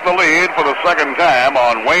took the lead for the second time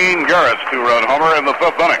on Wayne Garrett's 2-run homer in the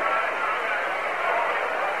 5th inning.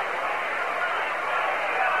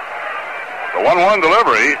 The 1-1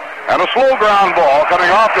 delivery and a slow ground ball coming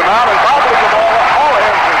off the mound and bobbles the ball. All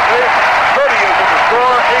hands are safe. 30 is at the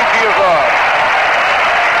score. Agee is on.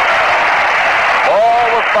 Ball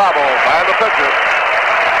was bobbled by the pitcher,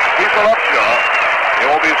 Cecil Upshaw. It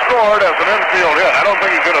will be scored as an infield hit. I don't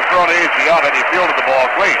think he could have thrown Agee out had he fielded the ball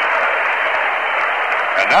clean.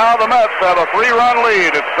 And now the Mets have a 3-run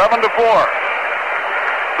lead. It's 7-4.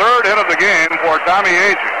 Third hit of the game for Tommy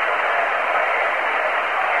Agee.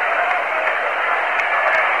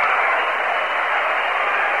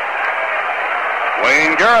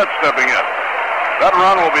 Wayne Garrett stepping in. That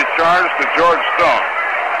run will be charged to George Stone.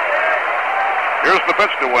 Here's the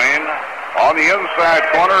pitch to Wayne. On the inside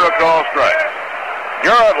corner, a call strike.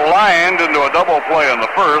 Garrett lined into a double play in the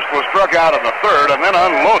first, was struck out in the third, and then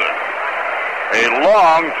unloaded. A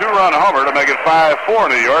long 2-run homer to make it 5-4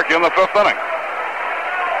 New York in the 5th inning.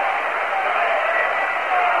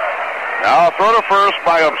 Now throw to first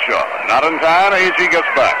by Upshaw. Not in time. Agee gets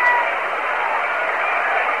back.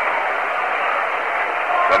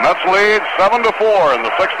 The Mets lead 7-4 in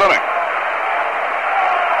the 6th inning.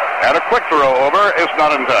 And a quick throw over is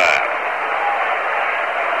not in time.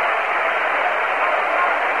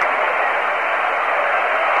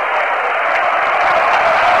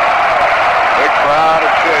 Crowd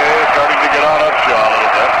at Shea starting to get on Upshaw a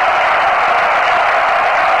little bit.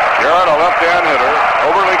 Garrett, a left-hand hitter,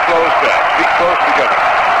 overly close back, feet close together.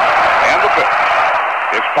 And the pitch.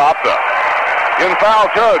 It's popped up. In foul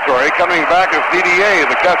territory, coming back is DDA,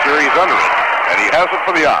 the catcher. He's under it, and he has it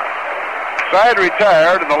for the out. Side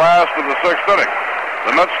retired in the last of the 6th inning.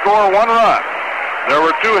 The Mets score 1 run. There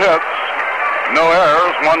were 2 hits, no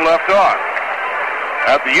errors, 1 left on.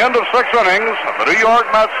 At the end of 6 innings, the New York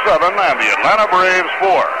Mets 7 and the Atlanta Braves 4.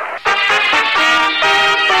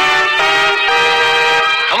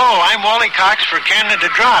 Hello, I'm Wally Cox for Canada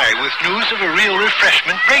Dry with news of a real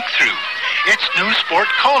refreshment breakthrough. It's New Sport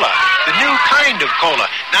Cola, the new kind of cola,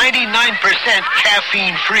 99%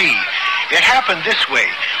 caffeine-free. It happened this way.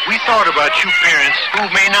 We thought about you parents who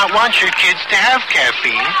may not want your kids to have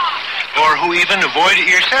caffeine, or who even avoid it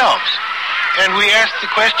yourselves. And we asked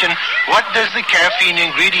the question, what does the caffeine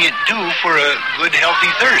ingredient do for a good,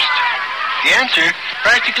 healthy thirst? The answer,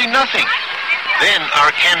 practically nothing. Then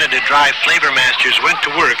our Canada Dry Flavor Masters went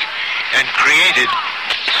to work and created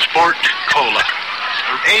Sport Cola.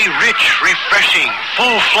 A rich, refreshing,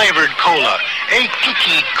 full-flavored cola. A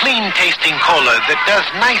kicky, clean-tasting cola that does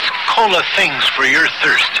nice cola things for your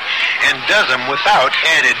thirst and does them without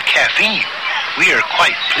added caffeine. We are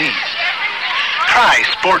quite pleased. Try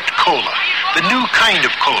Sport Cola, the new kind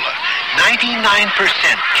of cola. 99%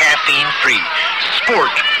 caffeine-free.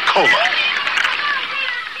 Sport Cola.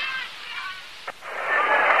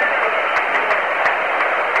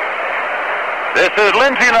 This is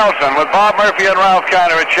Lindsey Nelson with Bob Murphy and Ralph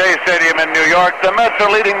Kiner at Shea Stadium in New York. The Mets are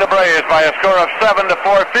leading the Braves by a score of 7-4.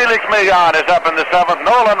 Felix Millan is up in the seventh.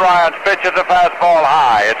 Nolan Ryan's pitch is a fastball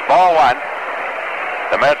high. It's ball one.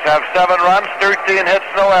 The Mets have 7 runs, 13 hits,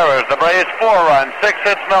 no errors. The Braves 4 runs, 6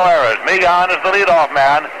 hits, no errors. Millan is the leadoff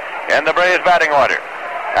man in the Braves batting order.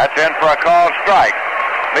 That's in for a called strike.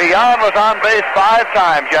 Millan was on base 5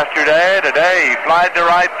 times yesterday. Today he flied to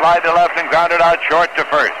right, flied to left, and grounded out short to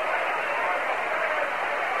first.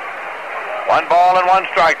 1 ball and 1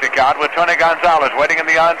 strike to count with Tony Gonzalez waiting in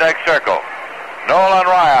the on-deck circle. Nolan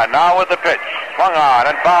Ryan now with the pitch. Swung on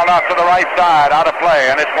and fouled off to the right side, out of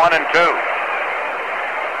play, and it's 1-2.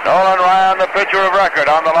 Nolan Ryan, the pitcher of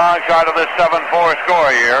record on the long side of this 7-4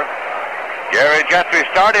 score here. Gary Gentry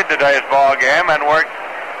started today's ball game and worked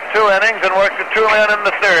 2 innings and worked the 2 men in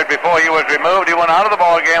the third before he was removed. He went out of the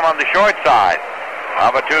ball game on the short side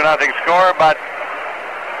of a 2-0 score, but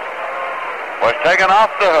was taken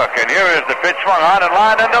off the hook, and here is the pitch swung on and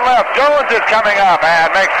lined into left. Jones is coming up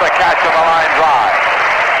and makes the catch of the line drive.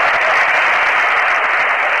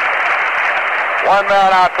 1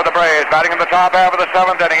 man out for the Braves, batting in the top half of the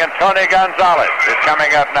 7th inning, and Tony Gonzalez is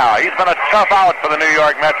coming up now. He's been a tough out for the New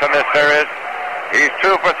York Mets in this series. He's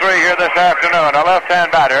 2 for 3 here this afternoon. A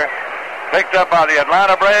left-hand batter picked up by the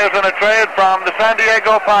Atlanta Braves in a trade from the San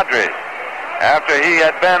Diego Padres after he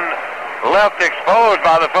had been left exposed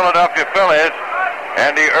by the Philadelphia Phillies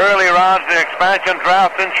in the early rounds of the expansion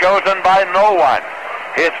draft and chosen by no one.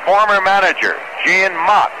 His former manager, Gene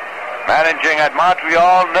Mott, managing at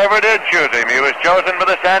Montreal, never did choose him. He was chosen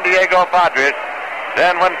by the San Diego Padres.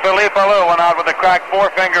 Then when Felipe Alou went out with a cracked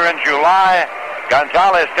forefinger in July,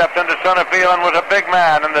 Gonzalez stepped into center field and was a big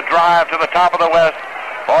man in the drive to the top of the West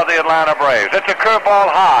for the Atlanta Braves. It's a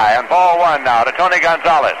curveball high, and ball 1 now to Tony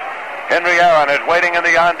Gonzalez. Henry Aaron is waiting in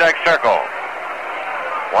the on-deck circle.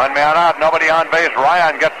 1 man out, nobody on base.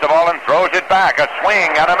 Ryan gets the ball and throws it back. A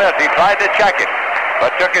swing and a miss. He tried to check it,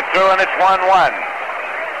 but took it through, and it's 1-1.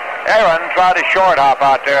 Aaron tried a short hop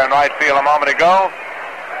out there in right field a moment ago,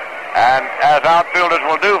 and as outfielders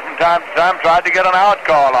will do from time to time, tried to get an out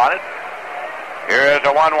call on it. Here is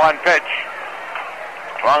a 1-1 pitch.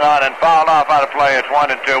 Swung on and fouled off out of play. It's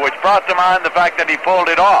 1-2, which brought to mind the fact that he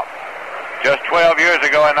pulled it off just 12 years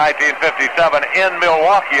ago in 1957 in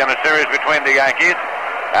Milwaukee in a series between the Yankees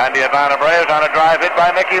and the Atlanta Braves on a drive hit by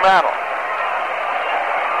Mickey Mantle.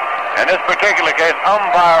 In this particular case,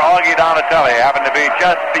 umpire Augie Donatelli happened to be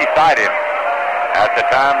just beside him at the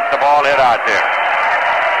time the ball hit out there.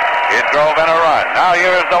 It drove in a run. Now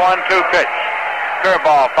here is the 1-2 pitch.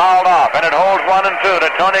 Curveball fouled off, and it holds 1-2 to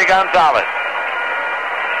Tony Gonzalez.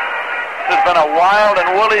 This has been a wild and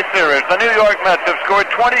woolly series. The New York Mets have scored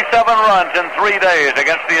 27 runs in 3 days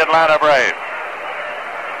against the Atlanta Braves.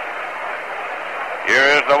 Here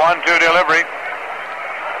is the 1-2 delivery.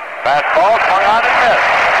 Fastball swung on and missed.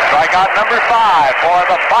 Strikeout number 5 for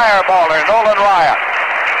the fireballer, Nolan Ryan.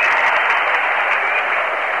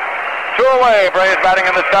 2 away, Braves batting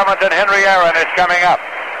in the 7th, and Henry Aaron is coming up.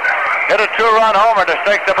 Hit a 2-run homer to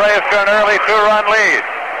stake the Braves to an early 2-run lead.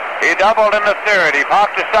 He doubled in the 3rd. He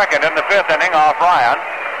popped to 2nd in the 5th inning off Ryan.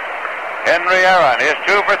 Henry Aaron is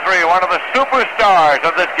 2 for 3, one of the superstars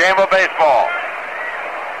of this game of baseball.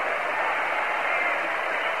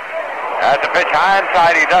 As the pitch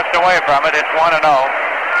hindsight, he ducks away from it. It's 1-0.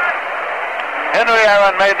 Henry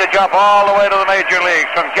Aaron made the jump all the way to the major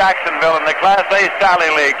leagues from Jacksonville in the Class A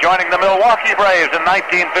Sally League, joining the Milwaukee Braves in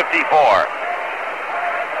 1954.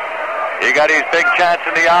 He got his big chance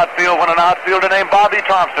in the outfield when an outfielder named Bobby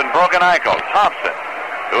Thompson broke an ankle. Thompson,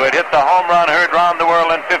 who had hit the home run heard round the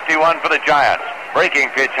world in 51 for the Giants.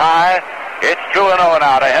 Breaking pitch high. It's 2-0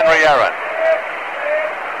 now to Henry Aaron.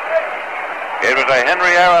 It was a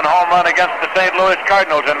Henry Aaron home run against the St. Louis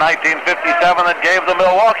Cardinals in 1957 that gave the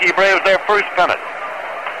Milwaukee Braves their first pennant.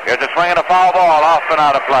 Here's a swing and a foul ball off and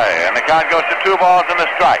out of play, and the count goes to 2 balls and a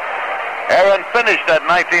strike. Aaron finished that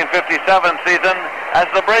 1957 season as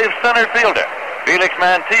the Braves center fielder. Felix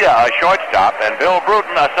Mantilla, a shortstop, and Bill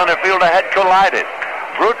Bruton, a center fielder, had collided.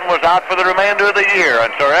 Bruton was out for the remainder of the year,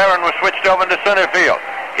 and so Aaron was switched over to center field.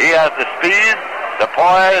 He has the speed, the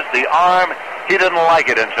poise, the arm. He didn't like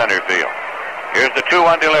it in center field. Here's the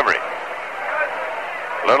 2-1 delivery.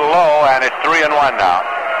 A little low, and it's 3-1 now.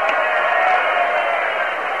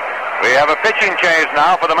 We have a pitching change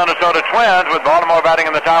now for the Minnesota Twins, with Baltimore batting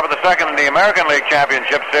in the top of the 2nd in the American League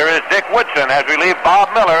Championship Series. Dick Woodson has relieved Bob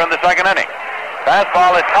Miller in the 2nd inning.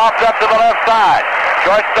 Fastball is popped up to the left side.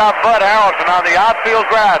 Shortstop Bud Harrelson on the outfield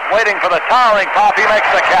grass, waiting for the towering pop. He makes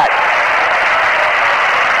the catch.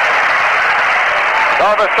 So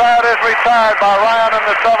the side is retired by Ryan in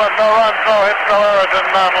the 7th. No runs, no hits, no errors, and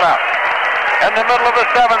none left. in the middle of the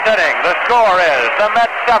seventh inning. The score is the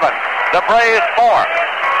Mets 7, the Braves 4.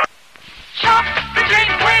 Shop the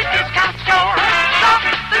Jamesway Discount Store. Shop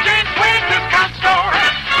the Jamesway Discount Store.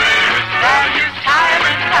 Greatest values time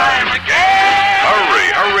and time again.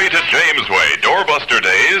 Hurry to Jamesway. Doorbuster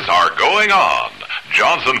days are going on.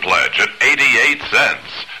 Johnson Pledge at 88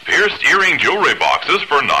 cents. Pierced earring jewelry boxes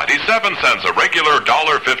for 97 cents, a regular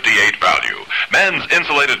 $1.58 value. Men's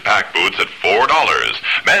insulated pack boots at $4.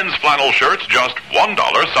 Men's flannel shirts just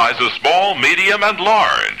 $1, sizes small, medium, and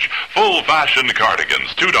large. Full-fashion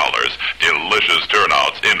cardigans, $2. Delicious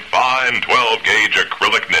turnouts in fine 12-gauge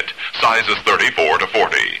acrylic knit, sizes 34 to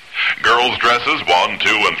 40. Girls' dresses, $1,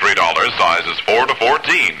 $2, and $3, sizes 4 to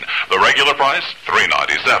 14. The regular price,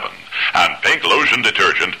 $3.97. And pink lotion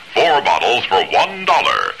detergent, 4 bottles for $1.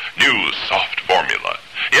 New soft formula.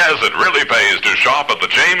 Yes, it really pays to shop at the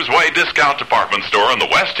Jamesway Discount Department Store in the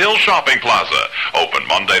West Hill Shopping Plaza. Open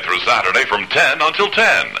Monday through Saturday from 10 until 10.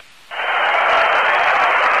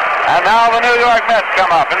 And now the New York Mets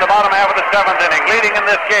come up in the bottom half of the seventh inning, leading in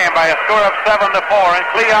this game by a score of 7 to 4, and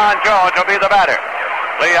Cleon Jones will be the batter.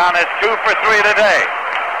 Cleon is 2 for 3 today.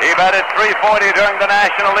 He batted .340 during the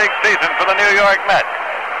National League season for the New York Mets.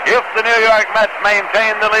 If the New York Mets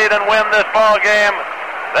maintain the lead and win this ball game,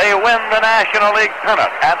 they win the National League pennant.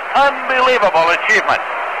 An unbelievable achievement.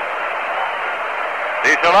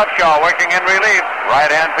 Cecil Upshaw working in relief.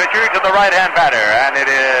 Right-hand pitcher to the right-hand batter, and it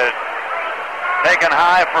is taken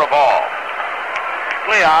high for a ball.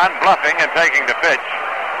 Cleon bluffing and taking the pitch.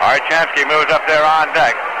 Art Shamsky moves up there on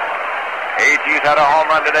deck. A.G.'s had a home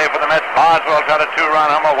run today for the Mets. Boswell's had a 2-run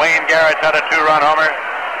homer. Wayne Garrett's had a 2-run homer.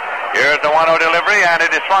 Here's the 1-0 delivery, and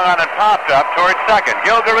it is swung on and popped up towards second.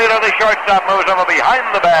 Gil Garrido, the shortstop, moves over behind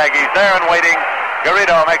the bag. He's there and waiting.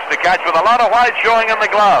 Garrido makes the catch with a lot of white showing in the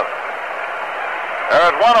glove.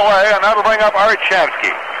 There's one away, and that'll bring up Art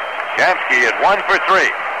Shamsky. Shamsky is 1 for 3.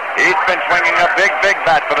 He's been swinging a big, big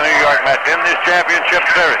bat for the New York Mets in this championship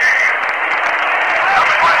series.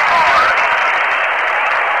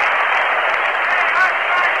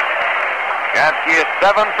 Shamsky is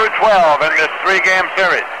 7 for 12 in this 3-game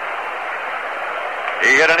series.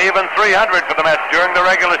 He hit an even .300 for the Mets during the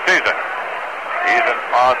regular season. He's an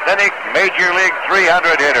authentic Major League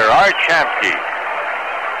 .300 hitter, Art Shamsky.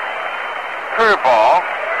 Curveball,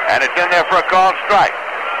 and it's in there for a called strike.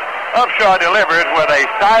 Upshaw delivers with a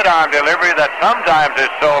sidearm delivery that sometimes is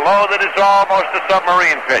so low that it's almost a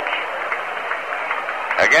submarine pitch.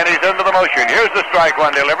 Again, he's into the motion. Here's the strike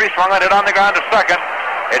one delivery. Swung on it on the ground to second.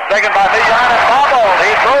 It's taken by Leon and bobbled.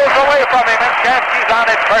 He throws away from him, and Shamsky's on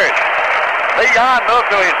it first. Leon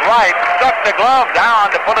moved to his right, stuck the glove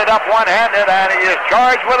down to put it up one-handed, and he is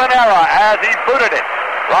charged with an error as he booted it.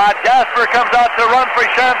 Rod Gasper comes out to run for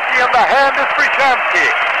Shamsky, and the hand is for Shamsky.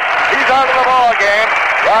 He's out of the ball game.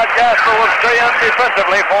 Rod Gasper will stay in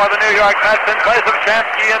defensively for the New York Mets in place of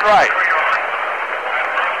Shamsky and right.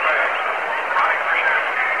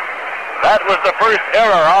 That was the first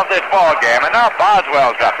error of this ball game, and now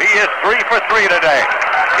Boswell's up. He is 3 for 3 today.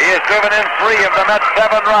 He has driven in 3 of the Mets'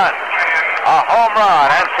 7 runs. A home run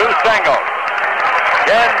and 2 singles.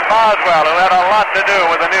 Ken Boswell, who had a lot to do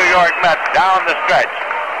with the New York Mets down the stretch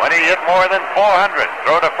when he hit more than 400.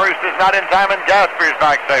 Throw to first is not in time, and Gasper's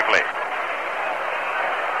back safely.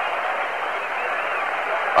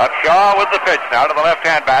 Upshaw with the pitch now to the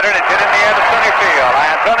left-hand batter, and it's hit in the air to center field.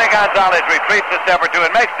 Anthony Gonzalez retreats a step or two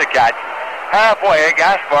and makes the catch. Halfway,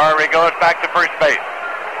 Gaspar goes back to first base.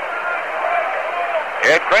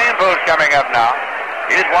 Ed Craneville's coming up now.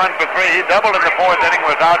 He's 1 for 3. He doubled in the 4th inning,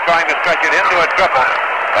 was out trying to stretch it into a triple.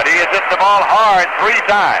 But he has hit the ball hard 3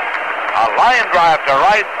 times. A line drive to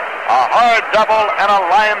right, a hard double, and a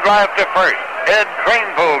line drive to first. Ed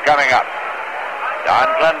Craneville coming up.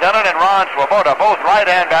 Don Clendenin and Ron Swoboda, both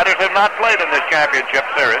right-hand batters, have not played in this championship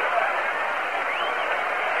series.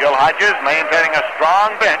 Gil Hodges maintaining a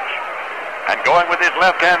strong bench and going with his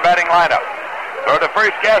left-hand batting lineup. So to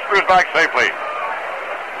first, Gasper's back safely.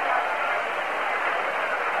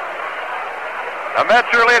 The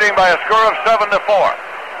Mets are leading by a score of 7 to 4,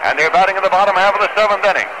 and they're batting in the bottom half of the 7th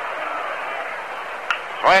inning.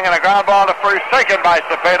 Swing and a ground ball to first, taken by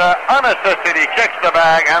Cepeda. Unassisted, he kicks the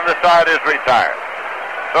bag, and the side is retired.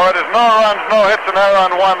 So it is no runs, no hits, and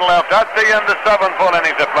error on 1 left. At the end of 7 full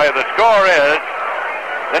innings of play, the score is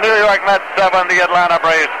the New York Mets 7, the Atlanta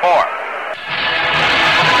Braves 4.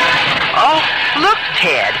 Oh, look,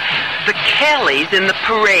 Ted. The Kellys in the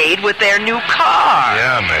parade with their new car.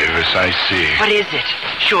 Yeah, Mavis, I see. What is it?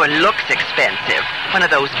 Sure looks expensive. One of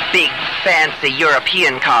those big, fancy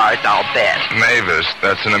European cars, I'll bet. Mavis,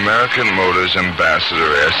 that's an American Motors Ambassador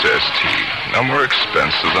SST. No more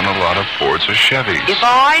expensive than a lot of Fords or Chevys. If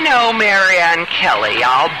I know Marianne Kelly,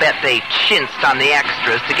 I'll bet they chinced on the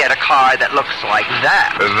extras to get a car that looks like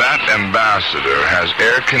that. That Ambassador has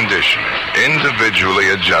air conditioning,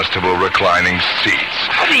 individually adjustable reclining seats.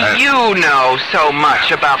 How do you know so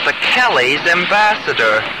much about the Kellys'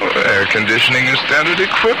 Ambassador? Well, air conditioning is standard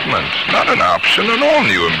equipment, not an option on all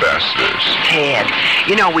new Ambassadors. Ted,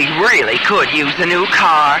 you know, we really could use a new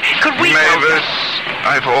car. Could we... Mavis,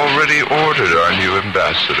 I've already ordered our new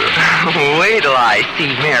Ambassador. Wait till I see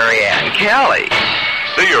Marianne Kelly.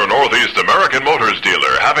 See your Northeast American Motors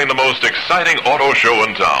dealer having the most exciting auto show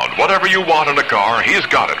in town. Whatever you want in a car, he's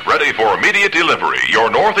got it ready for immediate delivery.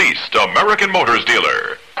 Your Northeast American Motors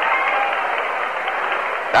dealer.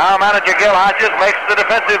 Now manager Gil Hodges makes the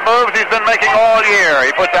defensive moves he's been making all year.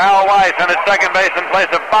 He puts Al Weiss in at second base in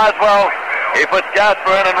place of Boswell. He puts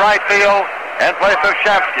Jasper in right field in place of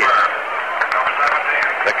Shamsky.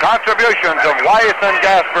 The contributions of Weiss and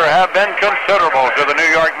Jasper have been considerable to the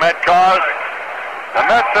New York Met cause. The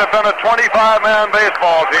Mets have been a 25-man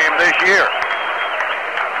baseball team this year.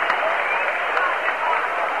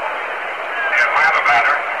 The Atlanta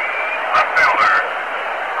batter, left fielder,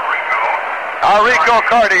 Rico. Now Rico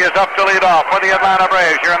Carty is up to lead off for the Atlanta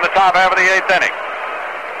Braves here in the top half of the 8th inning.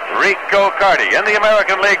 Rico Carty. In the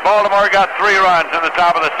American League, Baltimore got 3 runs in the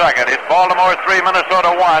top of the second. It's Baltimore 3,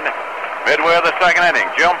 Minnesota 1, midway of the second inning.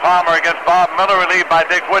 Jim Palmer against Bob Miller, relieved by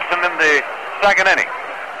Dick Woodson in the second inning.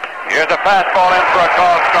 Here's a fastball in for a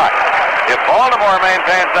called strike. If Baltimore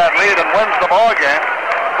maintains that lead and wins the ball game,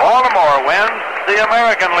 Baltimore wins the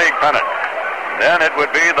American League pennant. Then it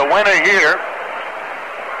would be the winner here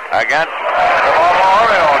against the Baltimore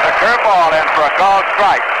Orioles. A curveball in for a called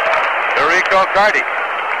strike to Rico Carty.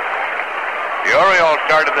 The Orioles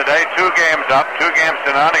started the day 2 games up, 2 games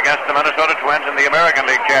to none against the Minnesota Twins in the American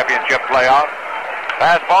League Championship playoff.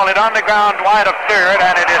 Fastball hit on the ground wide of third,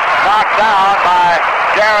 and it is knocked down by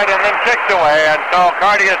Garrett and then kicked away, and so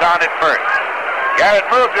Carty is on at first. Garrett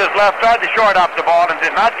moved his left, tried to short up the ball, and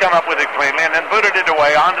did not come up with it cleanly, and then booted it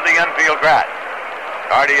away onto the infield grass.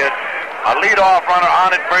 Carty is a leadoff runner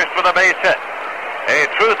on at first with a base hit. A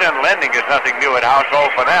truth in lending is nothing new at Household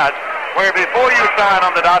Finance, where before you sign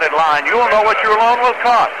on the dotted line, you'll know what your loan will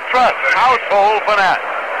cost. Trust Household Finance.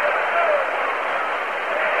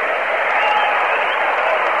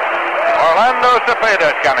 Orlando Cepeda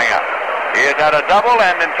is coming up. He has had a double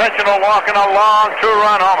and intentional walk and a long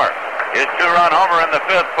 2-run homer. His 2-run homer in the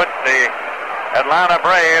 5th puts the Atlanta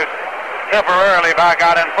Braves temporarily back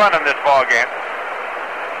out in front in this ball game.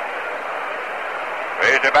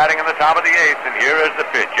 Braves are batting in the top of the 8th, and here is the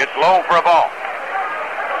pitch. It's low for a ball.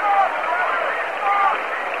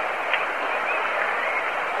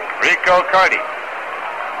 Rico Carty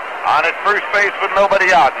on at first base with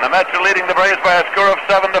nobody out, and the Mets are leading the Braves by a score of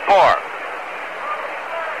 7-4.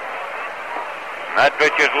 That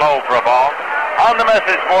pitch is low for a ball. On the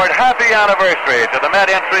message board, happy anniversary to the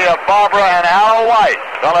Met entry of Barbara and Al Weiss,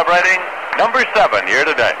 celebrating number 7 here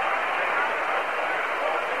today.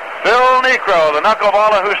 Phil Niekro, the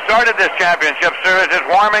knuckleballer who started this championship series, is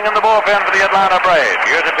warming in the bullpen for the Atlanta Braves.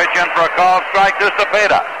 Here's a pitch in for a called strike to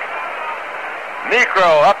Cepeda.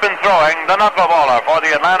 Niekro up and throwing, the knuckleballer for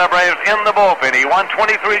the Atlanta Braves in the bullpen. He won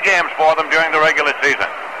 23 games for them during the regular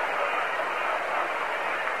season.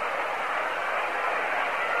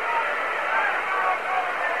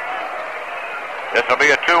 This will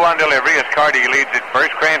be a 2-1 delivery as Carty leads at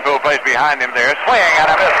first. Craneville plays behind him there. Swing and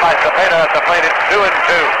a miss by Cepeda at the plate. It's 2-2.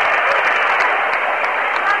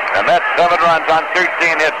 The Mets 7 runs on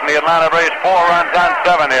 13 hits, and the Atlanta Braves 4 runs on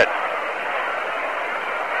 7 hits.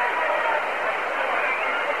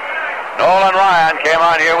 Nolan Ryan came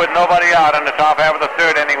on here with nobody out in the top half of the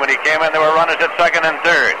 3rd inning. When he came in, there were runners at 2nd and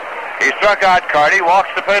 3rd. He struck out Carty,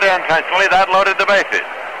 walked Cepeda intentionally. That loaded the bases.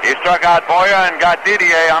 He struck out Boyer and got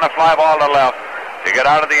Didier on a fly ball to left to get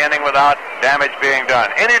out of the inning without damage being done.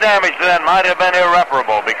 Any damage then might have been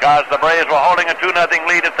irreparable because the Braves were holding a 2-0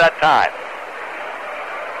 lead at that time.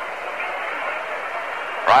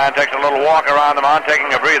 Ryan takes a little walk around the mound,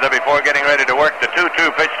 taking a breather before getting ready to work the 2-2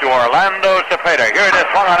 pitch to Orlando Cepeda. Here it is,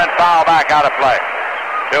 swung on and foul back out of play.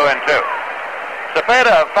 2-2.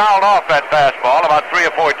 Cepeda fouled off that fastball about 3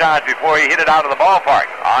 or 4 times before he hit it out of the ballpark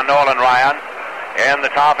on Nolan Ryan in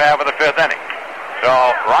the top half of the 5th inning. So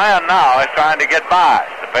Ryan now is trying to get by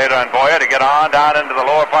Cepeda and Boyer to get on down into the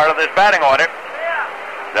lower part of this batting order.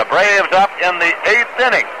 The Braves up in the 8th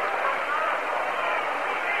inning.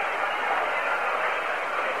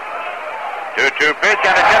 2-2 pitch,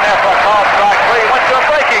 and it's in there for a call strike three. He went to a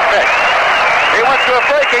breaking pitch. He went to a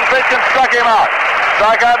breaking pitch and struck him out.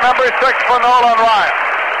 Strikeout number 6 for Nolan Ryan.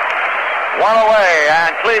 One away,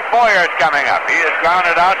 and Clete Boyer's coming up. He is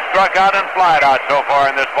grounded out, struck out, and flied out so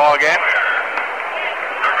far in this ball game.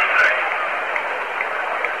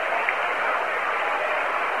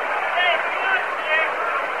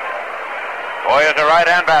 Boyer's a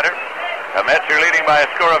right-hand batter. The Mets are leading by a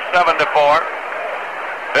score of 7-4.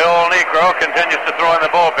 Bill Niekro continues to throw in the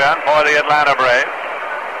bullpen for the Atlanta Braves.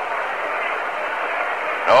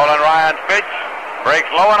 Nolan Ryan's pitch breaks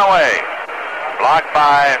low and away. Blocked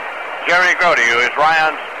by Jerry Grody, who is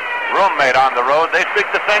Ryan's roommate on the road. They speak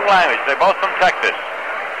the same language. They're both from Texas.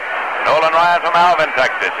 Nolan Ryan from Alvin,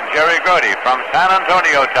 Texas, and Jerry Grody from San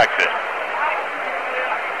Antonio, Texas.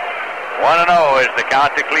 1-0 is the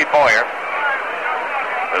count to Clete Boyer,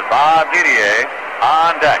 with Bob Didier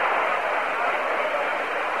on deck.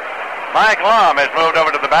 Mike Lum has moved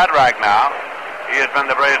over to the bat rack now. He has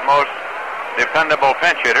been the Braves' most dependable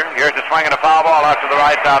pinch hitter. Here's a swing and a foul ball out to the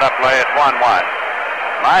right side up play. It's 1-1.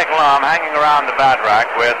 Mike Lum hanging around the bat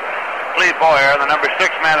rack with Clete Boyer, the number 6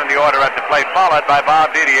 man in the order at the plate, followed by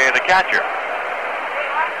Bob Didier, the catcher.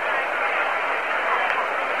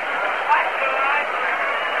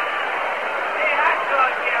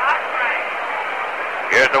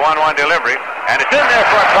 Here's the 1-1 delivery, and it's in there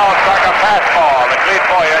for a call strike, a fastball. The Clete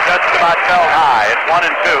Boyer just about fell high. It's 1-2.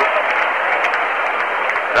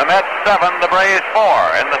 The Mets 7, the Braves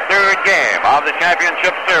 4 in the third game of the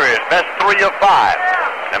championship series. Best 3 of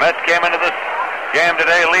 5. The Mets came into this game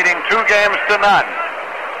today leading 2-0.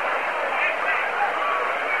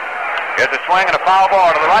 Here's a swing and a foul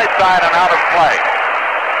ball to the right side and out of play.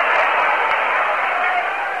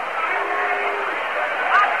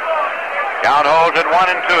 Count holds at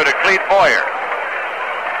 1-2 to Clete Boyer.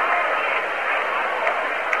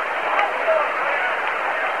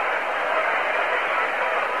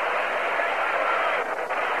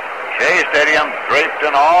 Shea Stadium draped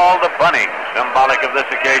in all the bunting symbolic of this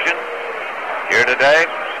occasion. Here today,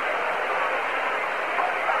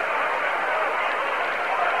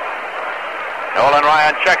 Nolan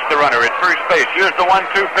Ryan checks the runner at first base. Here's the 1-2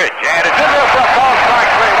 pitch, and it's in there for a call strike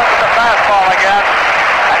three. Look at the fastball again.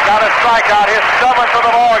 Got a strikeout, his 7th of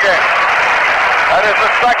the ball game. That is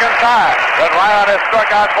the second time that Ryan has struck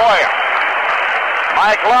out Boyer.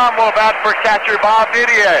 Mike Lum will bat for catcher Bob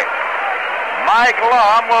Didier. Mike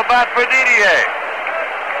Lum will bat for Didier.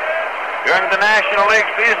 During the National League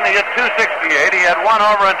season, he hit .268. He had 1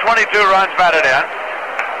 homer and 22 runs batted in.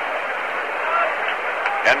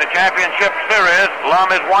 In the championship series, Lum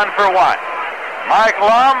is 1 for 1. Mike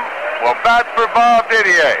Lum will bat for Bob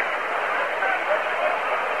Didier.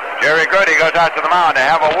 Jerry Grody goes out to the mound to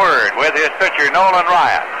have a word with his pitcher, Nolan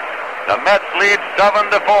Ryan. The Mets lead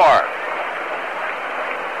 7-4.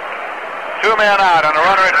 2 men out and a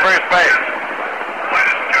runner at first base.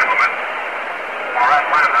 Ladies and gentlemen, for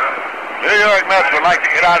Atlanta, New York Mets would like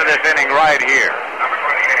to get out of this inning right here,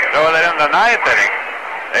 so that in the 9th inning,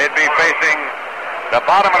 they'd be facing the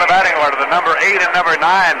bottom of the batting order, the number 8 and number 9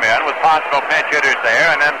 men with possible pinch hitters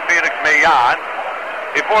there, and then Felix Millan,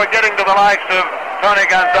 before getting to the likes of Tony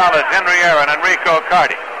Gonzalez, Henry Aaron, and Rico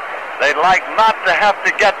Carty. They'd like not to have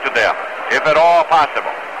to get to them, if at all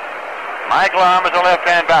possible. Mike Lum is a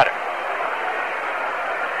left-hand batter.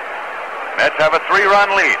 Mets have a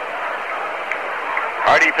 3-run lead.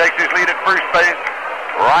 Carty takes his lead at first base.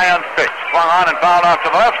 Ryan's pitch swung on and fouled off to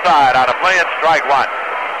the left side. Out of play, it's strike 1.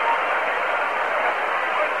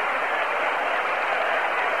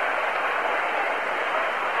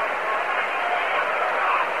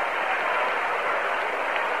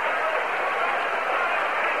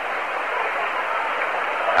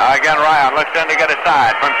 Now again, Ryan looks in to get a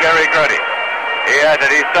side from Jerry Grody. He has it.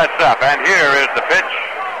 He sets up. And here is the pitch.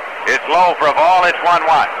 It's low for a ball. It's 1-1.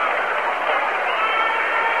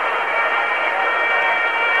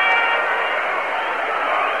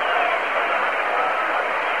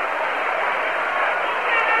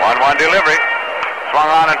 1-1 delivery. Swung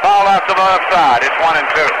on and fouled out to the left side. It's 1-2.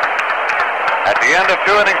 At the end of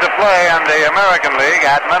 2 innings of play in the American League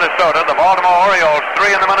at Minnesota, the Baltimore Orioles 3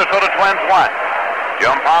 and the Minnesota Twins 1.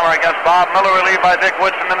 Jim Palmer against Bob Miller, relieved by Dick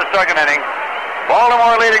Woodson in the second inning.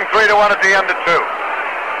 Baltimore leading 3-1 at the end of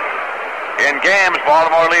 2. In games,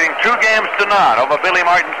 Baltimore leading 2-0 over Billy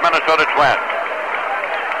Martin's Minnesota Twins.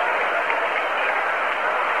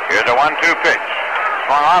 Here's a 1-2 pitch.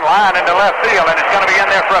 Swung on line into left field, and it's going to be in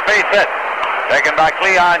there for a base hit. Taken by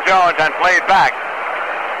Cleon Jones and played back.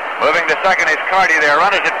 Moving to second is Carty there.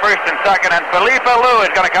 Runners at first and second, and Felipe Alou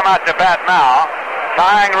is going to come out to bat now.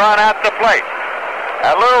 Tying run at the plate.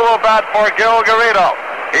 And Lou will bat for Gil Garrido.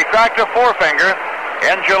 He cracked a forefinger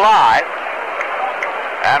in July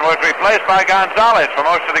and was replaced by Gonzalez for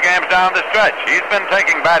most of the games down the stretch. He's been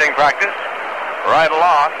taking batting practice right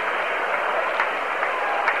along.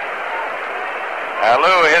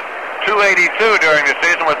 Lou hit .282 during the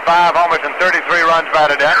season with 5 homers and 33 runs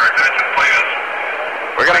batted in.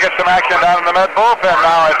 We're going to get some action down in the Met bullpen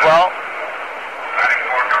now as well.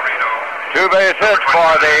 2 base hits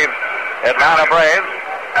for the Atlanta Braves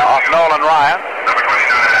off Nolan Ryan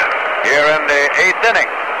here in the 8th inning.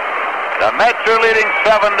 The Mets are leading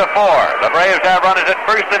 7-4. The Braves have runners at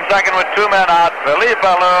first and second with 2 men out. Philippe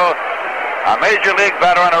Alou, a major league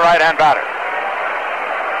veteran, a right-hand batter.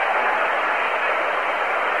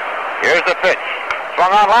 Here's the pitch. Swung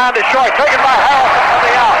on line to short, taken by Harrelson for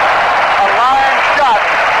the out. A line shot.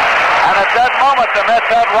 And at that moment, the Mets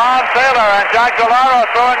had Ron Saylor and Jack Delaro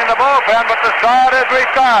throwing in the bullpen, but the side is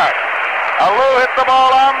retired. Alou hit the ball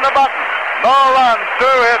on the button. No runs, 2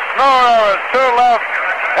 hits, no errors, 2 left.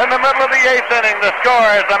 In the middle of the 8th inning, the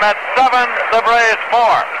score is the Mets 7, the Braves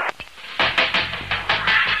 4.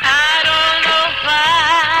 I don't know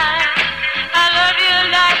why I love you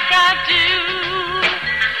like I do.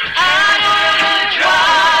 I wanna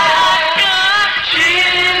try your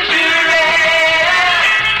ginger ale.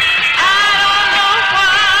 I don't know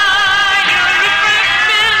why you refresh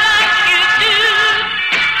me like you do.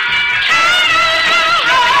 I wanna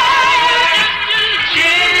try your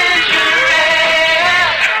ginger ale.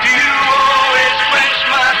 You always quench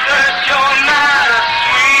my thirst. You're not a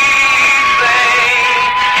sweet thing.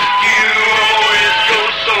 You always go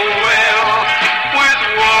so well with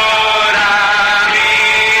what I'm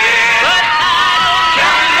eating. But I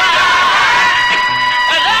don't know why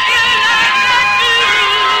I love you like I do.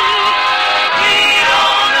 We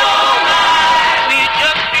don't know why we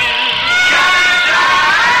just do.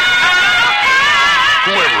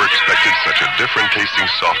 Whoever expected such a different tasting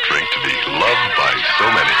soft drink to be loved by so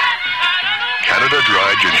many? Canada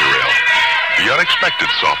Dry Ginger Ale, the unexpected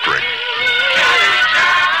soft drink.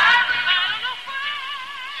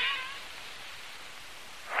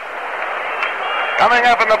 Coming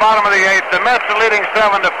up in the bottom of the 8th, the Mets are leading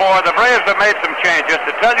 7-4. The Braves have made some changes.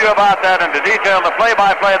 To tell you about that and to detail the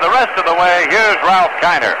play-by-play the rest of the way, here's Ralph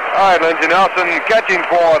Kiner. All right, Lindsey Nelson catching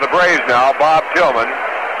for the Braves now. Bob Tillman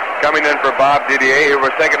coming in for Bob Didier, who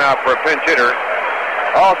was taken out for a pinch hitter.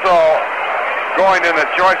 Also going in at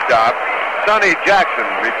shortstop, Sonny Jackson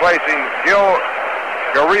replacing Gil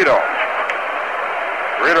Garrido.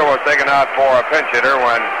 Garrido was taken out for a pinch hitter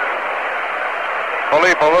when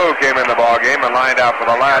Philippe Alou came in the ball game and lined out for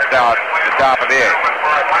the last out at the top of the 8th.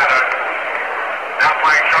 Now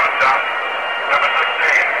playing shortstop, number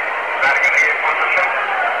 16, batting in the 8th position,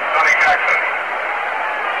 Sonny Jackson.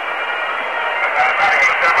 Batting in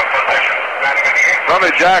the 7th position, batting in the 8th Sonny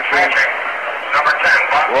position, Jackson number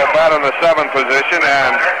 10, Bob will bat in the 7th position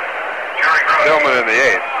and Tillman in the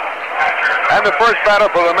 8th. And the first batter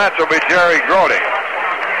for the Mets will be Jerry Grody.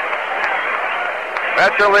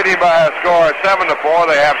 Mets are leading by a score of 7-4.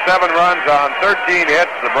 They have 7 runs on 13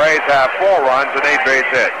 hits. The Braves have 4 runs and 8 base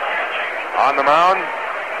hits. On the mound,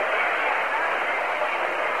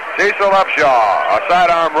 Cecil Upshaw, a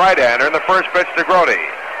sidearm right-hander, in the first pitch to Grody.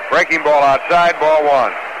 Breaking ball outside, ball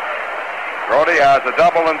 1. Grody has a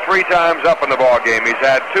double and 3 times up in the ball game. He's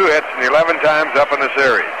had 2 hits and 11 times up in the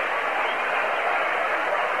series.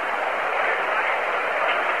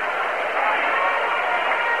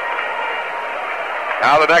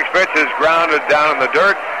 Now the next pitch is grounded down in the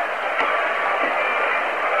dirt.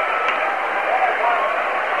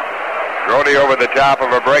 Grody over the top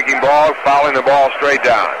of a breaking ball, fouling the ball straight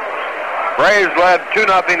down. Braves led 2-0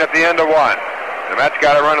 at the end of 1. The Mets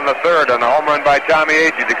got a run in the 3rd on a home run by Tommy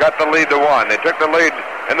Agee to cut the lead to 1. They took the lead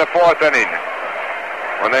in the 4th inning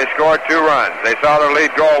when they scored 2 runs. They saw their lead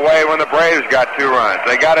go away when the Braves got 2 runs.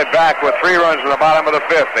 They got it back with 3 runs in the bottom of the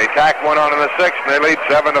 5th. They tacked one on in the 6th, and they lead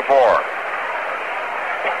 7-4.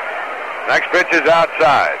 Next pitch is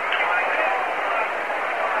outside.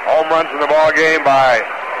 Home runs in the ball game by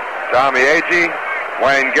Tommy Agee,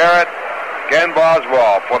 Wayne Garrett, Ken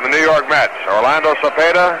Boswell for the New York Mets, Orlando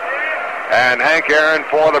Cepeda, and Hank Aaron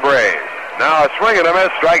for the Braves. Now a swing and a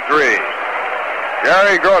miss, strike 3.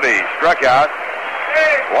 Gary Grody struck out,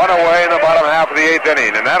 1 away in the bottom half of the 8th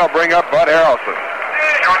inning, and that'll bring up Bud Harrelson.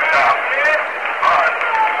 Shortstop, Bud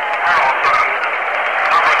Harrelson,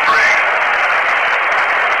 number 3.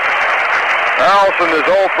 Harrelson is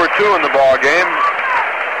 0 for 2 in the ball game.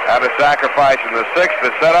 Had a sacrifice in the 6th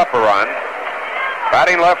to set up a run.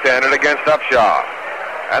 Batting left-handed against Upshaw.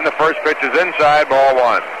 And the first pitch is inside, ball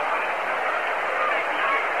 1.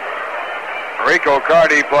 Rico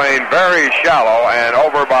Cardi playing very shallow and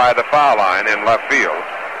over by the foul line in left field.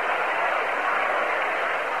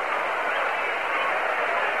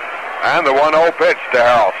 And the 1-0 pitch to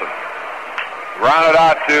Harrelson. Grounded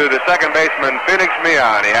out to the second baseman, Felix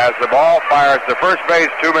Mion. He has the ball, fires to first base,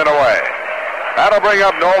 2 men away. That'll bring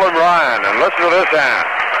up Nolan Ryan, and listen to this hand.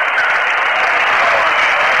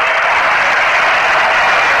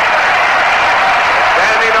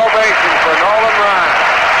 Standing ovation for Nolan Ryan.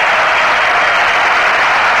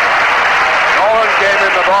 Nolan came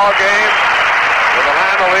in the ball game with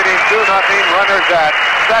Atlanta leading 2-0. Runners at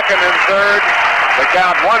second and third. The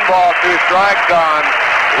count 1 ball, 2 strikes on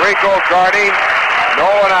Rico Cardi.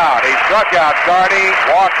 Nolan out. He struck out Cardi,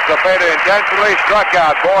 walked Cepeda intentionally, struck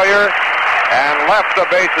out Boyer, and left the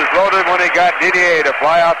bases loaded when he got Didier to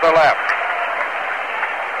fly out the left.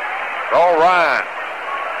 So Ryan,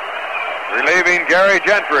 relieving Gary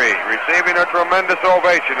Gentry, receiving a tremendous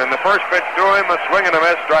ovation. And the first pitch to him, a swing and a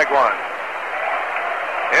miss, strike 1.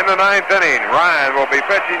 In the 9th inning, Ryan will be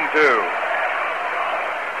pitching to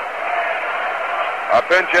a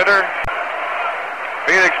pinch hitter,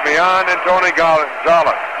 Felix Mion and Tony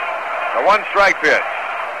Gonzalez. The 1-strike pitch.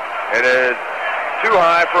 It is too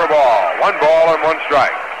high for a ball. 1 ball and 1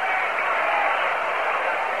 strike.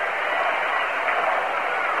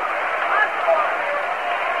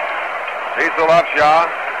 Cecil Upshaw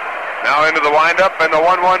now into the windup and the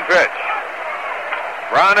 1-1 pitch.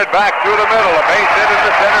 Grounded back through the middle. A base hit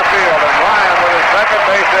into center field, and Ryan with his second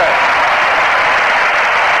base hit.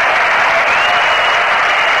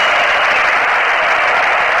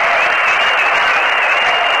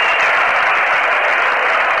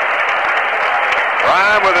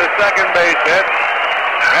 Ryan with his second base hit.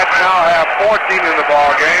 Mets now have 14 in the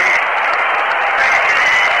ball game.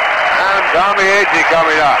 And Tommy Agee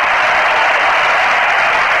coming up.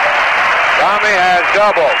 Tommy has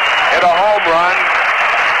doubled, hit a home run.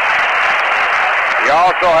 He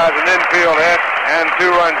also has an infield hit and 2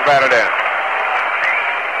 runs batted in.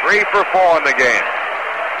 3 for 4 in the game.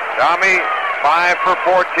 Tommy 5 for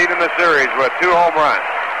 14 in the series with 2 home runs.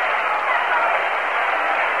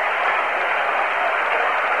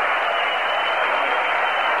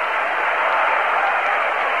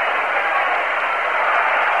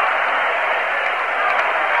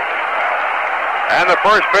 And the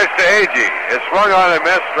first pitch to Agee is swung on and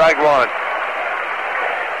missed, strike 1.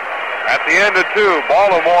 At the end of 2,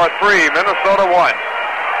 Baltimore 3, Minnesota 1.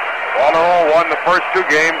 Baltimore won the first 2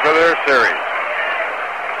 games of their series.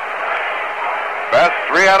 Best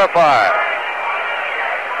 3 out of 5.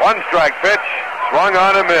 1-strike pitch, swung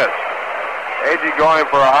on and missed. Agee going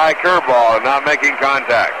for a high curveball and not making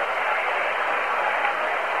contact.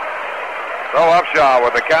 So Upshaw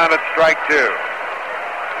with the count at strike 2.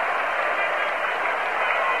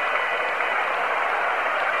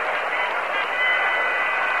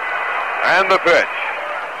 And the pitch.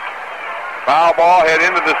 Foul ball hit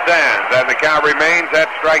into the stands, and the count remains at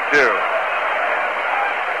strike 2.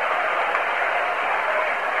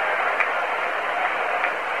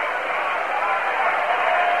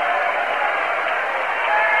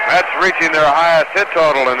 Mets reaching their highest hit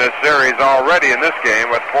total in this series already in this game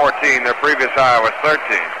with 14. Their previous high was 13.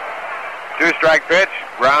 2-strike pitch,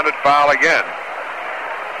 grounded foul again.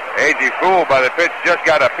 Agee, fooled by the pitch, just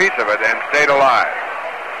got a piece of it and stayed alive.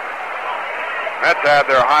 Mets had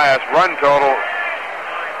their highest run total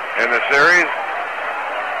in the series,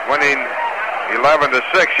 winning 11-6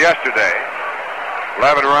 yesterday.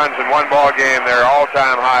 11 runs in 1 ball game, their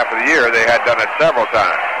all-time high for the year. They had done it several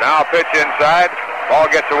times. Now pitch inside. Ball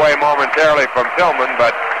gets away momentarily from Tillman,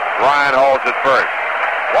 but Ryan holds it first.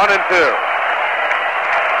 1-2.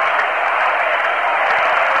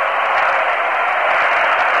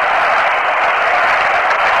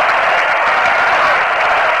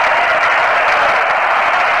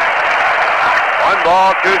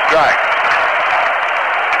 Ball, 2 strikes.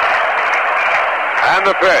 And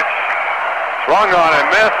the pitch. Swung on and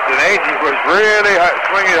missed, and Agee was really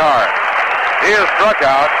swinging hard. He is struck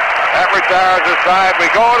out. That retires his side. We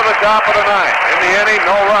go to the top of the 9th. In the inning,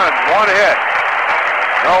 no runs, 1 hit.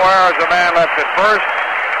 No errors, a man left at first.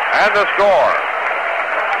 And the score.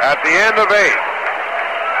 At the end of 8.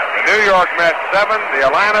 The New York Mets 7, the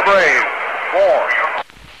Atlanta Braves 4.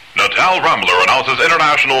 Natal Rambler announces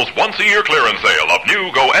International's once-a-year clearance sale of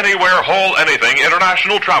new Go Anywhere, Haul Anything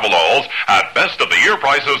International Travel-Alls at best-of-the-year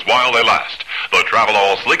prices while they last. The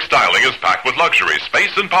Travel-All sleek styling is packed with luxury,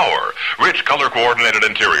 space, and power. Rich color-coordinated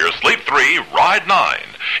interior, sleep 3, ride 9.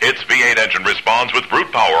 Its V8 engine responds with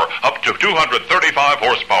brute power up to 235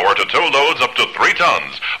 horsepower to tow loads up to 3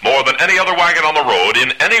 tons, more than any other wagon on the road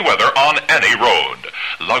in any weather on any road.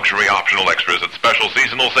 Luxury optional extras at special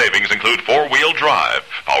seasonal savings include 4-wheel drive,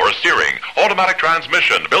 power steering, automatic automatic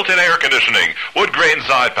transmission, built-in air conditioning, wood grain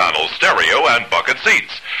side panels, stereo, and bucket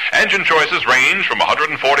seats. Engine choices range from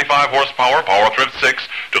 145 horsepower Power Thrift 6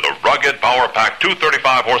 to the rugged Power Pack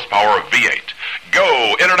 235 horsepower V8.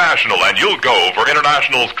 Go International, and you'll go for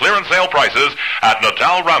International's clearance sale prices at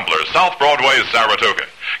Natal Ramblers, South Broadway, Saratoga.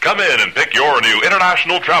 Come in and pick your new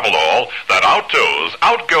International Travelall that outtows,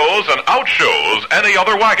 outgoes, and outshows any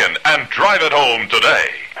other wagon, and drive it home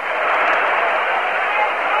today.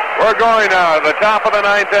 We're going now to the top of the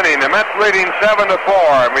ninth inning. The Mets leading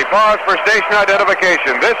 7-4, and we pause for station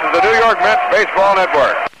identification. This is the New York Mets Baseball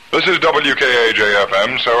Network. This is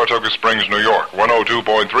WKAJ-FM, Saratoga Springs, New York.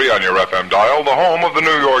 102.3 on your FM dial, the home of the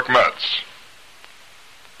New York Mets.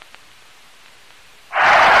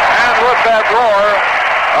 And with that roar,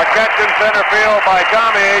 a catch in center field by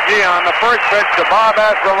Tommy Agee on the first pitch to Bob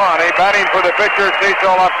Aspromani, batting for the pitcher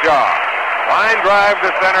Cecil Upshaw. Line drive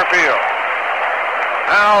to center field.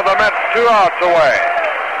 Now the Mets 2 outs away.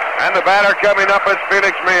 And the batter coming up is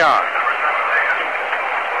Felix Millan.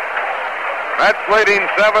 Mets leading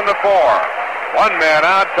 7-4. 1 man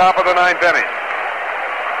out, top of the ninth inning.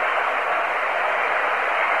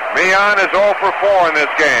 Millan is 0 for 4 in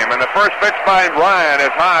this game, and the first pitch by Ryan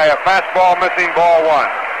is high, a fastball missing ball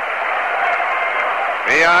 1.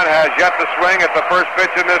 Millan has yet to swing at the first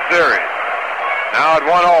pitch in this series. Now at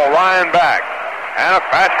 1-0, Ryan back. And a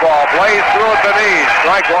fastball blazed through at the knees.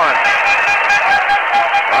 Strike 1.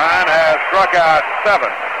 Ryan has struck out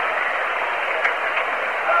 7.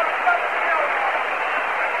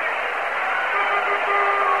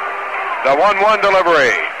 The 1-1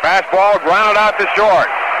 delivery. Fastball grounded out to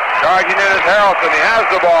short. Charging in is Harrelson. He has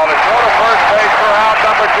the ball. It's go to first base for out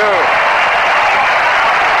number 2.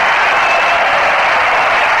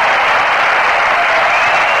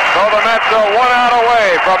 So the Mets are 1 out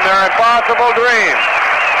away from their impossible dream.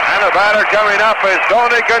 And the batter coming up is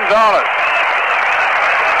Tony Gonzalez.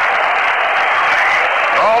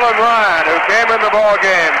 Nolan Ryan, who came in the ball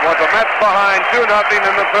game with the Mets behind 2-0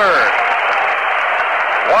 in the third.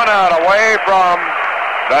 1 out away from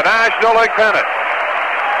the National League pennant.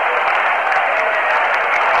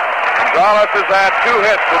 Gonzalez has had 2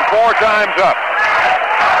 hits and 4 times up.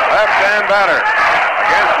 Left-hand batter.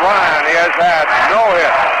 Against Ryan, he has had no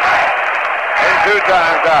hit. And 2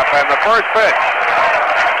 times up. And the first pitch.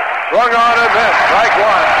 Swung on and missed. Strike 1.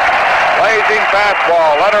 Blazing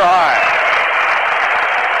fastball. Let her high.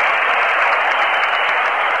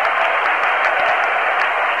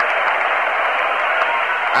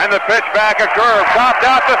 And the pitch back a curve. Chopped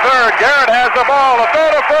out to third. Garrett has the ball. A throw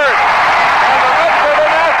to first. And the Mets are the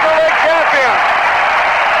National League champions.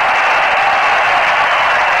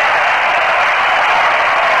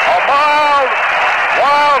 A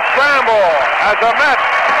wild scramble as the Mets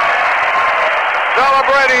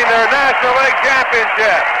celebrating their National League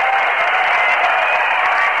championship.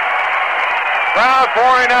 Crowd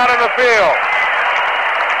pouring out in the field.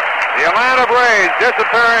 The Atlanta Braves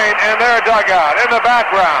disappearing in their dugout in the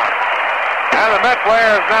background. And the Met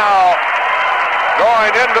players now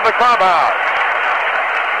going into the clubhouse.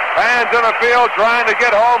 Fans in the field trying to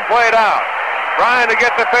get home plate out. Trying to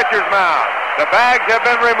get the pitcher's mound. The bags have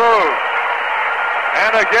been removed.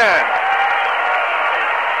 And again,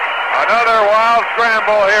 another wild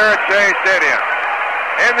scramble here at Shea Stadium.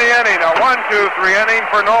 In the inning, a 1-2-3 inning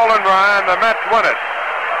for Nolan Ryan. The Mets win it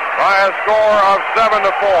by a score of 7-4.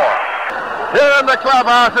 Here in the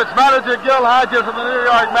clubhouse, it's manager Gil Hodges of the New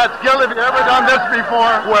York Mets. Gil, have you ever done this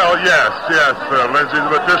before? Well, yes, Lindsay,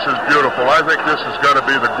 but this is beautiful. I think this is going to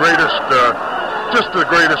be the greatest, just the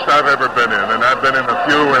greatest I've ever been in, and I've been in a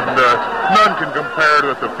few, and none can compare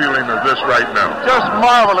with the feeling of this right now. Just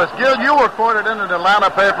marvelous. Gil, you were quoted in an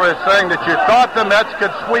Atlanta paper as saying that you thought the Mets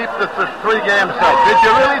could sweep this 3-game set. Did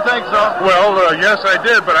you really think so? Well, yes, I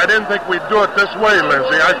did, but I didn't think we'd do it this way,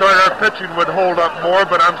 Lindsay. I thought our pitching would hold up more,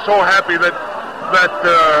 but I'm so happy that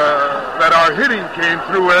our hitting came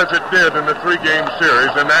through as it did in the 3-game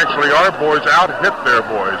series, and actually our boys out-hit their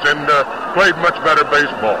boys and played much better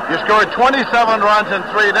baseball. You scored 27 runs in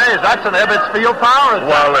 3 days. That's an Ebbets Field power.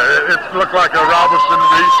 Well, it looked like a Robinson,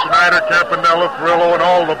 Reese, Snyder, Campanella, Frillo, and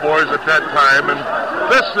all the boys at that time. And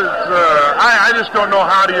this is, I just don't know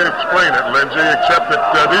how do you explain it, Lindsay, except that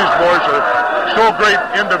these boys are so great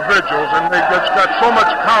individuals, and they've just got so much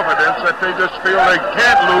confidence that they just feel they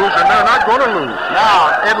can't lose, and they're not going to lose.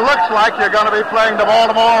 Now, it looks like you're going to be playing the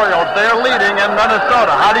Baltimore Orioles. They're leading in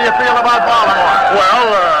Minnesota. How do you feel about Baltimore? Well,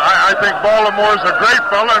 I think Baltimore's a great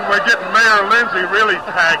fella, and we're getting Mayor Lindsay really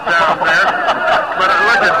tagged down there. But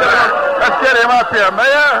look at that. Let's get him up here.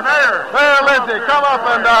 Mayor Lindsay, come up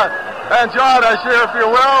and join us here, if you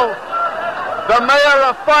will. The mayor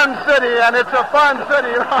of Fun City, and it's a fun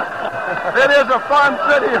city. It is a fun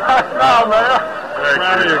city right now, Mayor.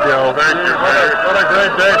 Thank you, Gil. Thank you, Mayor. What a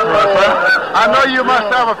great day for us, huh? I know you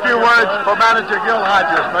must have a few words for Manager Gil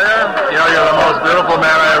Hodges, Mayor. You know, you're the most beautiful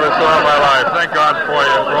man I ever saw in my life. Thank God for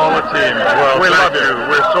you and for all the team. Well, we love you.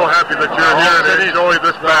 We're so happy that you're here to enjoy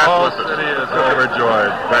this match with us. The whole city is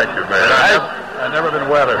overjoyed. Thank you, Mayor. I've never been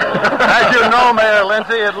wetter. As you know, Mayor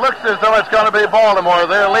Lindsay, it looks as though it's going to be Baltimore.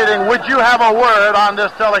 They're leading. Would you have a word on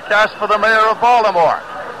this telecast for the mayor of Baltimore?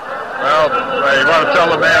 Well, I want to tell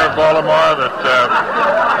the mayor of Baltimore that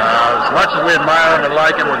as much as we admire him and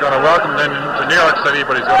like him, we're going to welcome him to New York City,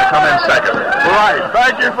 but he's going to come in second. Right.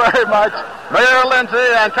 Thank you very much, Mayor Lindsay.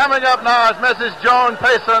 And coming up now is Mrs. Joan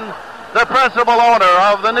Payson, the principal owner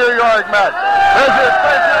of the New York Mets. Mrs.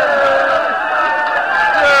 Payson.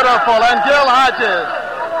 Beautiful. And Gil Hodges,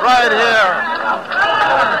 right here.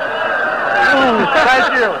 Thank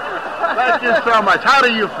you. Thank you so much. How do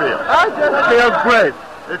you feel? I just feel great.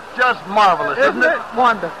 It's just marvelous, isn't it?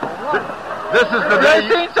 Wonderful. This is the Have day.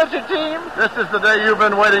 you seen such a team? This is the day you've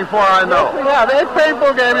been waiting for, I know. Yeah, they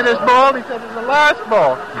paintball gave me this ball. He said it's the last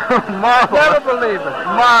ball. Marvelous. Never believe it.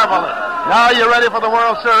 Marvelous. Now you ready for the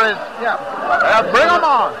World Series? Yeah. Bring them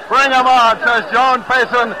on. Bring them on, says Joan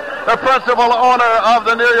Payson, the principal owner of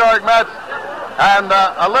the New York Mets. And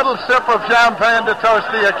a little sip of champagne to toast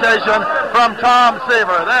the occasion from Tom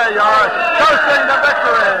Seaver. There you are, toasting the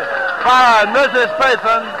victory. Fine, Mrs.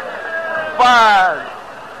 Payson. Fine.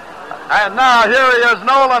 And now here he is,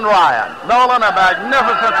 Nolan Ryan. Nolan, a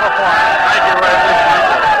magnificent performance. Thank you, Reggie.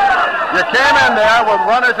 You came in there with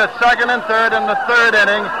runners at second and third in the third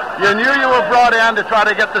inning. You knew you were brought in to try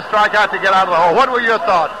to get the strikeout to get out of the hole. What were your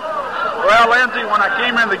thoughts? Well, Lindsay, when I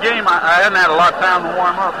came in the game, I hadn't had a lot of time to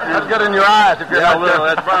warm up. That's good in your eyes if you're a not little.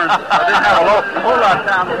 That burns. I didn't have a whole lot of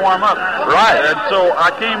time to warm up. Right. And so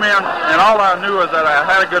I came in, and all I knew is that I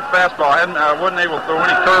had a good fastball. I wasn't able to throw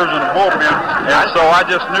any curves in the bullpen, and so I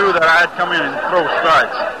just knew that I had to come in and throw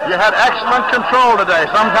strikes. You had excellent control today.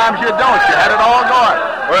 Sometimes you don't. You had it all going.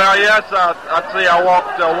 Well, yes, I'd say I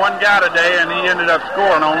walked one guy today, and he ended up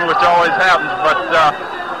scoring on me, which always happens, but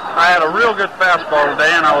I had a real good fastball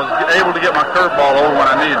today, and I was able to get my curveball over when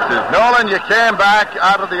I needed to. Nolan, you came back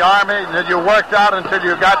out of the Army, and you worked out until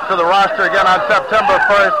you got to the roster again on September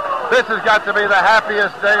 1st. This has got to be the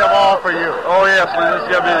happiest day of all for you. Oh, yes, Lynn, this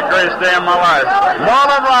is going to be the greatest day of my life.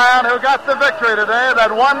 Nolan Ryan, who got the victory today,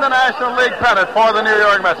 that won the National League pennant for the New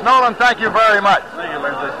York Mets. Nolan, thank you very much. Thank you,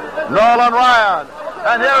 Lindsay. Nolan Ryan.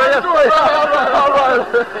 And here he is. All right.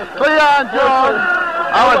 Cleon Jones.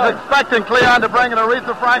 I was expecting Cleon to bring an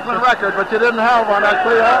Aretha Franklin record, but you didn't have one,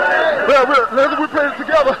 Cleon. Well, we played it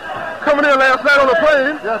together. Coming in last night on the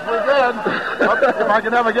plane. Yes, we did. If I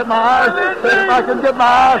can ever get my eyes. If I can get my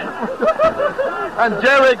eyes. And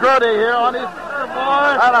Jerry Grody here on his...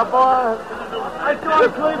 Attaboy.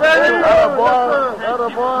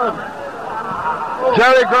 Attaboy.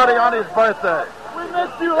 Jerry Grody on his birthday. We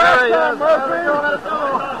missed you last time, Murphy.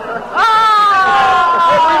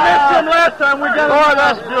 We missed him last time. We got it. Boy,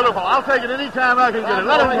 that's beautiful. I'll take it any time I can get it.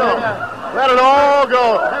 Let it go. Let it all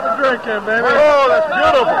go. Have a drink here, baby. Oh, that's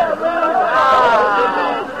beautiful.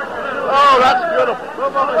 Oh, that's beautiful.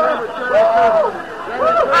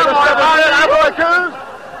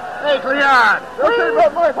 Hey, Cleon. Okay,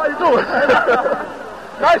 Murphy, how you doing?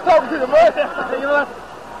 Nice talking to you, Murphy. You know what?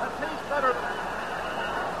 That tastes better.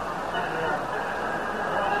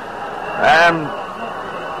 And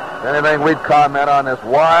anything we'd comment on this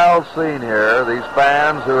wild scene here, these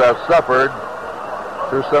fans who have suffered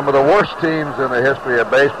through some of the worst teams in the history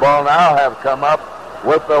of baseball now have come up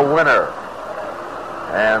with a winner.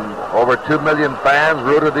 And over 2 million fans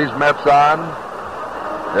rooted these Mets on.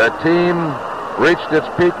 Their team reached its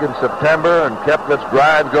peak in September and kept its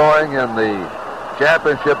drive going in the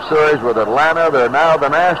championship series with Atlanta. They're now the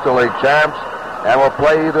National League champs and will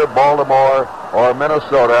play either Baltimore or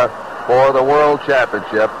Minnesota for the World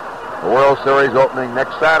Championship. The World Series opening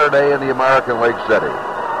next Saturday in the American League City.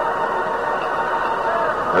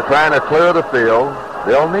 They're trying to clear the field.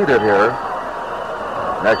 They'll need it here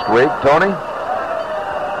next week. Tony?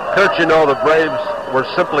 Kurt, you know the Braves were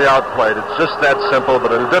simply outplayed. It's just that simple,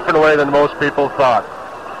 but in a different way than most people thought.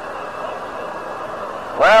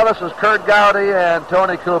 Well, this is Kurt Gowdy and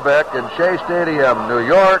Tony Kubek in Shea Stadium, New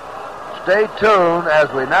York. Stay tuned as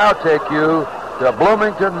we now take you to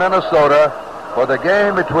Bloomington, Minnesota for the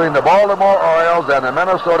game between the Baltimore Orioles and the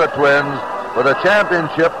Minnesota Twins for the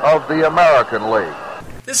championship of the American League.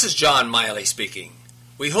 This is John Miley speaking.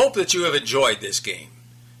 We hope that you have enjoyed this game.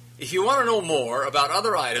 If you want to know more about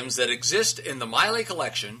other items that exist in the Miley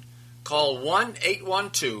collection, call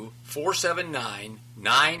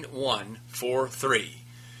 1-812-479-9143.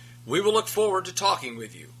 We will look forward to talking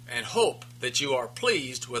with you and hope that you are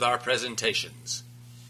pleased with our presentations.